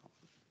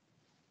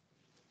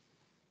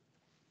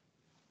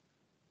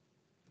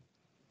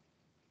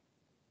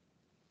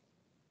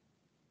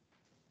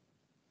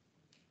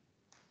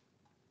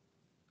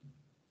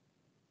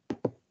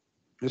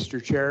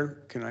 Mr.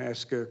 Chair, can I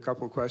ask a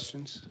couple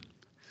questions?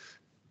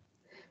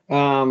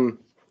 Sure,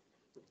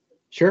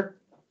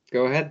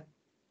 go ahead.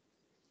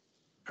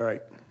 All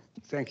right.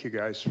 Thank you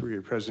guys for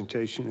your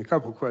presentation. A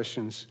couple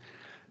questions.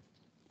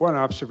 One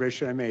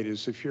observation I made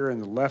is if you're in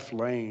the left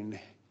lane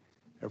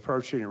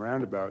approaching a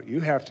roundabout, you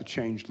have to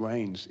change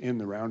lanes in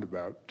the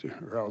roundabout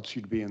or else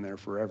you'd be in there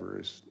forever.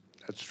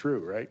 That's true,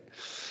 right?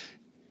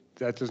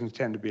 That doesn't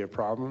tend to be a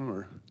problem,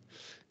 or?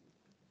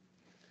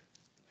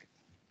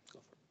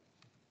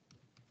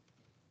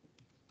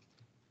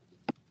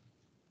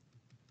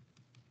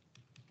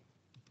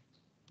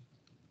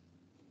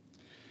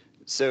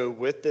 So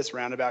with this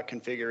roundabout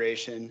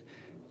configuration,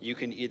 you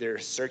can either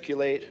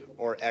circulate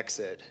or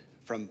exit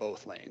from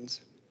both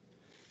lanes.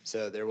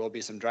 So there will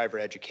be some driver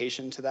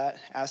education to that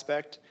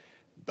aspect,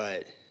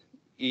 but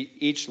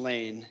each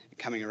lane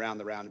coming around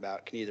the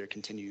roundabout can either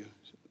continue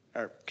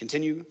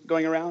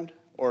going around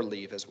or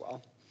leave as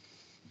well.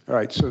 All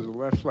right, so the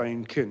left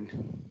lane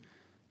can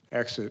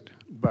exit,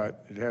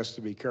 but it has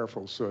to be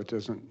careful so it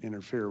doesn't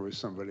interfere with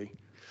somebody,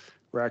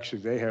 or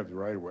actually they have the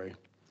right of way.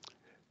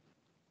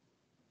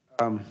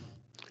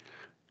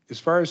 As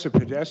far as the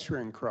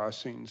pedestrian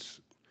crossings,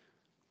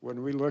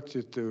 when we looked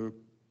at the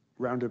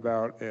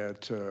roundabout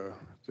at the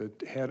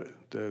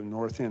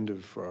north end of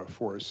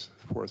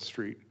 4th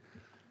Street,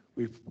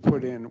 we've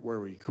put in where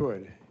we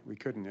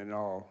couldn't at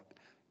all,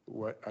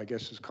 what I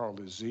guess is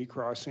called a Z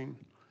crossing,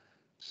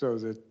 so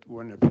that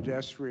when a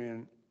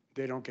pedestrian,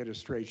 they don't get a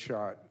straight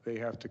shot, they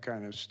have to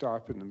kind of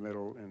stop in the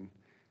middle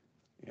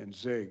and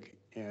zig.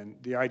 And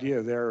the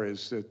idea there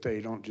is that they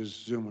don't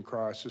just zoom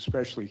across,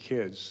 especially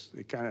kids.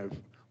 It kind of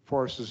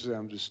forces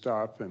them to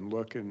stop and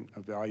look and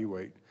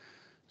evaluate.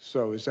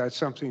 So is that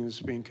something that's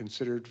being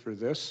considered for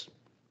this?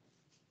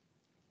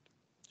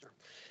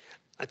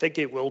 I think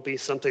it will be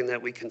something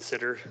that we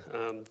consider.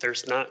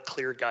 There's not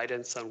clear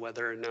guidance on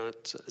whether or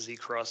not Z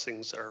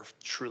crossings are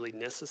truly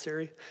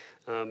necessary.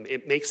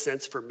 It makes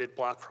sense for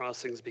mid-block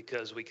crossings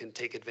because we can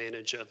take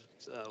advantage of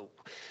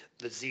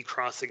the Z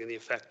crossing and the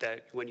effect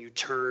that when you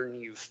turn,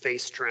 you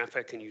face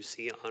traffic and you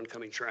see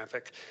oncoming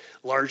traffic,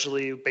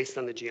 largely based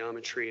on the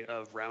geometry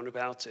of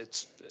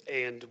roundabouts.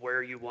 And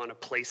where you want to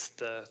place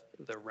the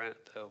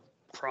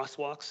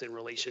crosswalks in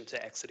relation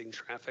to exiting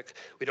traffic.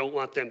 We don't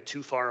want them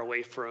too far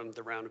away from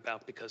the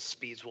roundabout because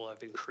speeds will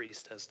have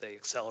increased as they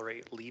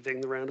accelerate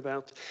leaving the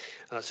roundabout.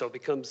 So it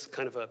becomes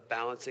kind of a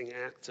balancing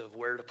act of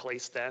where to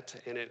place that,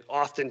 and it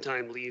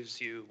oftentimes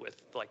leaves you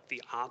with like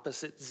the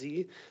opposite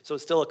Z. So it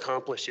still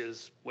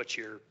accomplishes what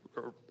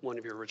one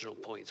of your original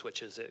points,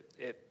 which is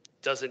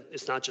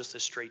it's not just a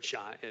straight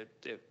shot.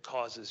 It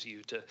causes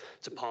you to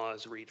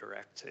pause,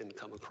 redirect, and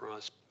come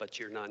across, but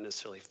you're not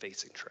necessarily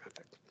facing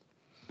traffic.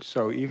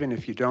 So even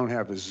if you don't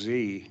have a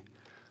Z,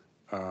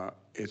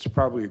 it's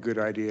probably a good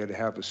idea to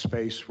have a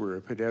space where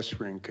a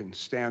pedestrian can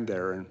stand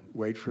there and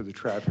wait for the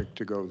traffic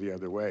to go the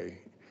other way.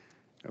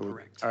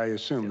 Correct. I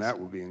assume that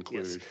will be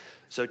included. Yes.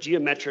 So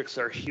geometrics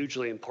are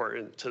hugely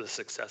important to the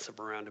success of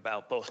a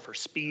roundabout, both for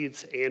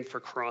speeds and for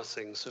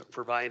crossings, so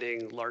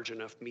providing large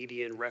enough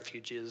median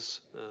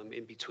refuges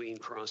in between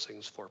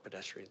crossings for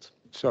pedestrians.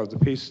 So the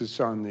piece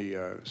that's on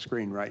the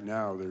screen right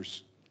now,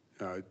 there's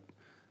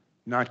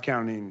not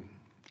counting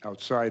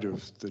outside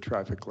of the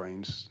traffic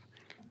lanes,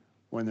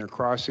 when they're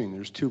crossing,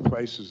 there's two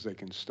places they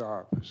can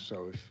stop.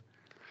 So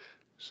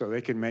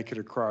they can make it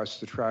across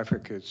the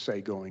traffic that's,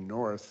 say, going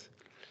north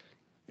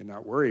and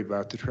not worry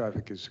about the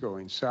traffic that's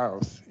going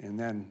south, and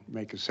then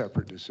make a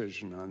separate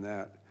decision on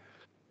that.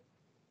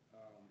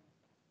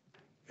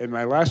 And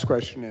my last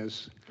question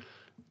is,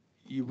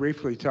 you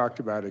briefly talked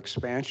about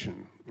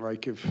expansion.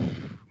 Like,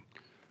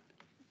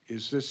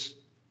 is this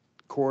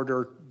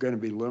corridor going to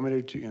be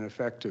limited to, in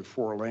effect, to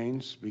 4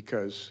 lanes?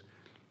 Because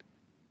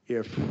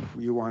if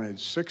you wanted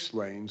 6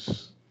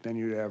 lanes, then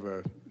you'd have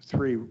a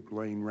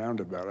 3-lane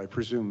roundabout. I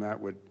presume that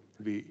would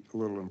be a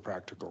little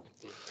impractical.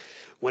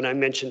 When I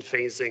mentioned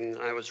phasing,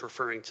 I was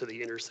referring to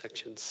the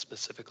intersections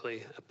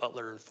specifically at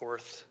Butler and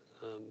 4th.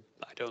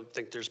 I don't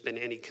think there's been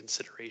any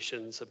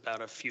considerations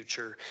about a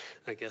future,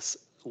 I guess,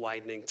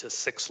 widening to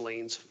 6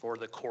 lanes for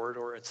the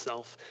corridor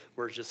itself.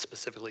 We're just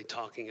specifically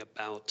talking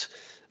about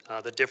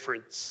the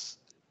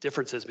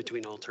differences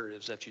between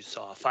alternatives that you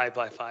saw,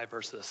 5x5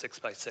 versus a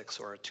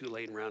 6x6, or a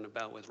 2-lane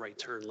roundabout with right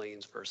turn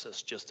lanes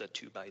versus just a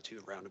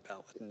 2x2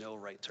 roundabout with no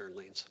right turn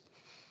lanes.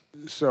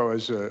 So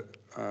is a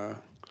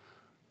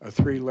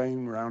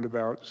 3-lane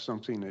roundabout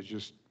something that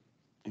just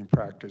in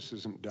practice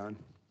isn't done?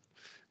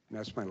 And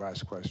that's my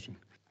last question.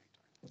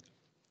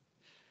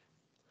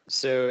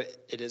 So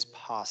it is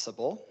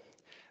possible,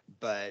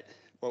 but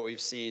what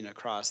we've seen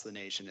across the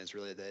nation is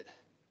really that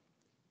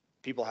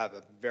people have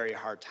a very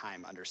hard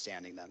time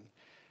understanding them.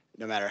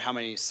 No matter how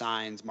many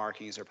signs,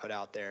 markings are put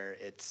out there,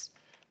 it's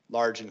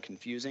large and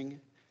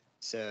confusing.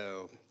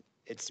 So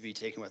it's to be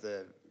taken with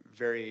a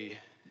very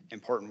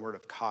important word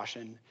of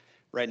caution.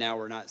 Right now,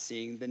 we're not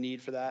seeing the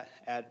need for that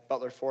at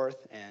Butler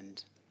 4th,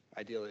 and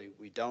ideally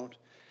we don't.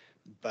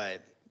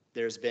 But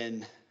there's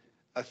been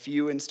a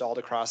few installed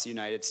across the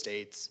United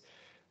States.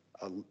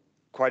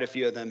 Quite a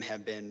few of them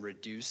have been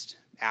reduced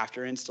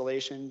after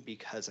installation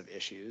because of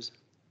issues.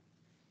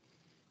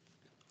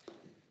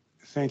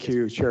 Thank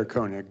you, Chair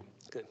Koenig.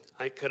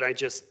 Good. I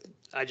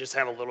just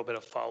have a little bit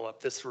of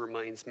follow-up. This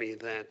reminds me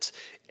that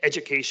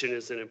education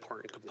is an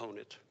important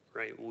component,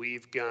 right?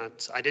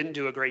 I didn't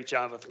do a great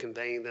job of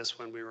conveying this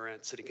when we were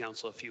at City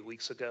Council a few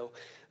weeks ago,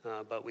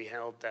 but we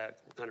held that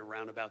kind of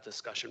roundabout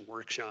discussion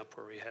workshop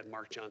where we had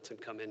Mark Johnson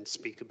come in and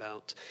speak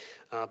about.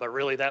 But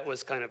really, that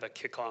was kind of a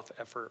kickoff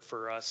effort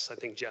for us. I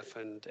think Jeff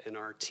and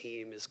our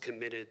team is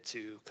committed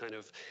to kind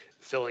of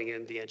filling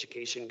in the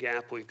education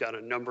gap. We've got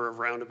a number of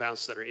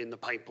roundabouts that are in the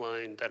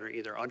pipeline that are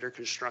either under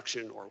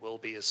construction or will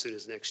be as soon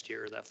as next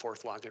year. That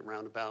 4th Lockett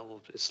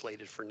roundabout is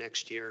slated for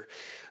next year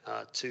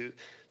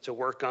to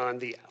work on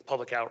the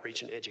public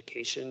outreach and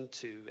education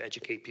to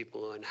educate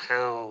people on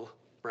how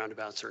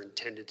roundabouts are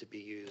intended to be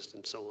used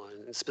and so on.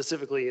 And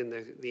specifically in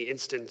the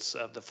instance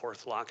of the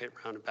 4th Lockett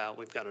roundabout,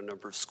 we've got a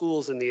number of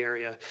schools in the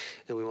area,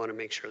 and we want to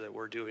make sure that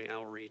we're doing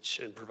outreach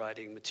and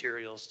providing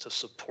materials to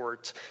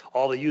support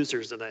all the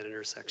users of that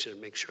intersection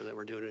and make sure that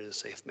we're doing it in a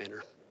safe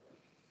manner.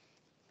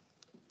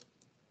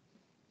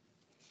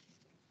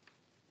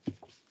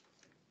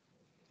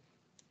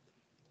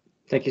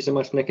 Thank you so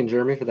much, Nick and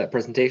Jeremy, for that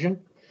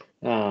presentation.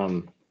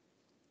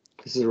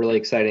 This is a really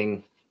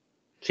exciting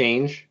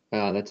change.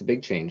 That's a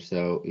big change.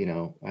 So,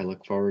 I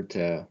look forward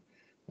to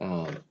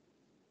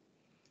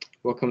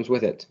what comes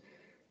with it.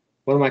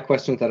 One of my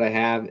questions that I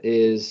have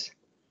is,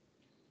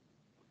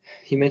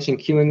 you mentioned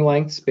queuing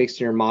lengths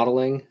based on your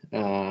modeling.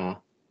 So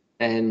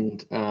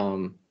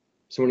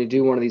when you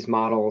do one of these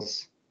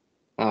models,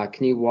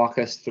 can you walk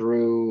us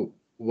through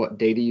what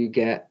data you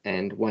get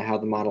and how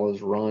the model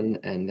is run,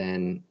 and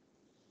then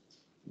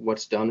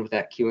what's done with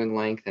that queuing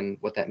length and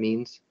what that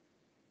means?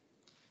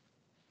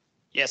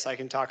 Yes, I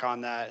can talk on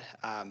that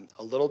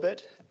a little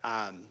bit.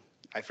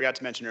 I forgot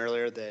to mention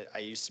earlier that I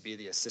used to be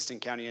the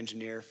assistant county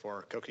engineer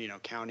for Coconino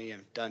County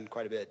and done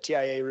quite a bit of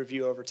TIA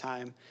review over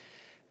time.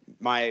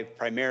 My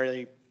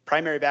primary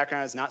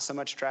background is not so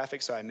much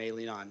traffic, so I may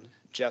lean on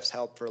Jeff's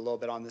help for a little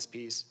bit on this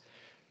piece.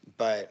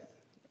 But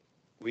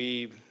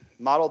we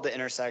modeled the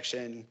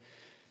intersection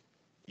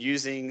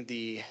using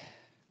the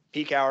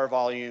peak hour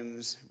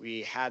volumes.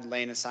 We had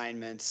lane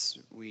assignments.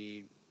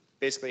 We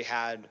basically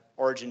had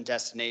origin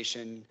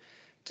destination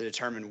to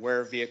determine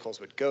where vehicles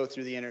would go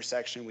through the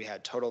intersection. We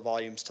had total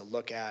volumes to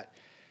look at,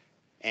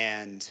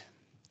 and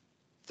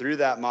through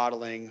that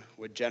modeling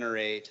would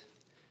generate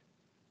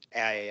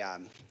a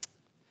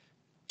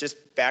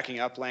just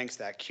backing up lengths,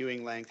 that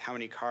queuing length, how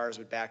many cars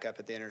would back up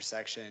at the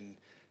intersection,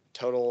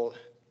 total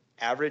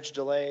average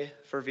delay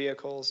for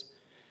vehicles.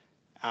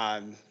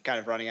 Kind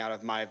of running out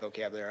of my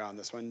vocabulary on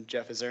this one.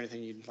 Jeff, is there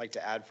anything you'd like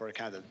to add for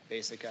kind of the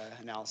basic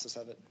analysis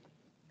of it?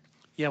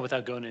 Yeah,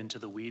 without going into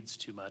the weeds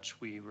too much,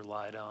 we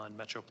relied on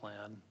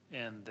MetroPlan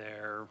and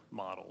their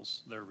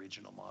models, their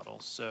regional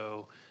models.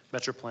 So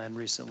MetroPlan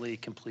recently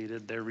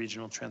completed their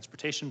regional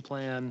transportation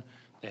plan.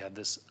 They had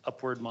this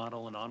upward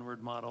model and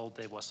onward model.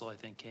 Dave Wessel, I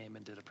think, came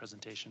and did a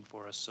presentation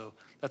for us. So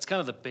that's kind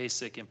of the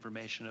basic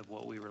information of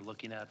what we were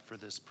looking at for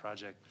this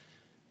project.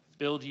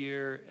 build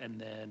year and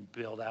then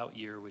build out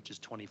year, which is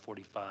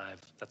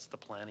 2045. That's the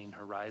planning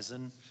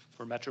horizon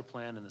for Metro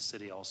Plan, and the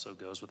city also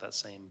goes with that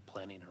same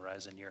planning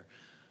horizon year.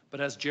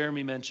 But as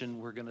Jeremy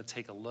mentioned, we're going to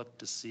take a look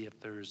to see if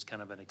there's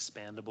kind of an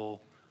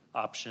expandable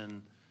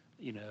option,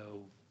 you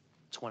know,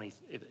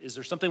 is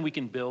there something we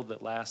can build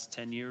that lasts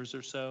 10 years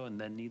or so and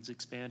then needs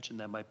expansion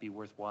that might be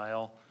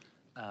worthwhile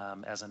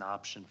as an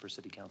option for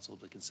city council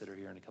to consider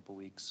here in a couple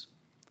weeks?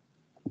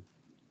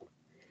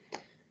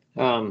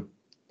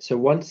 So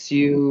once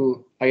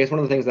you, I guess one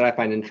of the things that I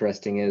find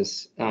interesting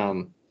is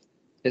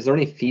there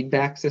any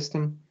feedback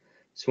system?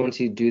 So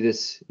once you do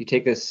this, you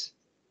take this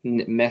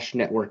mesh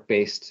network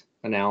based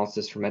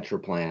analysis for Metro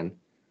Plan,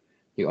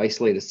 you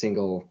isolate a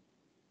single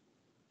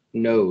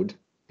node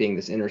being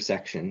this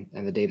intersection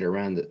and the data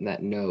around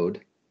that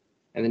node,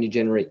 and then you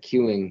generate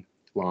queuing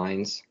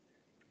lines.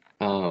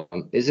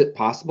 Is it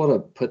possible to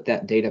put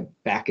that data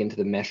back into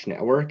the mesh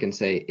network and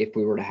say, if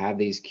we were to have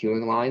these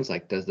queuing lines,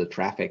 like does the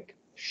traffic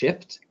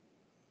shift?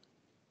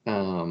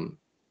 And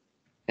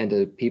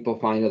do people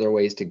find other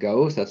ways to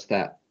go such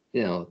that,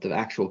 you know, the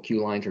actual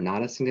queue lines are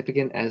not as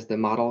significant as the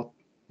model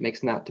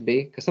makes them out to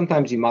be? Because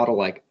sometimes you model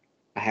like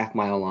a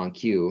half-mile long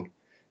queue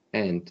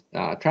and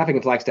traffic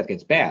in Flagstaff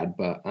gets bad,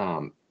 but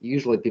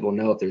usually people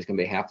know if there's going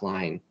to be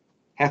a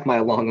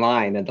half-mile long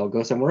line, and they'll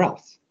go somewhere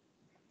else.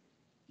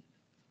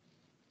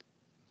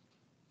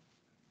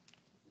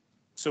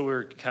 So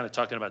we're kind of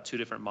talking about two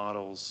different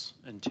models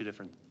and two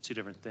different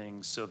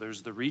things. So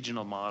there's the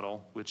regional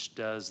model, which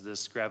does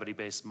this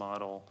gravity-based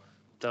model,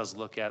 does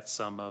look at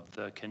some of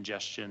the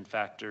congestion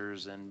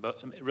factors,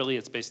 but really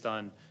it's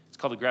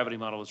called the gravity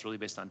model. It's really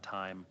based on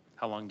time.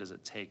 How long does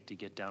it take to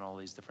get down all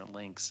these different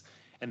links?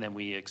 And then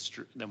we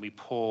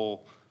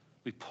pull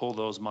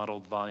those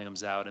modeled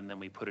volumes out, and then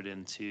we put it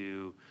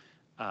into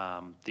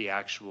the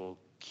actual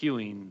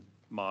queuing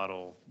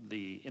model,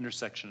 the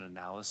intersection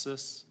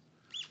analysis.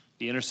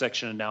 The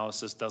intersection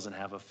analysis doesn't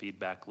have a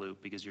feedback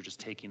loop because you're just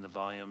taking the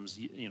volumes,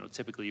 you know,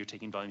 typically you're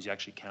taking volumes you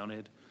actually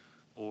counted,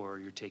 or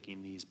you're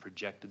taking these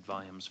projected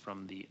volumes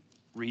from the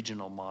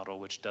regional model,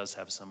 which does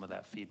have some of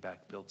that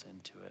feedback built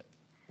into it.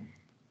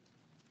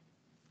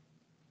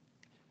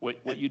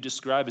 What you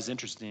describe is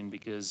interesting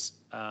because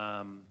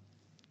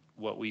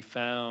what we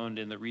found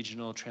in the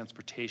regional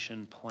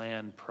transportation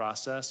plan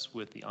process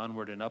with the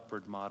onward and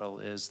upward model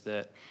is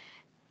that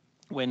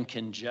when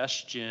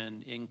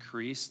congestion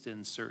increased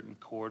in certain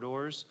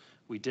corridors,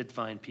 we did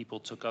find people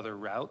took other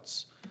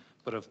routes,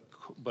 but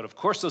of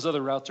course those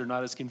other routes are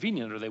not as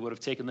convenient, or they would have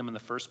taken them in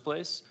the first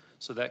place.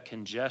 So that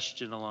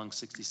congestion along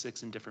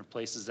 66 in different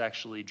places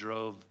actually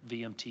drove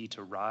VMT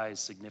to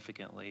rise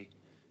significantly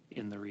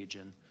in the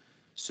region.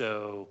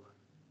 So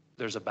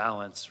there's a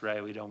balance,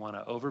 right? We don't want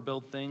to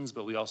overbuild things,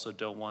 but we also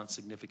don't want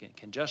significant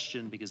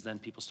congestion because then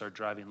people start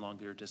driving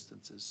longer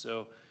distances.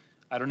 So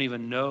I don't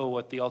even know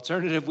what the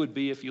alternative would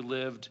be if you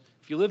lived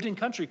in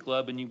Country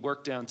Club and you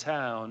worked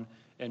downtown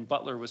and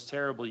Butler was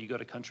terrible, you go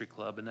to Country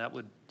Club, and that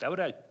would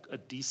add a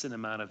decent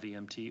amount of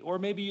VMT. Or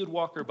maybe you'd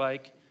walk or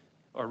bike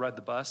or ride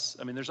the bus.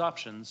 I mean, there's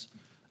options.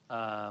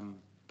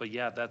 But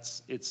yeah,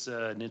 it's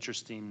an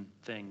interesting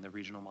thing, the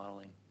regional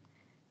modeling.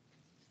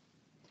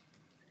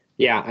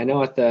 Yeah, I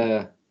know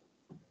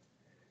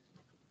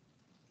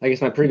I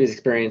guess my previous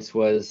experience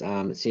was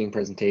seeing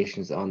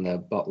presentations on the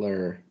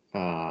Butler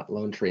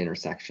Lone Tree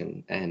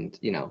intersection, and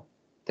you know,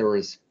 there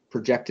was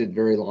projected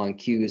very long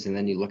queues, and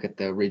then you look at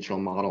the regional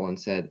model and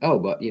said, oh,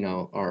 but you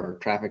know, our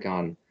traffic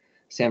on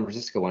San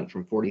Francisco went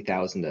from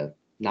 40,000 to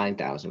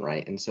 9,000,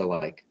 right? And so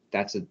like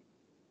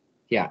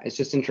it's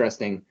just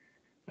interesting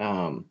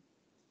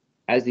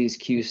as these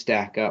queues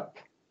stack up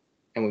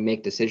and we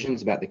make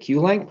decisions about the queue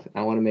length.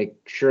 I want to make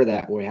sure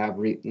that we have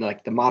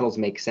like the models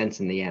make sense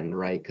in the end,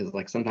 right? Because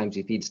like sometimes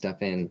you feed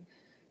stuff in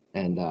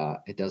and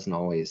it doesn't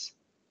always,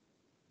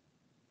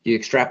 you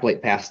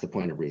extrapolate past the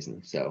point of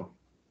reason. So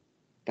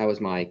that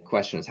was my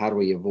question, is how do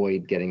we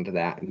avoid getting to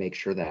that and make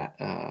sure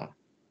that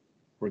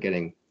we're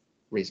getting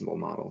reasonable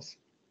models?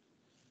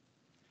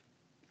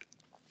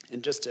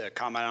 And just to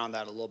comment on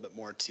that a little bit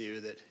more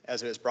too, that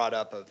as it was brought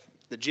up of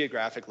the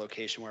geographic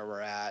location where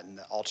we're at and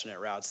the alternate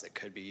routes that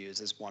could be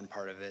used is one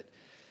part of it.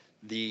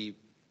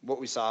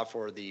 What we saw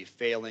for the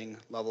failing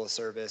level of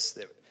service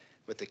that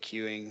with the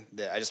queuing,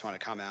 that I just want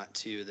to comment out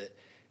too, that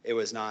it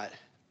was not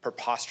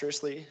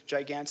preposterously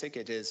gigantic.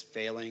 It is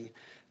failing,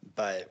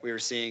 but we were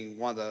seeing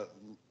one of the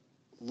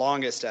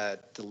longest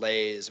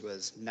delays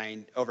was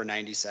over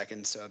 90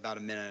 seconds, so about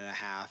a minute and a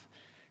half,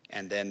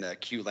 and then the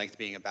queue length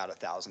being about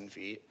 1,000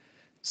 feet.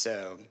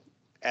 So,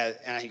 and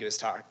I think it was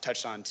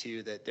touched on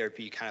too, that there'd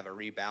be kind of a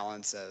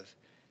rebalance of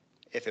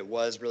if it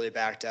was really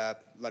backed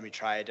up, let me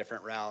try a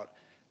different route.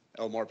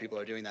 Oh, more people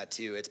are doing that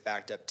too. It's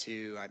backed up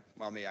too.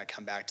 Maybe I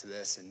come back to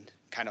this, and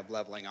kind of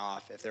leveling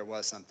off if there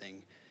was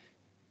something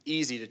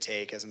easy to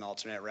take as an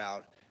alternate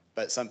route,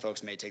 but some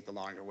folks may take the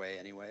longer way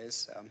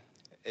anyways.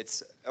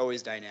 It's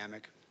always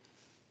dynamic.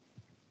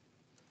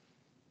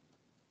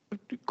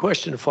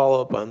 Question to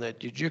follow up on that.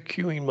 Did your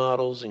queuing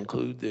models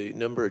include the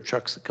number of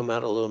trucks that come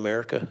out of Little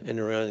America and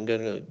going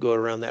to go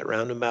around that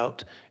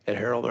roundabout at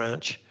Harold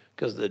Ranch?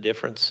 because of the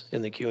difference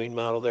in the queuing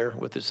model there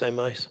with the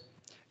semis?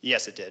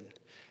 Yes, it did.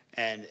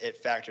 And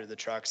it factored the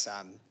trucks.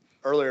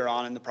 Earlier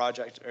on in the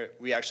project,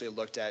 we actually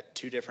looked at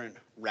 2 different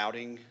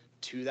routing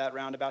to that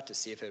roundabout to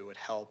see if it would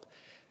help,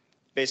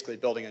 basically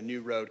building a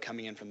new road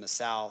coming in from the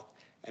south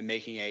and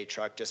making a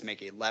truck just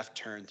make a left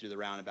turn through the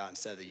roundabout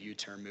instead of the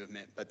U-turn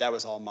movement. But that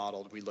was all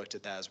modeled. We looked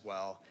at that as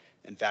well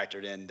and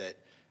factored in that,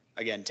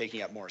 again,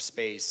 taking up more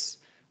space,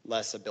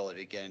 less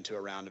ability to get into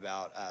a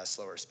roundabout,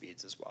 slower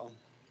speeds as well.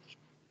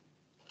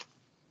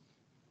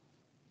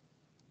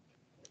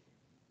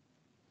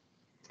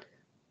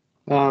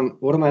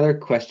 One of my other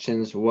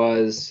questions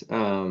was,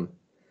 in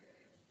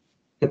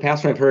the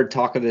past when I've heard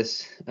talk of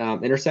this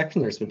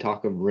intersection, there's been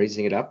talk of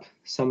raising it up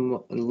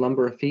some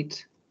number of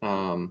feet.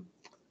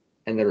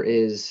 And there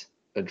is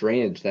a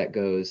drainage that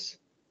goes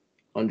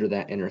under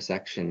that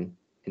intersection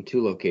in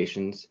 2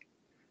 locations.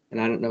 And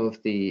I don't know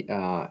if the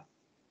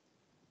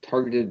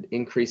targeted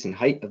increase in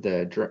height of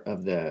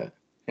the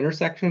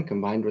intersection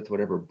combined with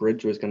whatever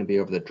bridge was going to be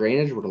over the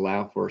drainage would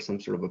allow for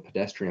some sort of a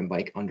pedestrian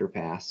bike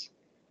underpass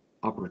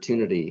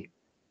opportunity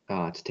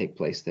to take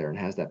place there, and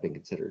has that been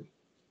considered?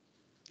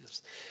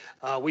 Yes.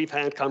 We've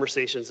had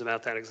conversations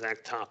about that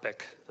exact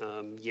topic.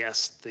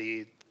 Yes,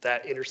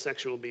 that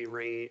intersection will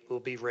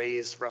be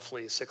raised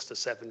roughly 6 to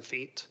 7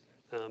 feet,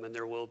 and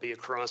there will be a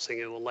crossing.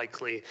 It will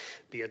likely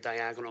be a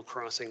diagonal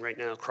crossing. Right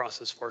now, it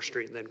crosses 4th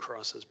Street and then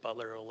crosses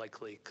Butler. It will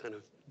likely kind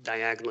of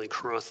diagonally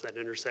cross that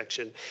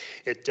intersection.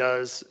 It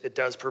does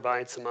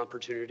provide some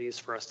opportunities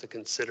for us to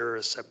consider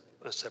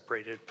a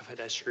separated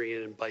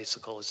pedestrian and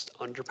bicyclist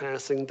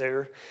underpassing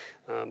there.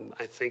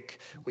 I think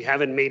we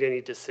haven't made any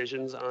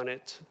decisions on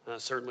it.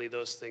 Certainly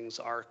those things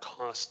are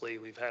costly.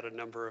 We've had a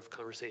number of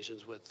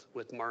conversations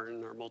with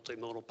Martin, our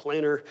multimodal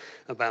planner,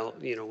 about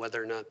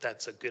whether or not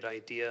that's a good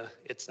idea.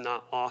 It's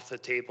not off the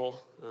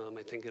table.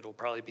 I think it'll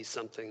probably be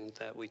something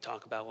that we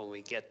talk about when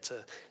we get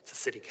to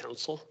City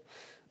Council.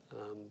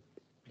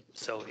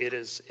 So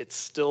it's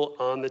still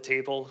on the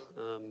table,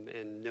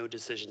 and no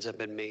decisions have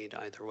been made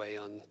either way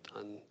on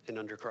an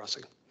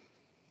undercrossing.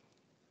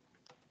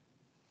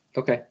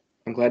 Okay,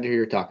 I'm glad to hear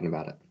you're talking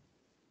about it.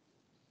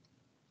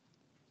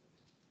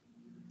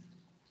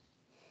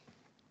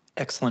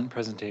 Excellent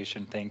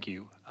presentation, thank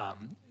you.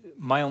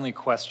 My only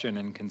question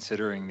in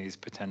considering these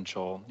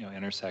potential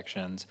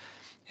intersections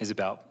is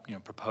about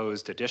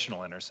proposed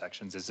additional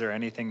intersections. Is there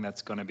anything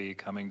that's going to be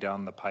coming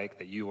down the pike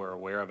that you are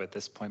aware of at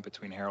this point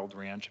between Harold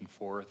Ranch and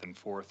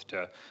 4th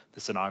to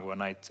the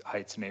Sinagua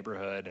Heights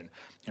neighborhood? And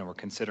we're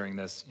considering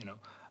this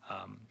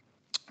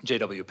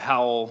J.W.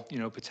 Powell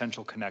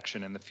potential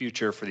connection in the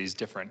future for these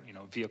different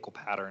vehicle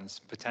patterns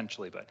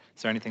potentially, but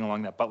is there anything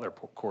along that Butler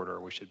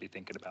corridor we should be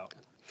thinking about?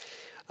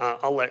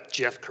 I'll let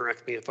Jeff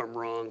correct me if I'm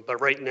wrong, but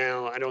right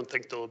now I don't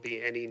think there will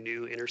be any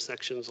new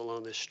intersections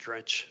along this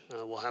stretch.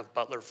 We'll have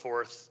Butler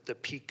 4th. The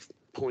peak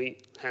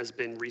point has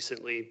been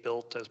recently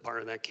built as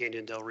part of that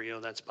Canyon Del Rio.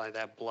 That's by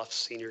that Bluff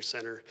Senior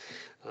Center.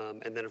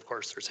 And then, of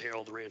course, there's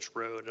Harold Ranch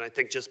Road. And I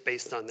think just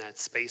based on that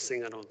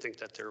spacing, I don't think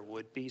that there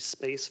would be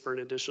space for an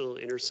additional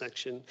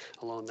intersection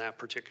along that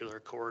particular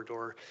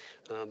corridor.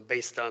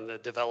 Based on the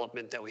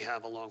development that we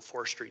have along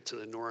 4th Street to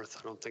the north,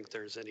 I don't think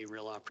there's any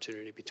real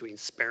opportunity between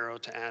Sparrow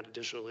to add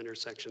additional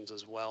intersections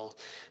as well.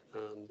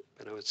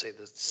 And I would say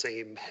the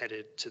same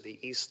headed to the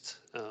east.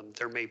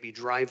 There may be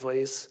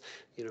driveways,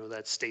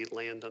 that state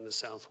land on the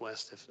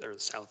southwest or the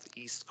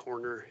southeast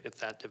corner. If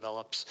that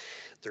develops,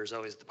 there's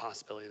always the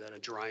possibility that a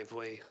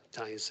driveway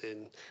ties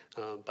in.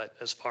 But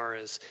as far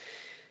as,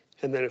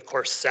 and then of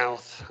course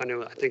south,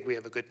 I think we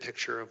have a good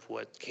picture of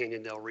what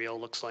Canyon Del Rio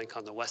looks like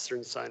on the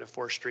western side of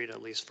 4th Street,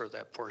 at least for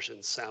that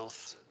portion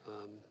south.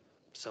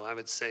 So I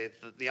would say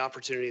that the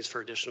opportunities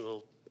for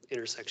additional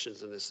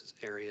intersections in this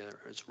area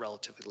is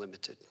relatively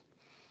limited.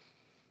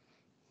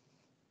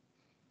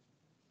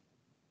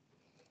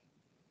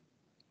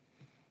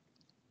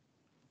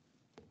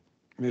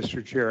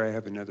 Mr. Chair, I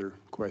have another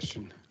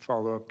question,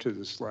 follow up to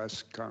this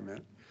last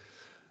comment.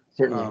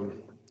 Certainly.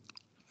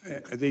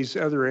 These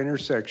other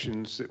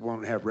intersections that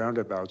won't have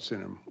roundabouts in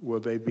them,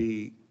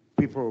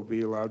 people will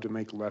be allowed to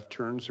make left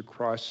turns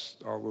across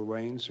all the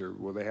lanes, or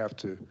will they have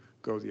to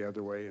go the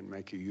other way and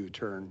make a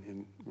U-turn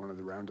in one of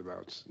the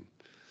roundabouts?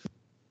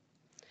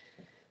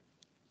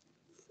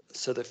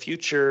 So the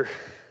future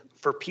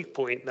for Peak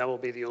Point, that will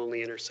be the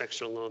only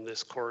intersection along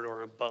this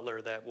corridor in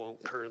Butler that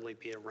won't currently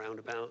be a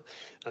roundabout.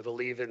 I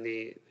believe in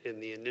the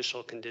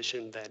initial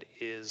condition that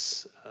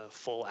is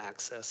full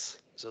access,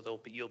 so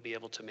you'll be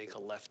able to make a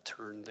left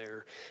turn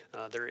there.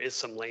 There is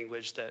some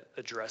language that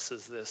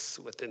addresses this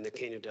within the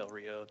Canyon Del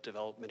Rio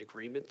Development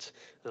Agreement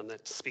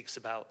that speaks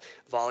about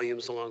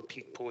volumes along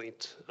Peak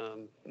Point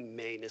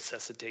may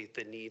necessitate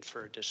the need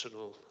for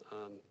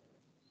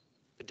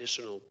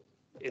additional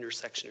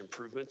intersection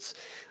improvements.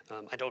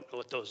 I don't know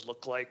what those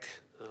look like,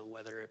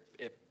 whether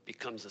it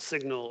becomes a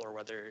signal or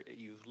whether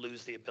you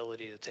lose the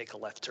ability to take a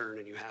left turn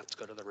and you have to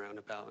go to the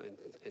roundabout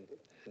and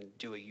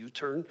do a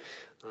U-turn.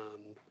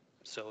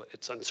 So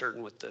it's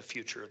uncertain what the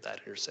future of that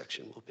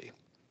intersection will be.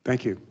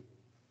 Thank you.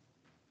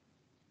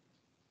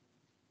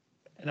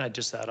 And I'd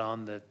just add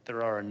on that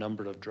there are a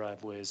number of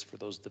driveways for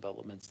those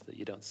developments that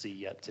you don't see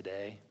yet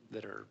today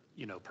that are,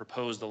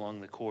 proposed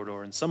along the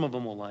corridor, and some of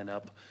them will line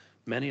up.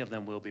 Many of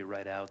them will be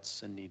right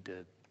outs and need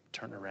to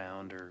turn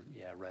around or,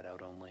 right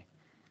out only.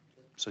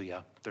 So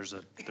yeah, there's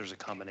a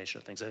combination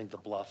of things. I think the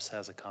Bluffs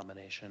has a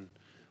combination.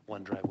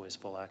 One driveway is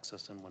full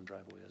access and one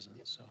driveway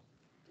isn't, so.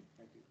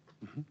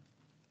 Mhm.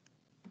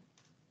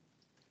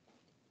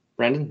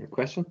 Brandon, your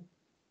question?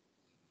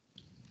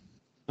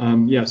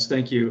 Yes,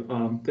 thank you.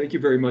 Thank you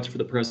very much for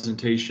the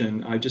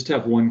presentation. I just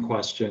have one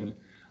question.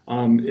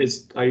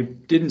 I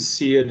didn't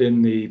see it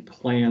in the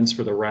plans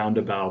for the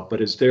roundabout,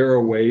 but is there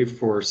a way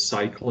for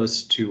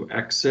cyclists to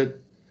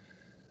exit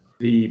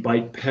the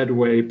bike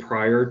pedway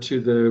prior to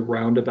the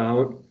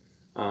roundabout?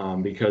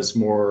 Because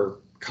more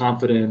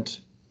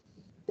confident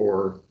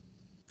or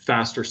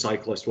faster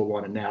cyclists will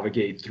want to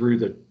navigate through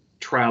the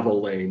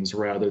travel lanes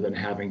rather than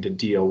having to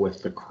deal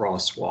with the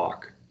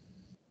crosswalk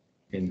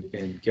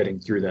in getting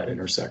through that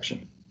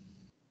intersection.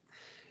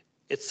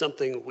 It's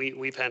something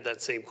we've had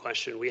that same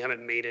question. We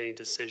haven't made any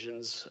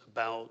decisions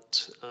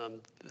about.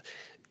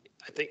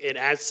 I think it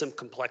adds some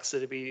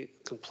complexities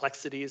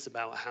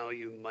about how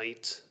you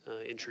might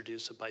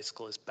introduce a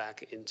bicyclist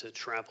back into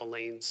travel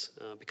lanes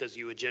because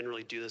you would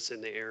generally do this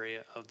in the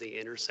area of the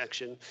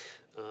intersection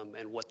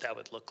and what that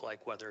would look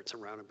like, whether it's a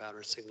roundabout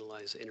or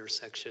signalized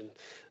intersection.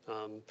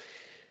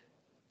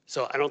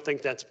 So I don't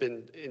think that's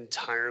been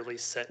entirely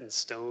set in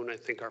stone. I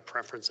think our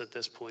preference at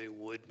this point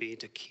would be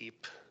to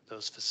keep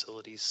those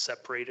facilities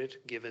separated,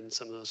 given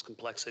some of those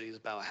complexities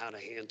about how to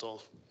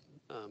handle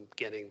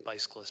getting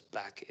bicyclists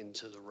back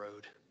into the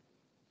road.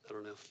 I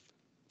don't know if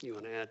you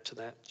want to add to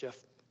that, Jeff?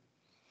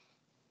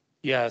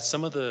 Yeah,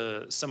 some of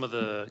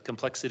the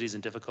complexities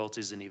and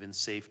difficulties and even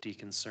safety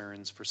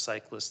concerns for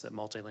cyclists at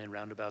multi-lane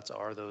roundabouts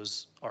are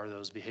those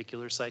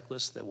vehicular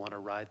cyclists that want to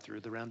ride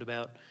through the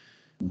roundabout.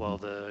 While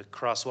the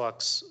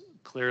crosswalks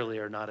clearly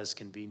are not as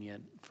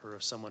convenient for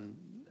someone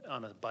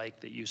on a bike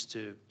that used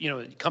to,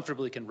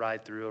 comfortably can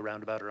ride through a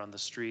roundabout or on the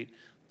street,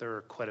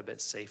 they're quite a bit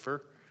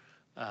safer.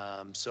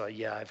 So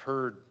yeah, I've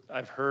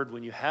heard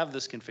when you have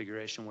this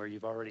configuration where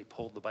you've already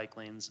pulled the bike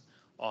lanes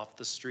off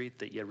the street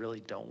that you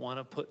really don't want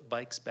to put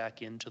bikes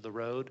back into the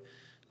road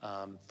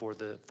for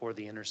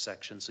the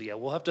intersection. So yeah,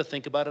 we'll have to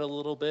think about it a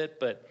little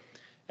bit, but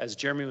as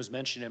Jeremy was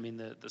mentioning, I mean,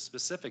 the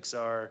specifics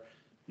are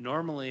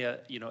normally,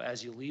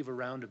 as you leave a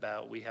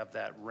roundabout, we have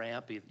that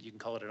ramp. You can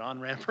call it an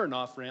on-ramp or an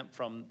off-ramp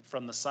from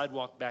the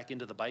sidewalk back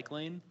into the bike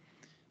lane.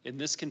 In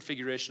this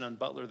configuration on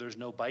Butler, there's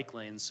no bike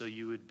lane, so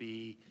you would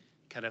be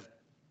kind of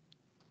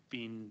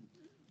being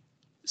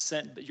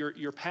sent,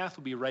 your path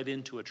would be right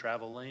into a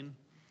travel lane.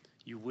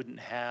 You wouldn't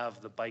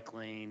have the bike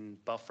lane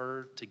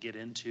buffer to get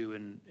into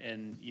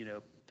and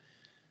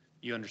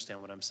you understand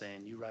what I'm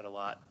saying. You ride a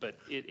lot, but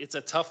it's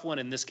a tough one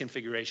in this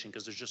configuration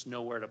because there's just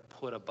nowhere to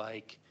put a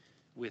bike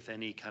with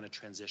any kind of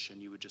transition.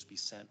 You would just be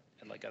sent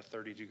at like a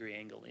 30-degree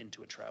angle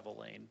into a travel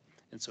lane.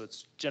 And so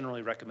it's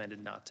generally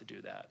recommended not to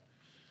do that.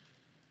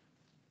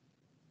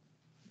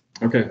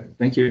 Okay,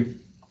 thank you.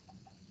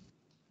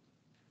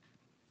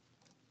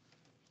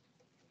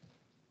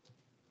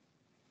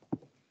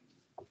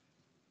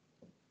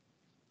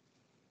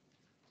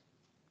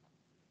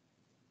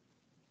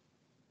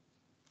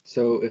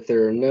 So if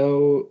there are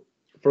no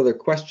further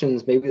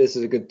questions, maybe this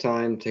is a good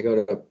time to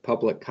go to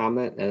public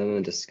comment and then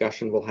a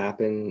discussion will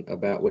happen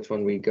about which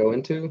one we go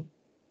into.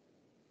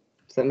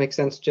 Does that make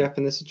sense, Jeff,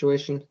 in this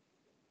situation?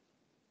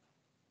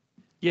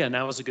 Yeah,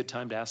 now is a good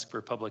time to ask for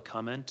public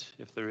comment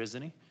if there is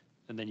any,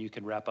 and then you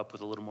can wrap up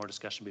with a little more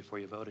discussion before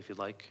you vote if you'd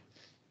like.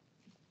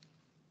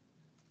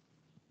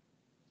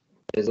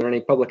 Is there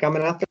any public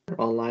comment out there,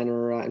 online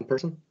or in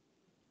person?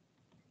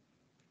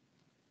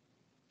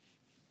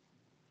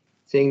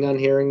 Seeing none,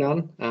 hearing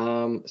none.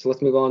 So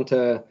let's move on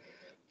to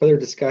further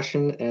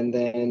discussion and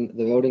then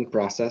the voting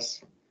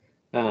process.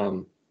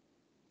 I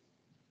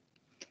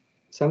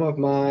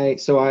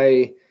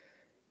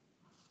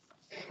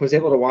was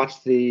able to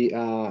watch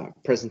the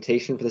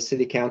presentation for the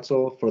city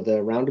council for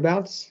the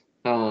roundabouts.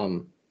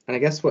 And I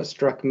guess what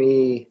struck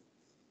me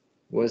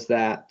was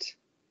that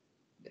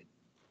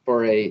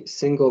for a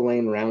single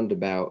lane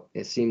roundabout,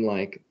 it seemed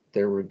like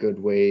there were good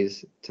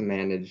ways to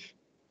manage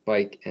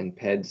bike and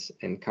peds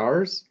and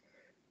cars.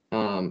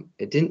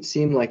 It didn't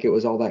seem like it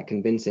was all that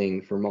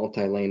convincing for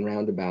multi-lane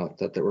roundabouts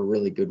that there were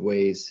really good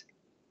ways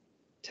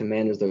to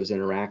manage those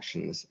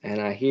interactions. And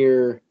I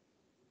hear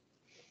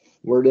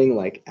wording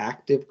like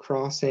active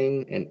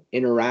crossing and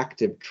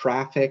interactive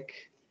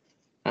traffic.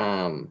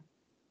 And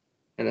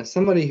as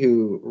somebody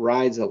who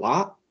rides a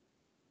lot,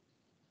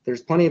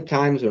 there's plenty of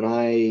times when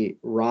I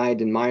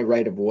ride in my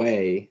right of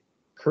way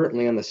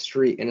currently on the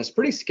street, and it's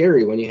pretty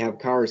scary when you have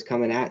cars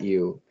coming at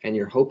you and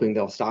you're hoping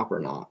they'll stop or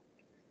not.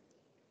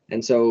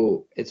 And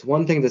so it's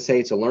one thing to say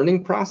it's a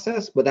learning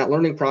process, but that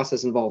learning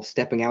process involves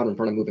stepping out in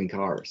front of moving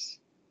cars.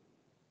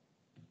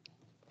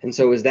 And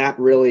so is that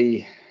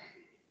really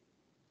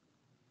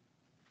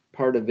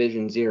part of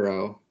Vision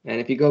Zero? And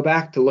if you go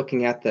back to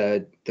looking at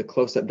the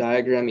close-up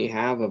diagram you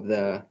have of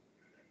the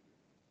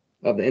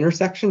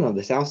intersection of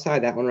the south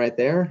side, that one right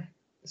there,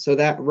 So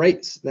that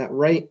right,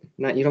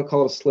 not, you don't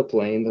call it a slip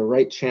lane, the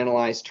right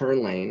channelized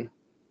turn lane,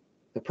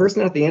 the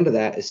person at the end of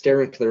that is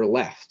staring to their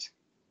left,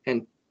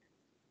 and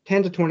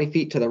 10 to 20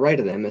 feet to the right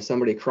of them is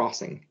somebody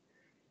crossing.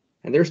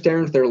 And they're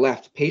staring to their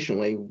left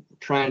patiently,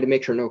 trying to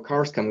make sure no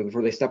car's coming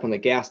before they step on the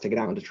gas to get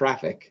out into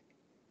traffic.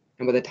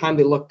 And by the time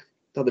they look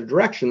the other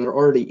direction, they're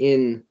already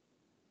in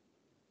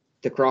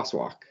the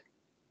crosswalk.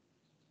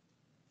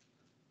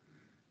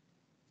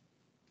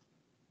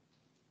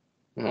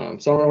 So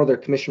I don't know whether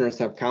commissioners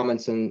have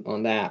comments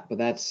on that, but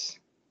that's,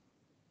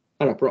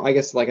 I don't know, I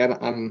guess like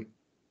I'm,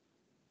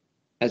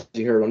 as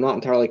you heard, I'm not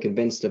entirely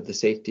convinced of the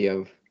safety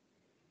of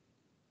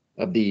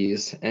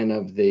these and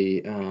of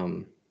the,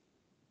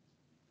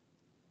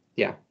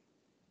 yeah,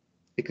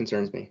 it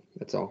concerns me.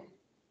 That's all.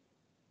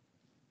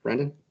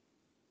 Brendan?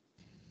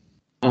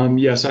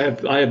 Yes, I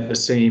have the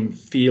same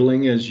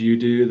feeling as you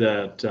do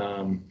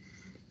that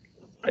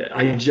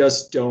I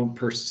just don't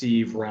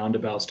perceive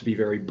roundabouts to be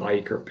very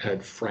bike or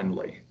ped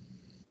friendly.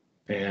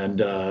 And,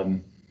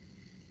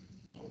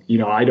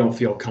 I don't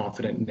feel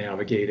confident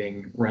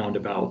navigating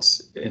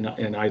roundabouts in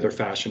either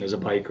fashion as a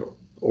bike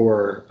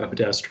or a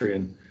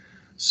pedestrian.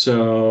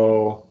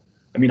 So,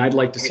 I mean, I'd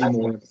like to see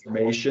more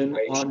information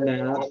on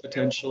that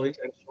potentially.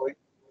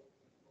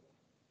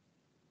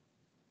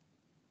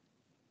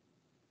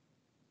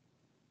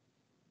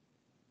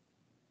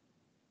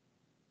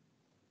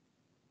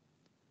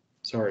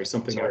 Sorry,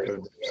 something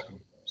echoed.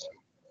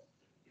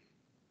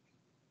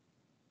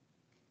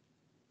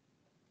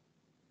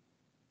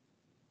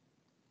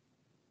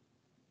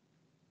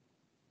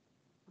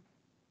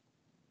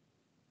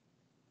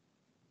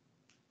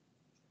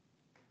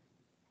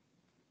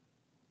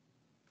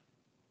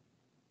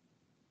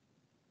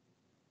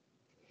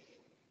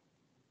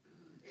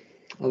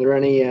 Are there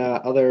any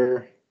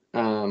other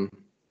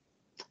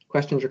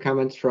questions or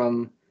comments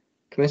from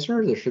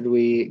commissioners, or should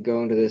we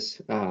go into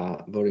this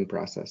voting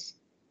process?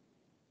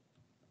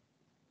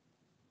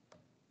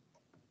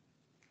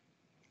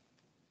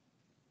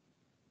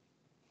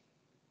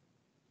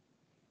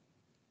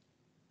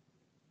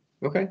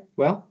 Okay,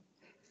 well,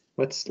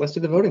 let's do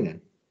the voting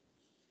then.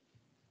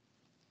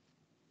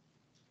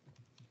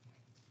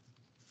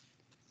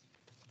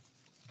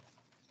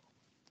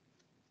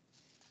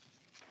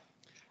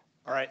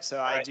 All right,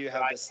 so I do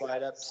have the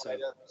slide up. So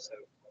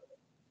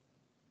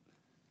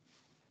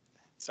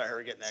sorry,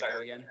 we're getting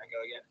echo again.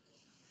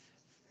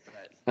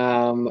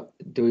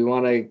 Do we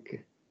want to?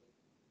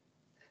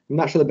 I'm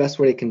not sure the best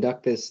way to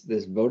conduct this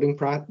vote,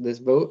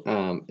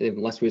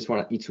 unless we just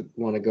each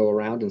want to go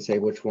around and say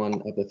which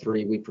one of the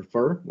three we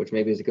prefer, which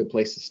maybe is a good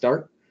place to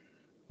start.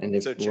 And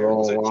if we're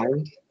all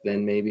aligned,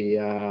 then maybe.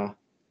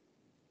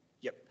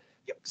 Yep.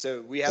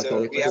 So we have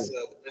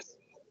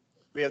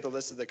we have the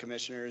list of the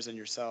commissioners and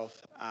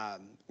yourself.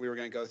 We were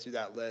going to go through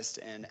that list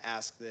and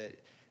ask that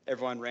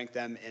everyone rank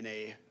them in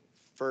a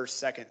first,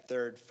 second,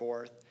 third,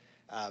 fourth.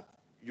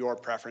 Your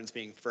preference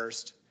being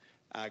first,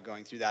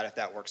 going through that if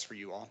that works for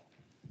you all.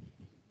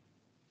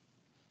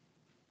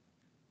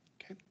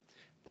 Okay.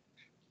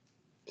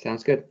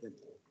 Sounds good.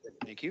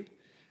 Thank you.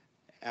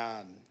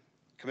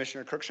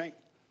 Commissioner Cruikshank.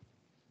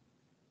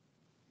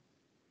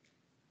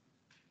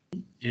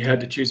 You had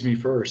to choose me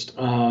first.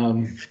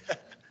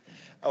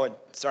 Oh, and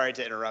sorry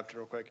to interrupt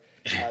real quick.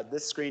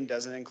 This screen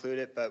doesn't include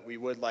it, but we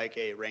would like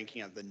a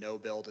ranking of the no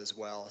build as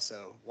well.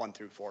 So 1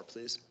 through 4,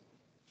 please.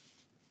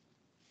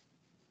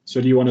 So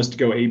do you want us to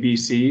go A, B,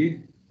 C,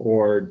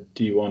 or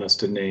do you want us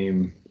to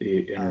name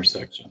the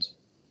intersections?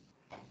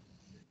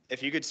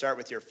 If you could start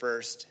with your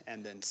first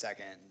and then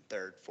second,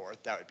 third,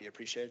 fourth, that would be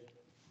appreciated.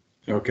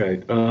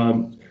 Okay.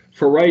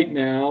 For right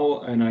now,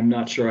 and I'm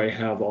not sure I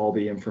have all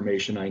the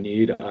information I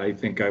need, I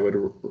think I would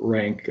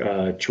rank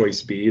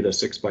choice B, the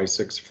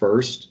 6x6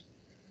 first.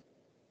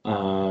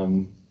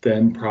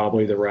 Then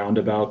probably the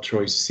roundabout,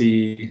 choice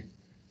C,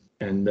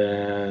 and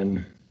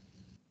then,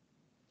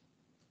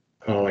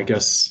 I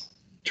guess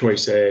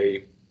choice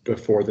A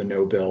before the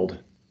no build.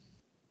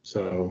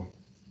 So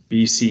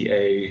B, C,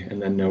 A,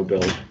 and then no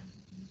build.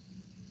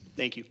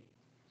 Thank you.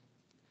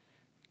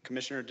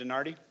 Commissioner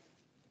DiNardi.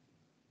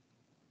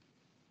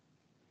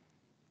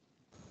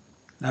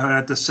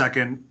 At the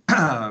second,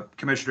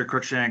 Commissioner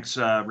Cruikshank's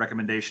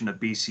recommendation of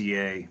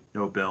BCA,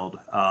 no build.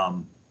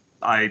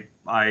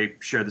 I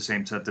share the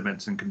same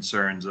sentiments and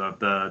concerns of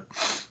the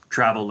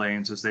travel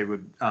lanes as they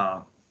would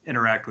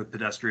interact with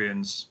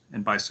pedestrians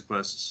and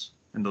bicyclists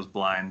in those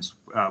blinds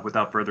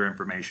without further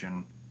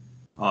information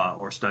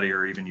or study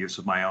or even use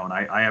of my own.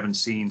 I haven't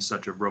seen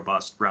such a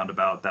robust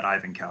roundabout that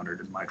I've encountered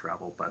in my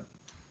travel, but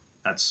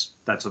that's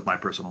of my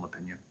personal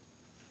opinion.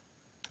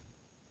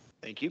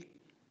 Thank you.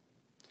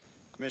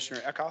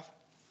 Commissioner Eckhoff.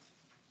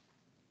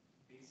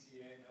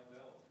 BCA no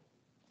build.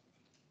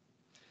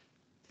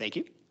 Thank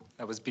you.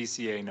 That was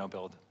BCA no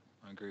build.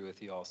 I agree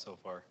with you all so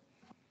far.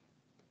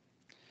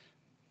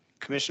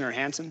 Commissioner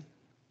Hanson.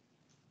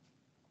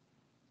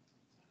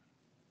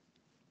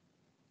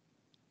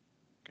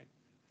 Okay,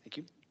 thank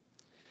you.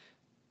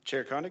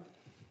 Chair Koenig.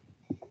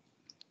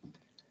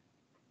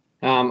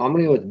 I'm going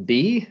to go with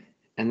B,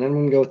 and then I'm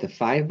gonna go with the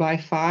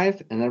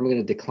 5x5, and then I'm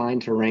gonna decline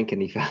to rank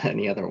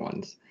any other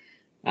ones.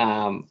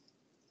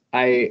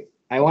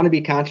 I want to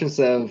be conscious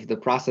of the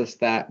process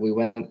that we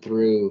went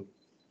through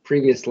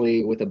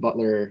previously with the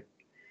Butler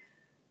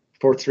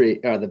 4th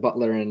Street, the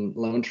Butler and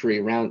Lone Tree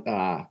round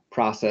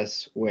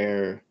process,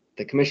 where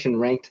the commission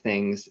ranked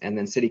things, and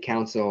then City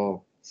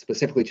Council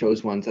specifically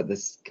chose ones that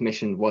this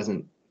commission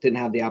didn't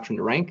have the option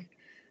to rank,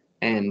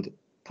 and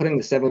putting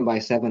the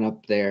 7x7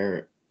 up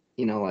there,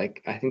 you know,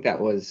 like I think that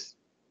was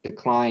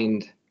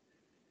declined.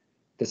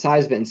 The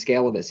size of it and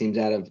scale of it seems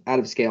out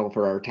of scale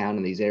for our town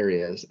in these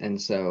areas,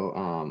 and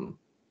so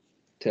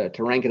to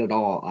rank it at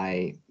all,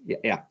 I'm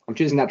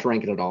choosing not to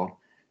rank it at all.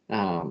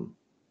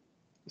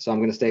 So I'm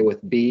going to stay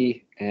with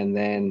B, and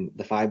then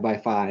the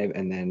 5x5,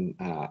 and then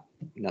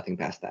nothing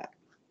past that.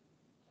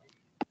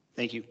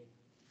 Thank you.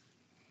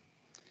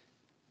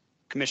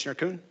 Commissioner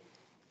Kuhn?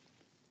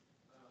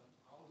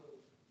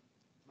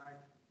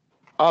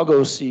 I'll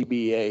go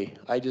CBA.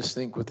 I just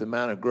think with the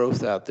amount of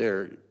growth out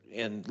there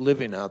and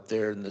living out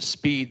there and the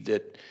speed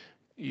that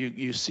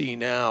you see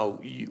now,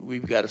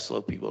 we've got to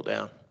slow people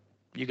down.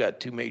 You got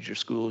 2 major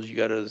schools, you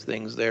got other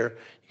things there,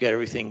 you got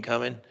everything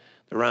coming.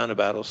 The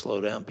roundabout will slow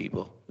down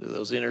people.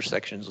 Those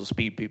intersections will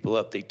speed people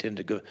up. They tend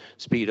to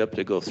speed up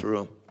to go through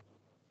them.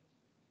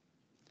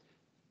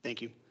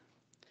 Thank you.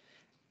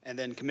 And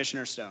then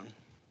Commissioner Stone.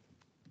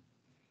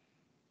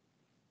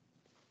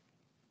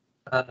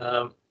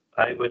 I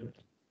would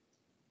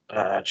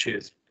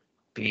choose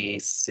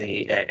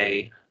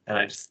BCA, and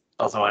I just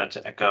also wanted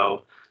to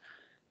echo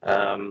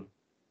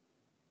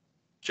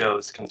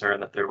Joe's concern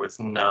that there was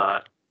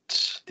not,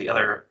 the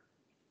other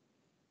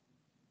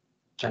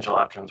potential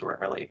options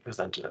weren't really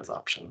presented as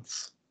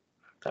options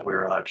that we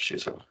were allowed to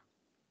choose from.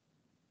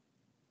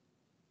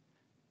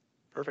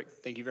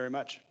 Perfect. Thank you very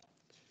much.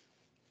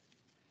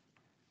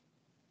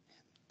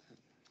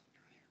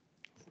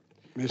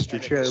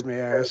 Mr. Chair,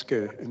 may I ask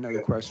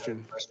another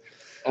question?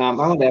 I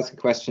wanted to ask a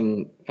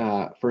question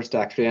first,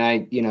 actually.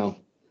 I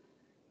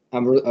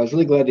was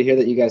really glad to hear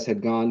that you guys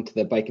had gone to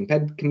the Bike and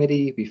Ped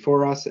Committee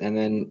before us, and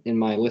then in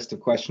my list of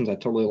questions, I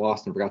totally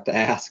lost and forgot to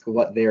ask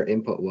what their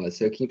input was.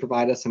 So can you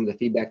provide us some of the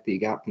feedback that you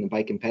got from the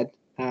Bike and Ped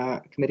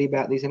Committee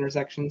about these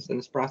intersections in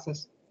this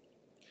process?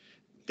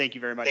 Thank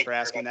you very much for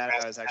asking that.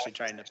 I was actually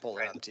trying to pull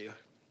it up too.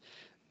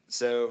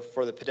 So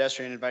for the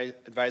Pedestrian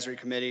Advisory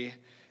Committee,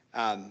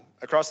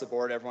 across the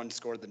board, everyone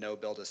scored the no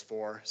build as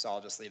 4, so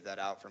I'll just leave that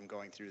out from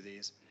going through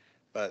these.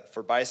 But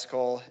for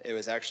bicycle, it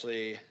was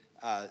actually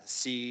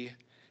C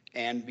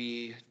and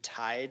B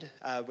tied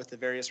with the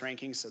various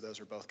rankings, so those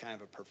are both kind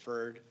of a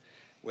preferred,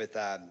 with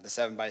the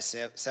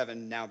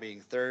 7x7 now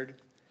being 3rd.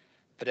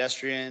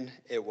 Pedestrian,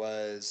 it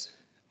was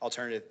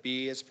alternative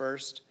B is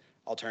 1st,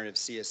 alternative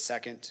C is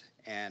 2nd,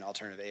 and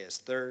alternative A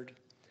is 3rd.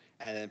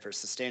 And then for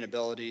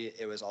sustainability,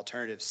 it was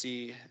alternative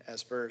C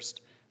as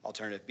 1st,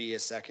 alternative B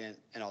is 2nd,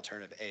 and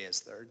alternative A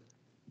is 3rd.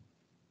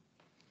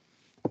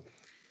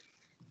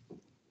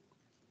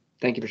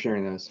 Thank you for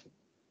sharing those.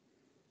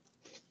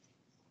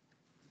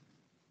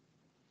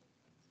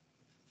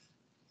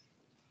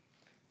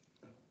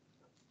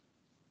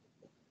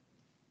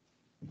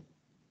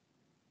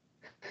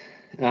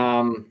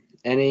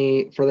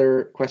 Any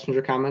further questions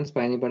or comments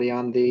by anybody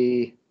on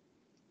the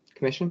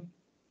commission?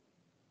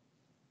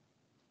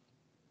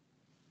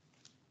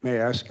 May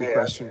I ask a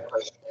question?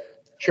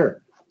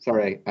 Sure.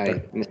 Sorry,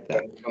 I missed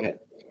that. Go ahead.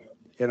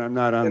 And I'm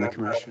not on the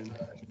commission.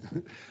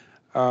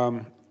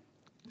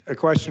 A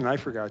question I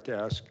forgot to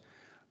ask.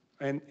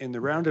 And in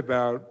the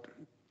roundabout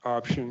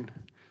option,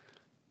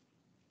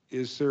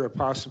 is there a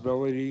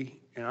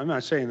possibility, and I'm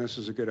not saying this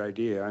is a good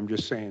idea, I'm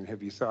just saying,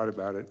 have you thought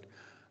about it,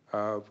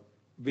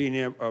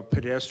 being a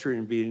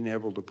pedestrian being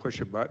able to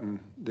push a button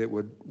that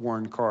would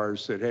warn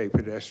cars that, hey,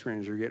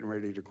 pedestrians are getting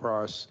ready to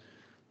cross,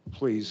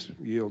 please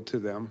yield to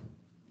them?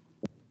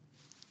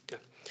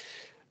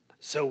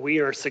 So we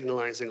are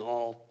signalizing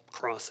all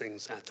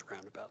crossings at the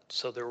roundabout.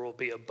 So there will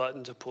be a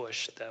button to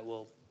push that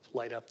will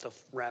light up the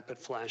rapid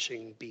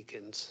flashing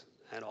beacons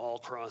at all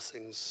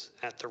crossings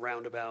at the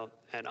roundabout,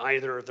 at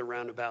either of the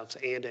roundabouts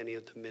and any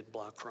of the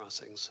mid-block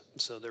crossings.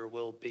 So there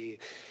will be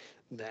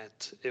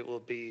that, it will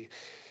be,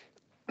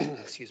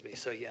 excuse me,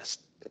 so yes,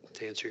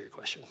 to answer your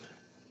question.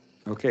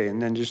 Okay,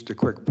 and then just a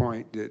quick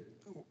point that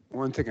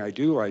one thing I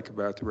do like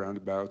about the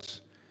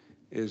roundabouts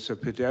is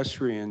that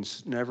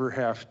pedestrians never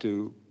have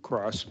to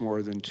cross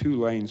more than 2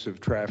 lanes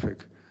of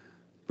traffic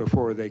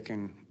before they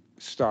can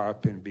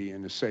stop and be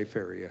in a safe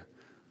area.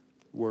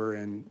 Where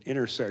in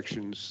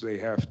intersections, they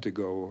have to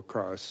go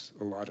across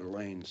a lot of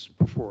lanes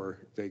before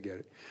they get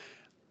it.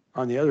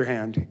 On the other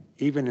hand,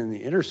 even in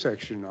the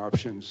intersection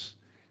options,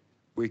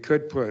 we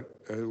could put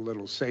a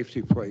little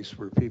safety place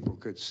where people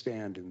could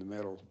stand in the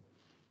middle.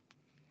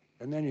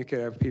 And then you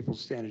could have people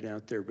standing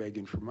out there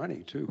begging for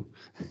money too.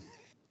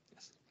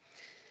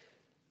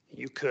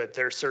 You could,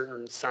 there are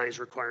certain size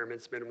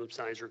requirements, minimum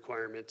size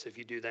requirements. If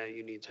you do that,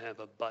 you need to have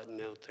a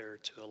button out there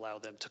to allow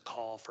them to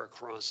call for a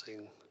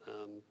crossing,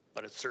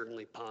 but it's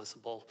certainly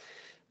possible.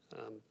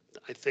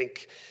 I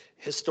think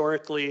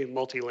historically,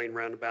 multi-lane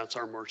roundabouts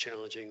are more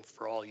challenging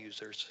for all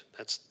users.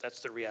 That's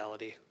the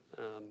reality.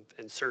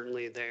 And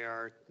certainly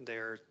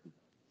they're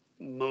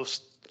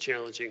most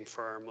challenging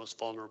for our most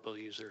vulnerable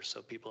users.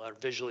 So people that are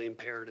visually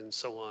impaired and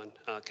so on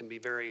can be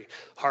very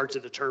hard to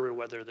determine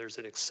whether there's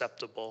an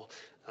acceptable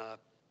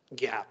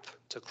gap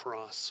to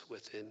cross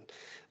within.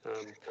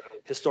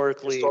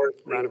 Historically,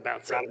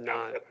 roundabouts have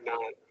not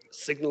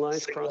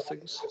signalized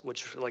crossings,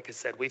 which, like I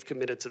said, we've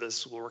committed to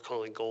this, what we're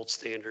calling gold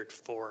standard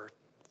for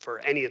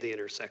any of the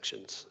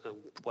intersections,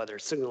 whether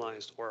it's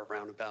signalized or a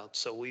roundabout.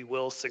 So we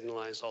will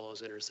signalize all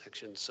those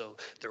intersections. So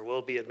there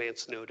will be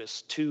advance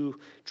notice to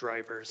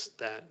drivers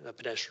that a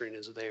pedestrian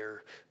is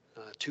there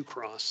to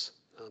cross,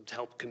 to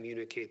help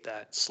communicate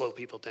that, slow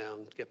people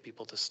down, get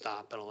people to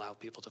stop and allow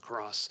people to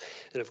cross.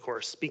 And of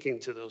course, speaking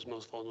to those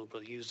most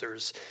vulnerable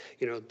users,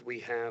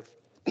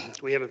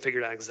 we haven't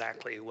figured out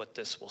exactly what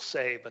this will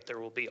say, but there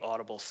will be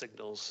audible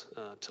signals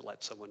to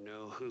let someone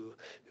know who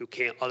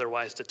can't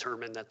otherwise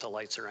determine that the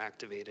lights are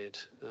activated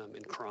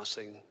and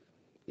crossing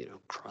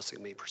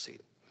may proceed.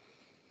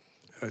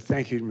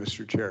 Thank you,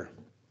 Mr. Chair.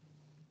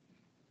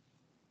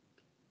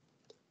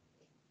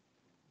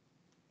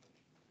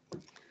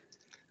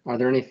 Are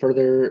there any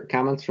further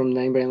comments from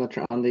anybody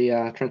on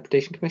the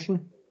Transportation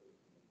Commission?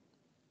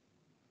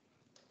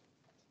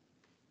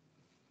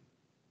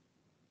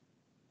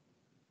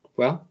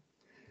 Well,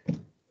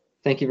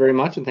 thank you very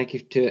much, and thank you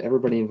to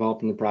everybody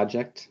involved in the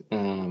project.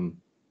 Like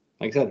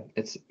I said,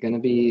 it's going to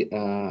be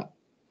a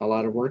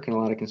lot of work and a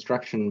lot of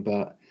construction,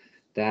 but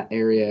that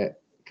area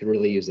could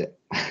really use it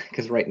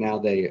because right now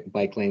the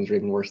bike lanes are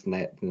even worse than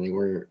they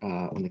were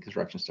when the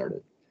construction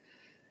started.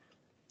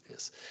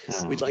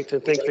 Yes. We'd like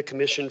to thank the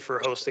commission for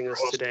hosting us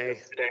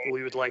today.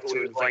 We would like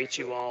to invite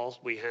you all.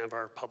 We have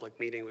our public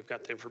meeting. We've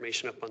got the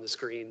information up on the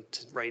screen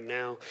right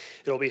now.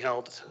 It'll be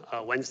held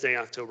Wednesday,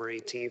 October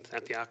 18th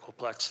at the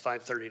Aquaplex,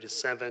 5:30 to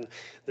 7.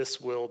 This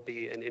will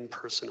be an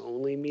in-person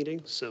only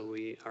meeting, so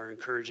we are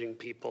encouraging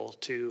people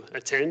to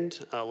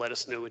attend. Let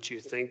us know what you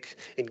think.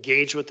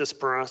 Engage with this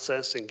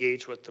process,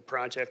 engage with the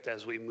project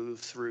as we move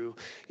through.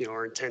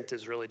 Our intent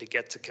is really to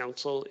get to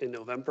council in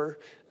November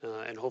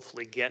and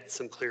hopefully get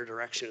some clear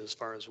direction as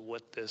far as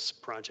what this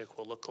project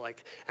will look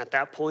like. At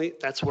that point,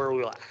 that's where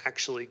we'll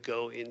actually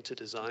go into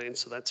design.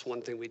 So that's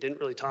one thing we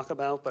didn't really talk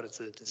about, but it's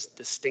a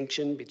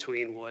distinction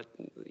between what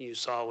you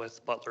saw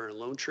with Butler and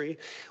Lone Tree.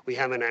 We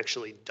haven't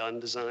actually done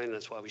design.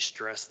 That's why we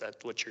stress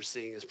that what you're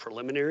seeing is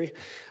preliminary.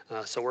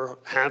 So we're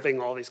having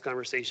all these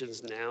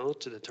conversations now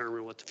to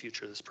determine what the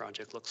future of this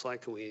project looks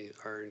like. And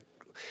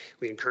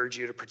we encourage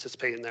you to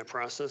participate in that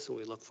process, and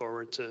we look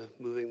forward to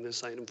moving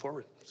this item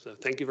forward. So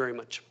thank you very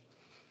much.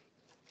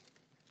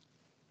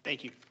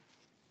 Thank you.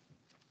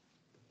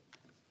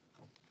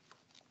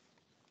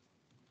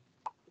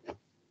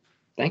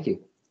 Thank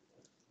you.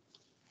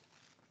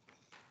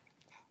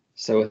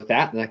 So with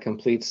that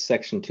completes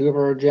section 2 of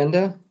our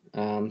agenda.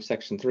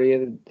 Section 3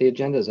 of the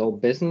agenda is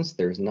old business.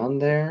 There's none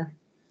there.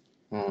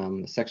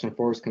 Section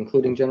 4 is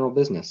concluding general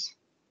business.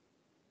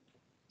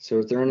 So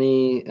is there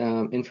any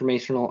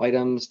informational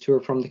items to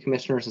or from the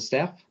commissioners and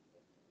staff?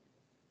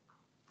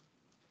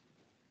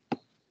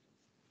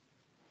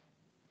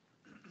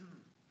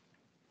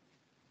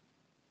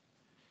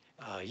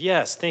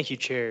 Yes, thank you,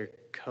 Chair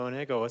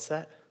Koenig. Oh, what's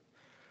that?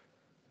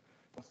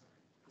 This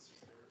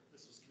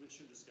was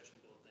commissioner discussion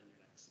bullet, then you're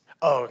next.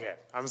 Oh, okay.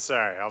 I'm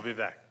sorry. I'll be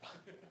back.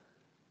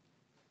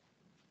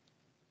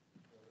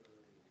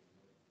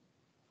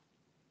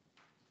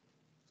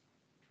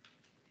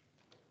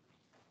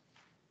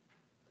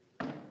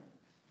 Do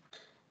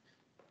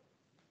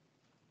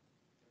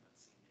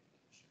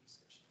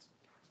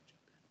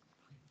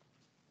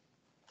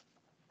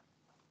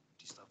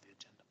you still have the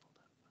agenda pulled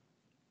up?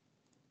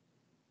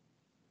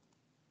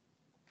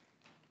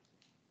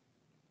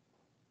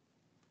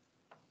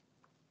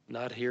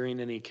 Not hearing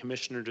any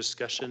commissioner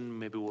discussion,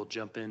 maybe we'll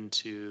jump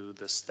into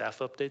the staff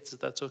updates, if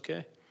that's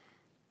okay.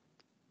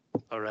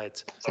 All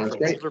right. Sounds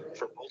great.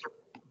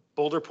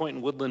 Boulder Point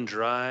and Woodland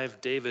Drive,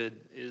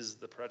 David is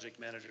the project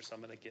manager, so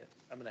I'm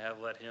gonna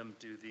let him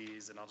do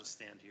these, and I'll just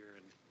stand here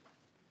and.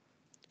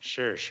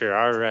 Sure.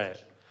 All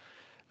right.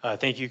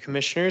 Thank you,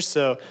 commissioners.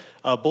 So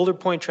Boulder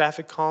Point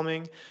traffic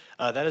calming,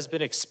 that has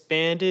been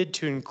expanded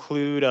to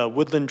include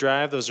Woodland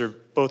Drive. Those are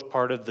both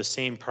part of the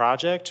same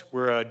project.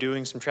 We're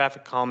doing some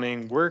traffic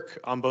calming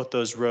work on both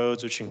those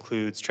roads, which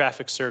includes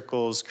traffic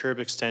circles, curb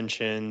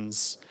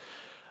extensions,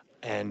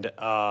 and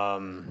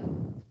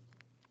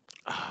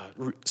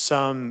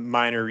some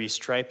minor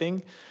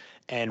restriping.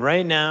 And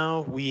right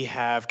now we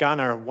have gotten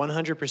our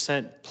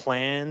 100%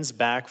 plans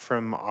back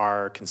from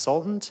our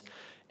consultant,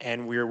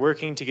 and we're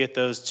working to get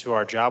those to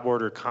our job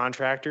order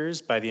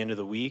contractors by the end of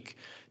the week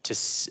to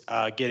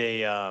get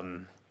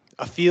a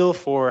feel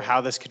for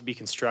how this could be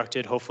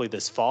constructed, hopefully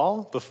this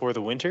fall before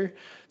the winter.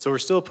 So we're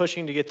still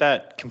pushing to get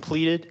that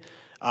completed.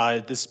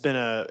 This has been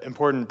an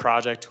important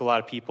project to a lot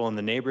of people in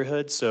the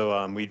neighborhood,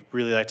 so we'd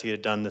really like to get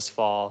it done this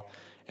fall.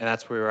 And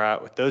that's where we're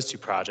at with those two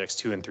projects,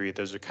 2 and 3.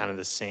 Those are kind of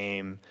the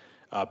same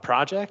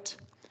project.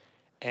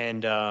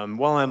 And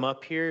while I'm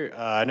up here,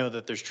 I know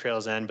that there's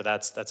Trails End, but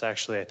that's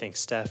actually, I think,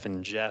 Steph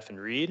and Jeff and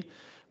Reed.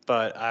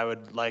 But I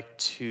would like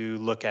to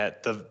look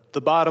at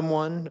the bottom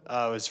one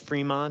was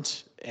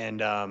Fremont, and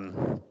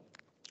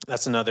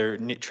that's another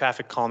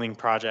traffic calming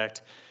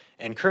project.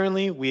 And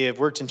currently, we have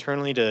worked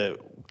internally to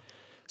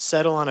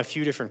settle on a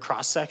few different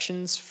cross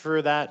sections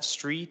for that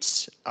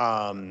street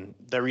that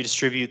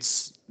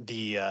redistributes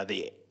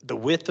the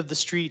width of the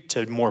street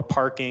to more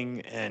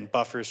parking and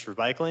buffers for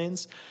bike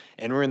lanes.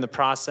 And we're in the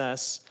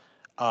process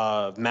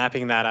of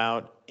mapping that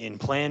out in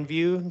plan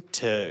view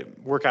to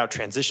work out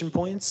transition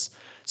points.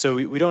 So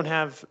we don't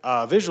have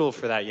a visual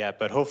for that yet,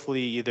 but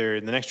hopefully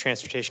either the next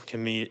Transportation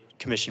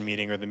Commission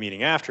meeting or the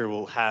meeting after,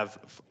 we'll have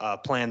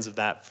plans of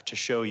that to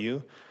show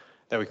you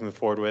that we can move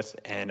forward with.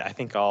 And I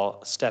think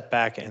I'll step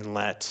back and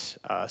let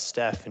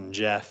Steph and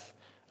Jeff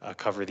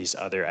cover these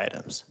other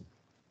items.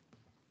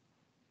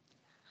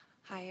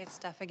 Hi, it's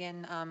Steph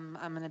again. I'm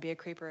going to be a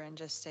creeper and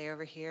just stay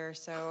over here.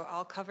 So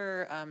I'll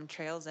cover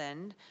Trails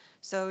End.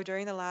 So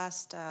during the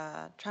last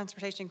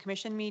Transportation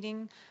Commission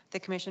meeting, the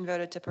commission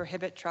voted to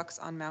prohibit trucks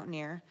on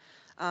Mountaineer.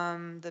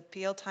 The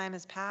appeal time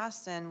has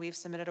passed and we've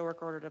submitted a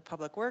work order to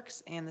Public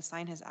Works and the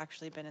sign has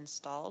actually been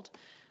installed.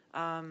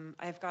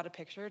 I've got a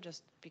picture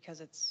just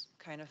because it's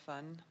kind of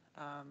fun.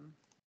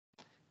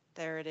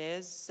 There it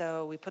is.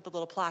 So we put the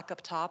little plaque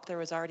up top. There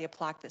was already a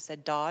plaque that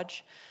said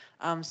Dodge.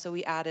 So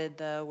we added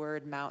the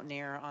word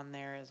Mountaineer on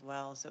there as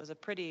well. So it was a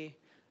pretty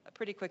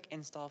quick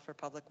install for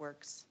Public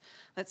Works.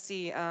 Let's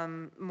see,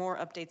 more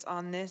updates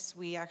on this.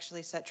 We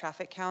actually set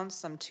traffic counts,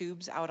 some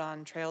tubes out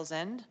on Trails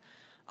End,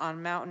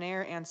 on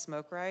Mountaineer and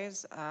Smoke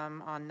Rise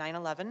on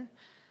 9/11.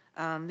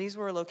 These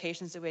were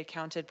locations that we had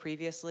counted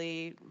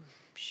previously,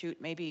 shoot,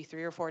 maybe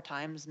 3 or 4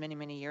 times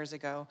many years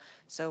ago.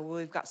 So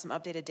we've got some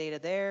updated data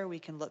there. We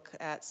can look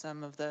at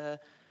some of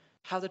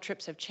how the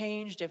trips have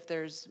changed, if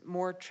there's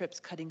more trips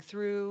cutting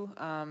through,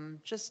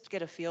 just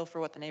get a feel for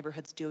what the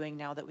neighborhood's doing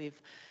now that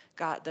we've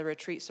got the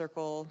retreat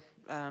circle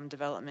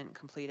development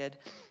completed.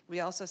 We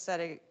also set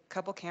a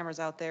couple cameras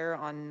out there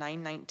on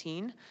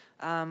 9/19.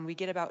 We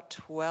get about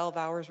 12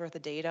 hours worth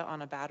of data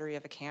on a battery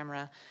of a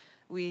camera.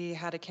 We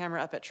had a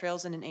camera up at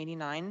Trails End in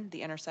 89,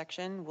 the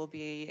intersection. We'll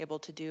be able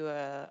to do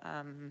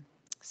a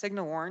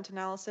signal warrant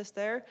analysis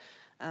there.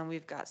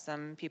 We've got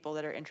some people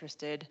that are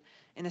interested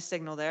in a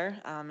signal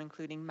there,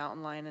 including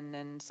Mountain Lion and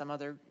then some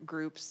other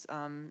groups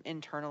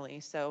internally.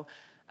 So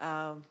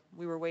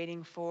we were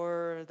waiting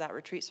for that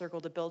retreat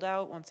circle to build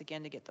out once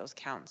again to get those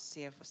counts,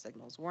 see if a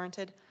signal is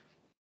warranted.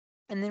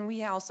 And then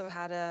we also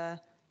had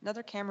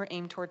another camera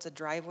aimed towards the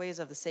driveways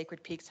of the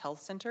Sacred Peaks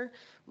Health Center.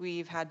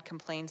 We've had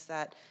complaints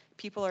that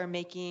people are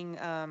making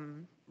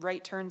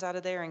right turns out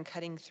of there and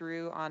cutting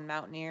through on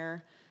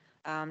Mountaineer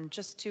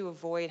just to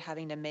avoid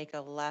having to make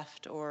a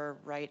left or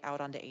right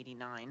out onto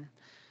 89.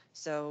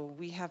 So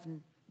we have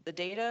the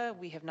data,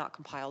 we have not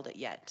compiled it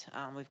yet.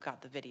 We've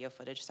got the video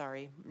footage,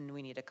 sorry, and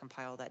we need to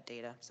compile that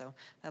data. So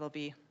that'll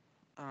be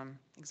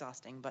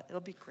exhausting, but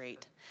it'll be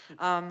great.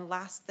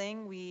 Last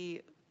thing,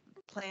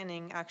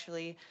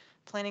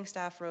 planning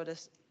staff wrote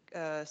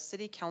a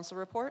city council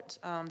report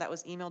that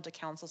was emailed to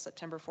council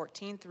September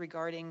 14th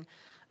regarding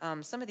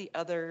some of the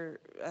other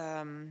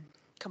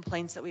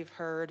complaints that we've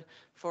heard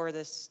for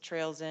this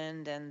Trails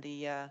End and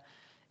the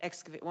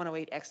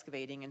 108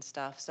 excavating and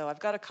stuff. So I've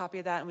got a copy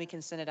of that and we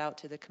can send it out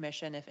to the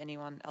commission if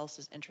anyone else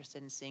is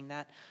interested in seeing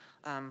that.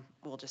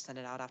 We'll just send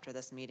it out after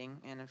this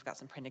meeting and I've got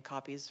some printed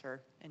copies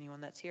for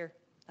anyone that's here.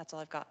 That's all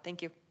I've got.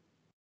 Thank you.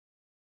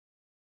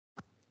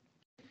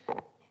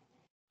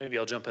 Maybe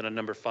I'll jump in on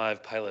number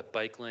 5, pilot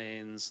bike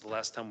lanes. The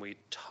last time we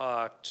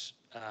talked,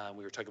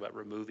 we were talking about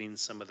removing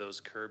some of those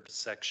curbed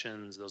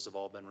sections. Those have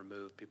all been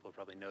removed. People have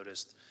probably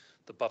noticed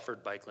the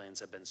buffered bike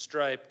lanes have been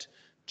striped.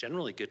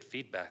 Generally good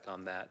feedback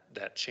on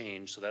that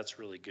change, so that's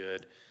really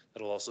good.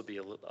 That'll also be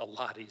a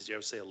lot easier, I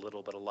would say a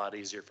little, but a lot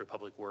easier for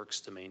Public Works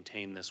to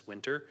maintain this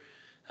winter.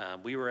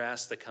 We were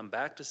asked to come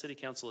back to City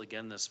Council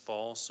again this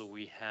fall, so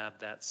we have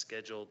that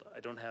scheduled. I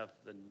don't have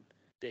the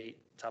date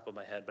top of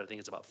my head, but I think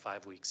it's about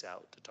 5 weeks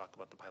out to talk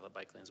about the pilot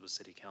bike lanes with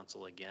City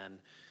Council again.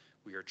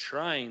 We are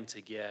trying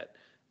to get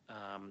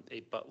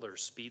a Butler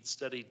speed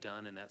study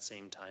done in that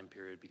same time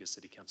period because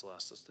City Council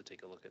asked us to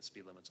take a look at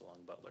speed limits along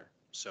Butler.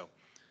 So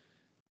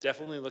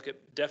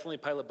definitely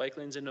pilot bike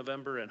lanes in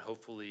November and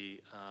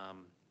hopefully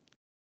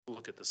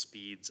look at the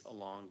speeds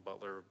along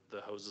Butler. The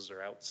hoses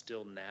are out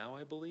still now,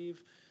 I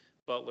believe.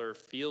 Butler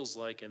feels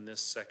like in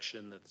this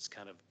section that's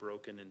kind of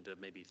broken into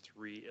maybe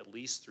at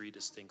least three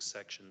distinct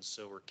sections.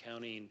 So we're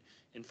counting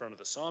in front of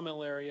the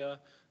sawmill area.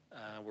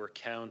 We're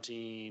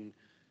counting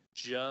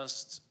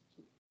just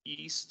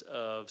east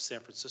of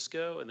San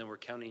Francisco, and then we're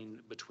counting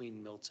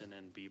between Milton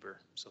and Beaver.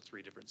 So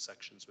 3 different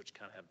sections, which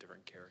kind of have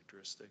different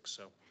characteristics.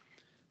 So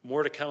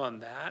more to come on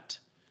that.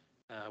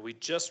 We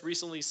just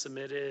recently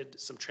submitted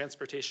some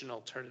transportation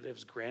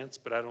alternatives grants,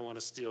 but I don't want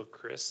to steal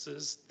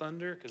Chris's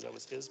thunder because that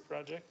was his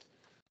project.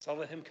 So I'll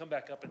let him come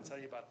back up and tell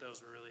you about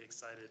those. We're really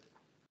excited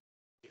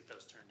to get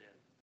those turned in.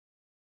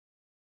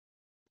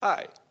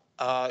 Hi,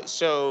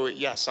 So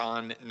yes,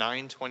 on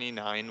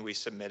 9/29, we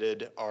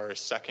submitted our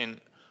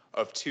second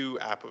of two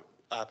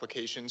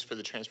applications for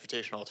the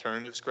Transportation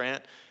Alternatives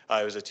Grant.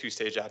 It was a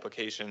two-stage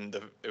application.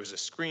 It was a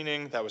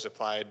screening that was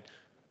applied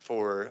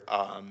for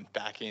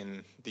back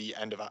in the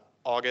end of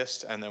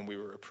August, and then we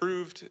were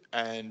approved,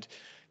 and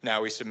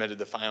now we submitted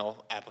the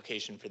final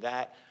application for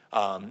that.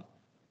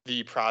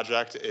 The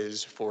project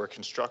is for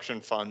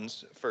construction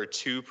funds for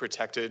two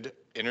protected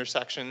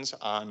intersections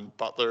on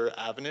Butler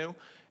Avenue,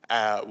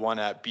 one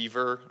at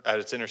Beaver, at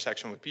its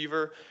intersection with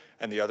Beaver,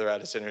 and the other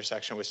at its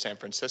intersection with San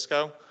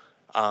Francisco.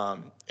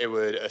 It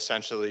would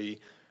essentially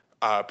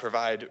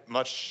provide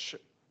much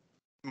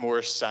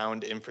more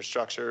sound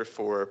infrastructure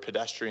for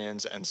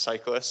pedestrians and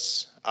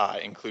cyclists,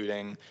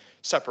 including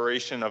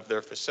separation of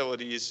their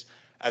facilities,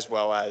 as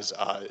well as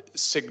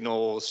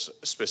signals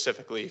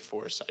specifically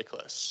for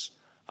cyclists.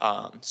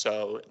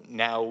 So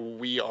now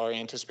we are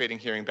anticipating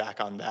hearing back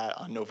on that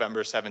on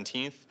November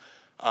 17th,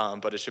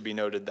 but it should be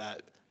noted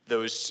that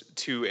those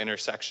two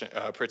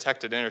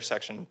protected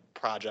intersection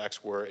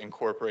projects were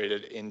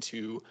incorporated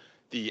into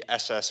the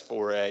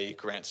SS4A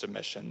grant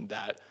submission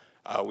that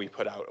we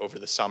put out over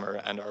the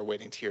summer and are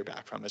waiting to hear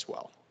back from as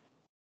well.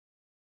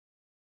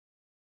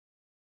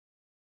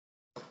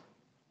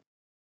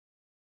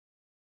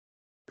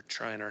 We're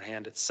trying our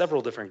hand at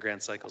several different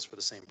grant cycles for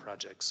the same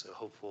projects, so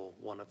hopeful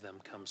one of them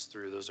comes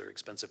through. Those are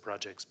expensive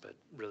projects, but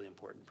really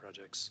important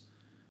projects.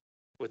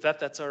 With that,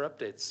 that's our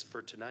updates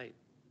for tonight.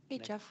 Hey,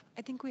 Jeff,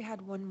 I think we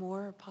had one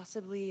more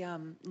possibly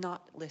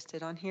not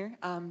listed on here,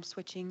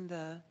 switching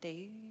the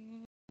day.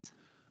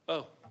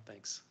 Oh,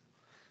 thanks.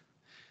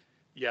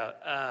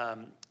 Yeah,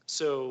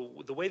 so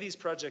the way these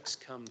projects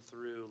come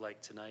through,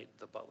 like tonight,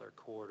 the Butler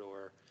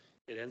corridor,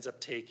 it ends up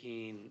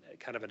taking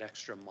kind of an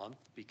extra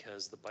month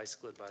because the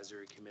Bicycle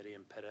Advisory Committee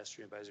and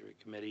Pedestrian Advisory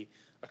Committee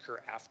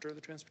occur after the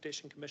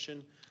Transportation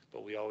Commission,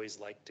 but we always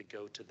like to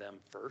go to them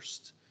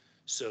first.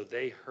 So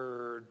they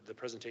heard the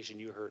presentation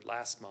you heard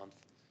last month,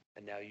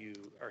 and now you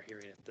are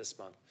hearing it this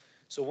month.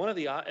 So one of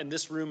the, and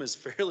this room is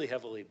fairly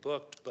heavily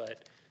booked,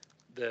 but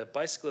the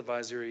Bicycle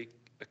Advisory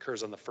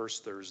occurs on the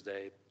first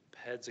Thursday,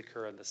 PEDs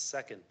occur on the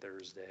second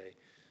Thursday.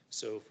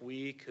 So if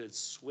we could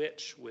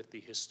switch with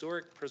the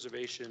Historic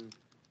Preservation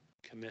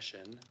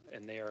Commission,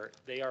 and they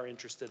are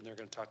interested and they're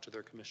going to talk to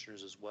their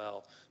commissioners as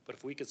well. But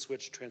if we could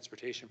switch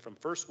transportation from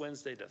first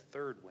Wednesday to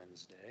third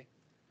Wednesday,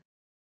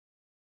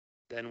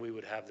 then we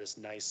would have this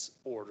nice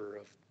order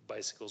of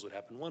bicycles would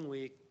happen one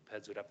week,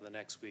 PEDs would happen the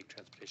next week,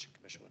 Transportation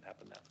Commission would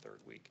happen that third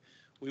week.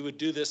 We would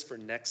do this for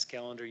next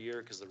calendar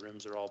year because the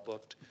rooms are all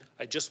booked.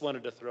 I just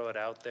wanted to throw it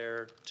out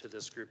there to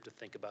this group to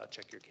think about,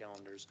 check your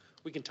calendars.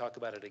 We can talk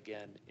about it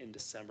again in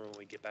December when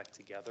we get back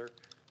together,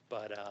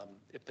 but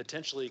it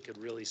potentially could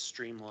really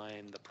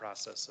streamline the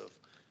process of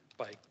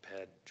Bike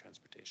Ped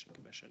Transportation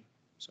Commission.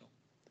 So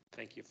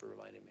thank you for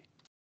reminding me.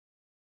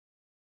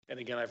 And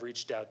again, I've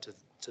reached out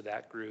to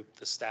that group.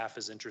 The staff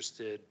is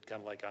interested,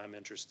 kind of like I'm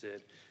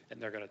interested, and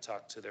they're going to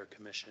talk to their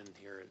commission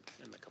here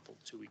in a couple,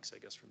 2 weeks, I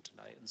guess, from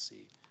tonight and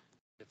see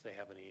if they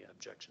have any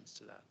objections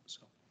to that.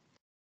 So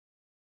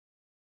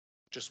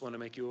just want to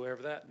make you aware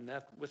of that. And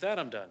that, with that,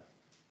 I'm done.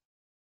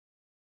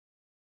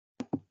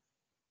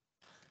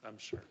 I'm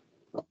sure.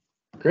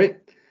 Great.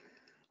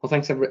 Well,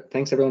 thanks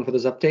everyone for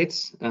those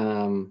updates.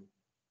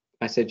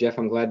 I said, Jeff,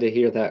 I'm glad to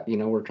hear that,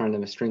 we're trying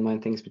to streamline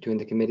things between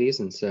the committees.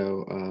 And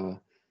so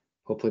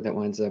hopefully that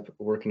winds up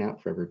working out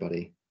for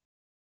everybody.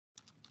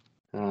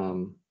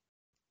 And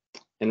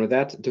with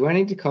that, do I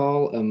need to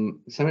call,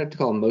 somebody have to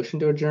call a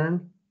motion to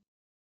adjourn?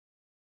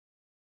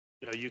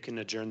 No, you can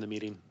adjourn the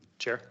meeting,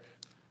 Chair.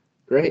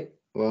 Great.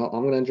 Well,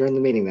 I'm going to adjourn the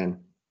meeting then.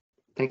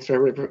 Thanks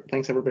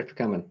everybody for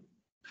coming.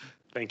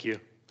 Thank you.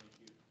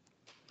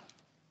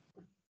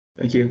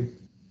 Thank you.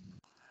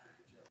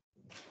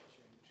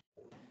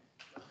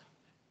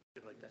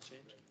 You like that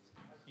change?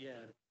 Yeah.